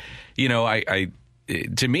 And,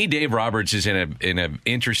 to me, Dave Roberts is in an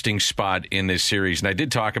interesting spot in this series, and I did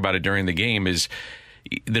talk about it during the game. Is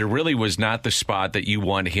there really was not the spot that you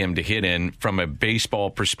want him to hit in from a baseball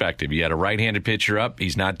perspective. You had a right-handed pitcher up;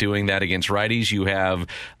 he's not doing that against righties. You have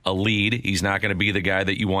a lead; he's not going to be the guy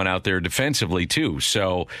that you want out there defensively too.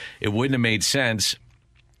 So it wouldn't have made sense.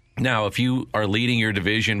 Now, if you are leading your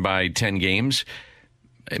division by 10 games.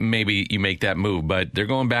 Maybe you make that move, but they're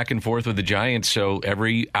going back and forth with the Giants, so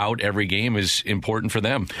every game is important for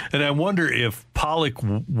them. And I wonder if Pollock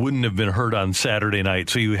wouldn't have been hurt on Saturday night,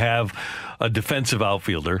 so you have a defensive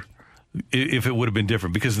outfielder, if it would have been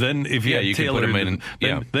different. Because then if you had Taylor,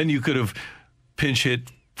 then you could have pinch hit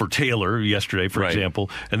for Taylor yesterday, for example,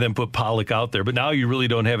 and then put Pollock out there. But now you really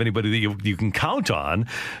don't have anybody that you can count on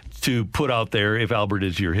to put out there if Albert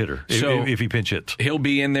is your hitter, if he pinch hits. He'll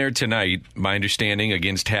be in there tonight, my understanding,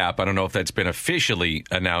 against Happ. I don't know if that's been officially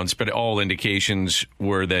announced, but all indications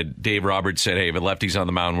were that Dave Roberts said, hey, if a lefty's on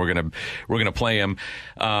the mound, we're gonna play him.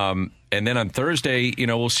 And then on Thursday,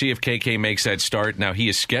 we'll see if KK makes that start. Now, he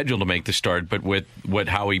is scheduled to make the start, but with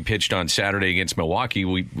how he pitched on Saturday against Milwaukee,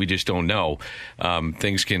 we just don't know.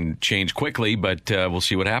 Things can change quickly, but we'll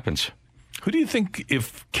see what happens. Who do you think,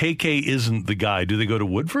 if KK isn't the guy, do they go to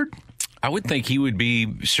Woodford? I would think he would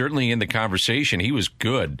be certainly in the conversation. He was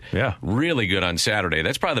good. Yeah. Really good on Saturday.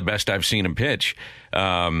 That's probably the best I've seen him pitch.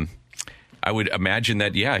 I would imagine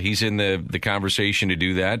that, he's in the conversation to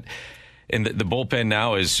do that. And the bullpen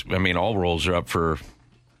now is, all roles are up for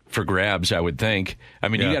grabs, I would think.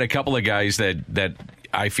 You got a couple of guys that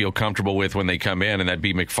I feel comfortable with when they come in, and that'd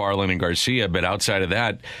be McFarland and Garcia. But outside of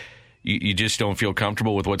that, you just don't feel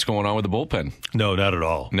comfortable with what's going on with the bullpen. No, not at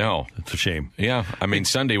all. No. It's a shame. Yeah. I mean,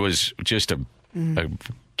 Sunday was just a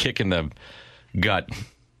kick in the gut.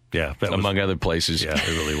 Yeah. Among other places. Yeah, it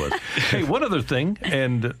really was. Hey, one other thing,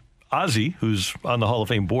 and Ozzy, who's on the Hall of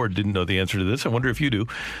Fame board, didn't know the answer to this. I wonder if you do.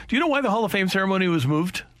 Do you know why the Hall of Fame ceremony was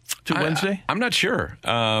moved to Wednesday? I'm not sure.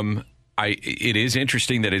 It is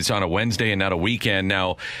interesting that it's on a Wednesday and not a weekend.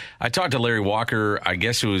 Now, I talked to Larry Walker, I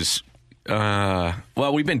guess it was,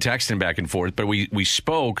 we've been texting back and forth, but we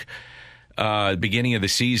spoke beginning of the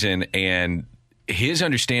season, and his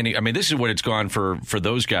understanding, I mean, this is what it's gone for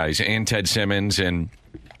those guys and Ted Simmons and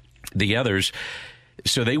the others.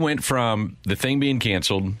 So they went from the thing being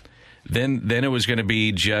canceled, then it was going to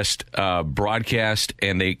be just broadcast,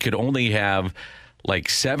 and they could only have like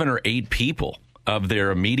 7 or 8 people of their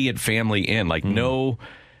immediate family in, like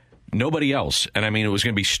nobody else. And I mean, it was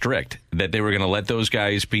going to be strict that they were going to let those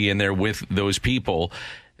guys be in there with those people.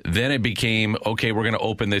 Then it became, okay, we're going to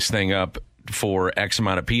open this thing up for X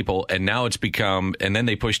amount of people. And now it's become, and then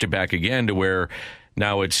they pushed it back again to where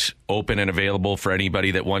now it's open and available for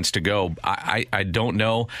anybody that wants to go. I don't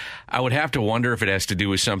know. I would have to wonder if it has to do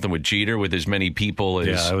with something with Jeter, with as many people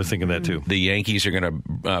as I was thinking that too. The Yankees are going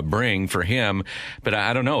to bring for him. But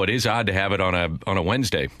I don't know. It is odd to have it on a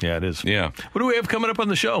Wednesday. Yeah, it is. Yeah. What do we have coming up on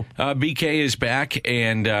the show? BK is back,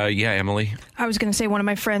 and Emily. I was going to say one of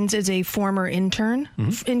my friends is a former intern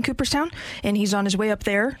in Cooperstown, and he's on his way up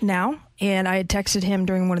there now. And I had texted him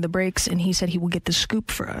during one of the breaks, and he said he will get the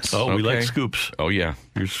scoop for us. Oh, we like scoops. Oh, yeah.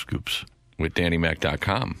 Here's scoops. With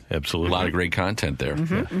DannyMac.com. Absolutely. A lot of great content there.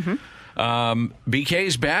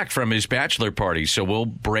 BK's back from his bachelor party, so we'll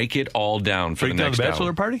break it all down for the next hour. Break down the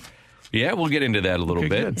bachelor party? Yeah, we'll get into that a little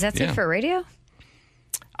bit. Good. Is that safe for radio?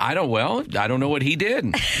 I don't know what he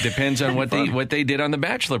did. Depends on what they did on the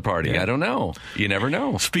bachelor party. Yeah. I don't know. You never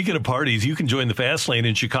know. Speaking of parties, you can join the Fast Lane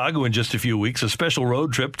in Chicago in just a few weeks. A special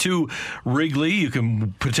road trip to Wrigley. You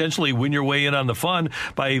can potentially win your way in on the fun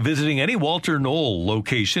by visiting any Walter Knoll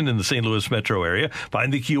location in the St. Louis metro area.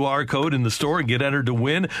 Find the QR code in the store and get entered to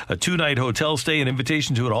win a 2-night hotel stay, an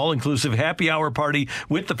invitation to an all-inclusive happy hour party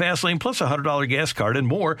with the Fast Lane, plus a $100 gas card and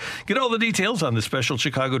more. Get all the details on the special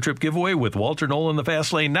Chicago trip giveaway with Walter Knoll in the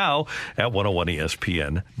Fast Lane now at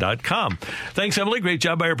 101ESPN.com. Thanks, Emily. Great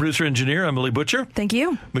job by our producer-engineer, Emily Butcher. Thank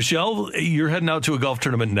you. Michelle, you're heading out to a golf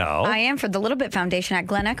tournament now. I am, for the Little Bit Foundation at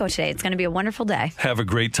Glen Echo today. It's going to be a wonderful day. Have a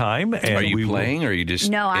great time. And are you playing, or are you just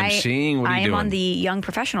emceeing? What are you doing? I am on the Young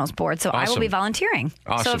Professionals board, so Awesome. I will be volunteering.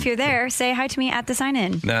 Awesome. So if you're there, say hi to me at the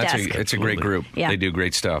sign-in desk. It's a great group. Yeah. They do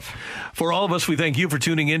great stuff. For all of us, we thank you for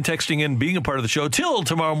tuning in, texting in, being a part of the show. Till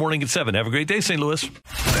tomorrow morning at 7. Have a great day, St. Louis.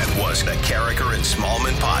 That was the Carricker and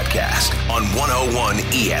Smallman podcast on 101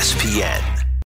 ESPN.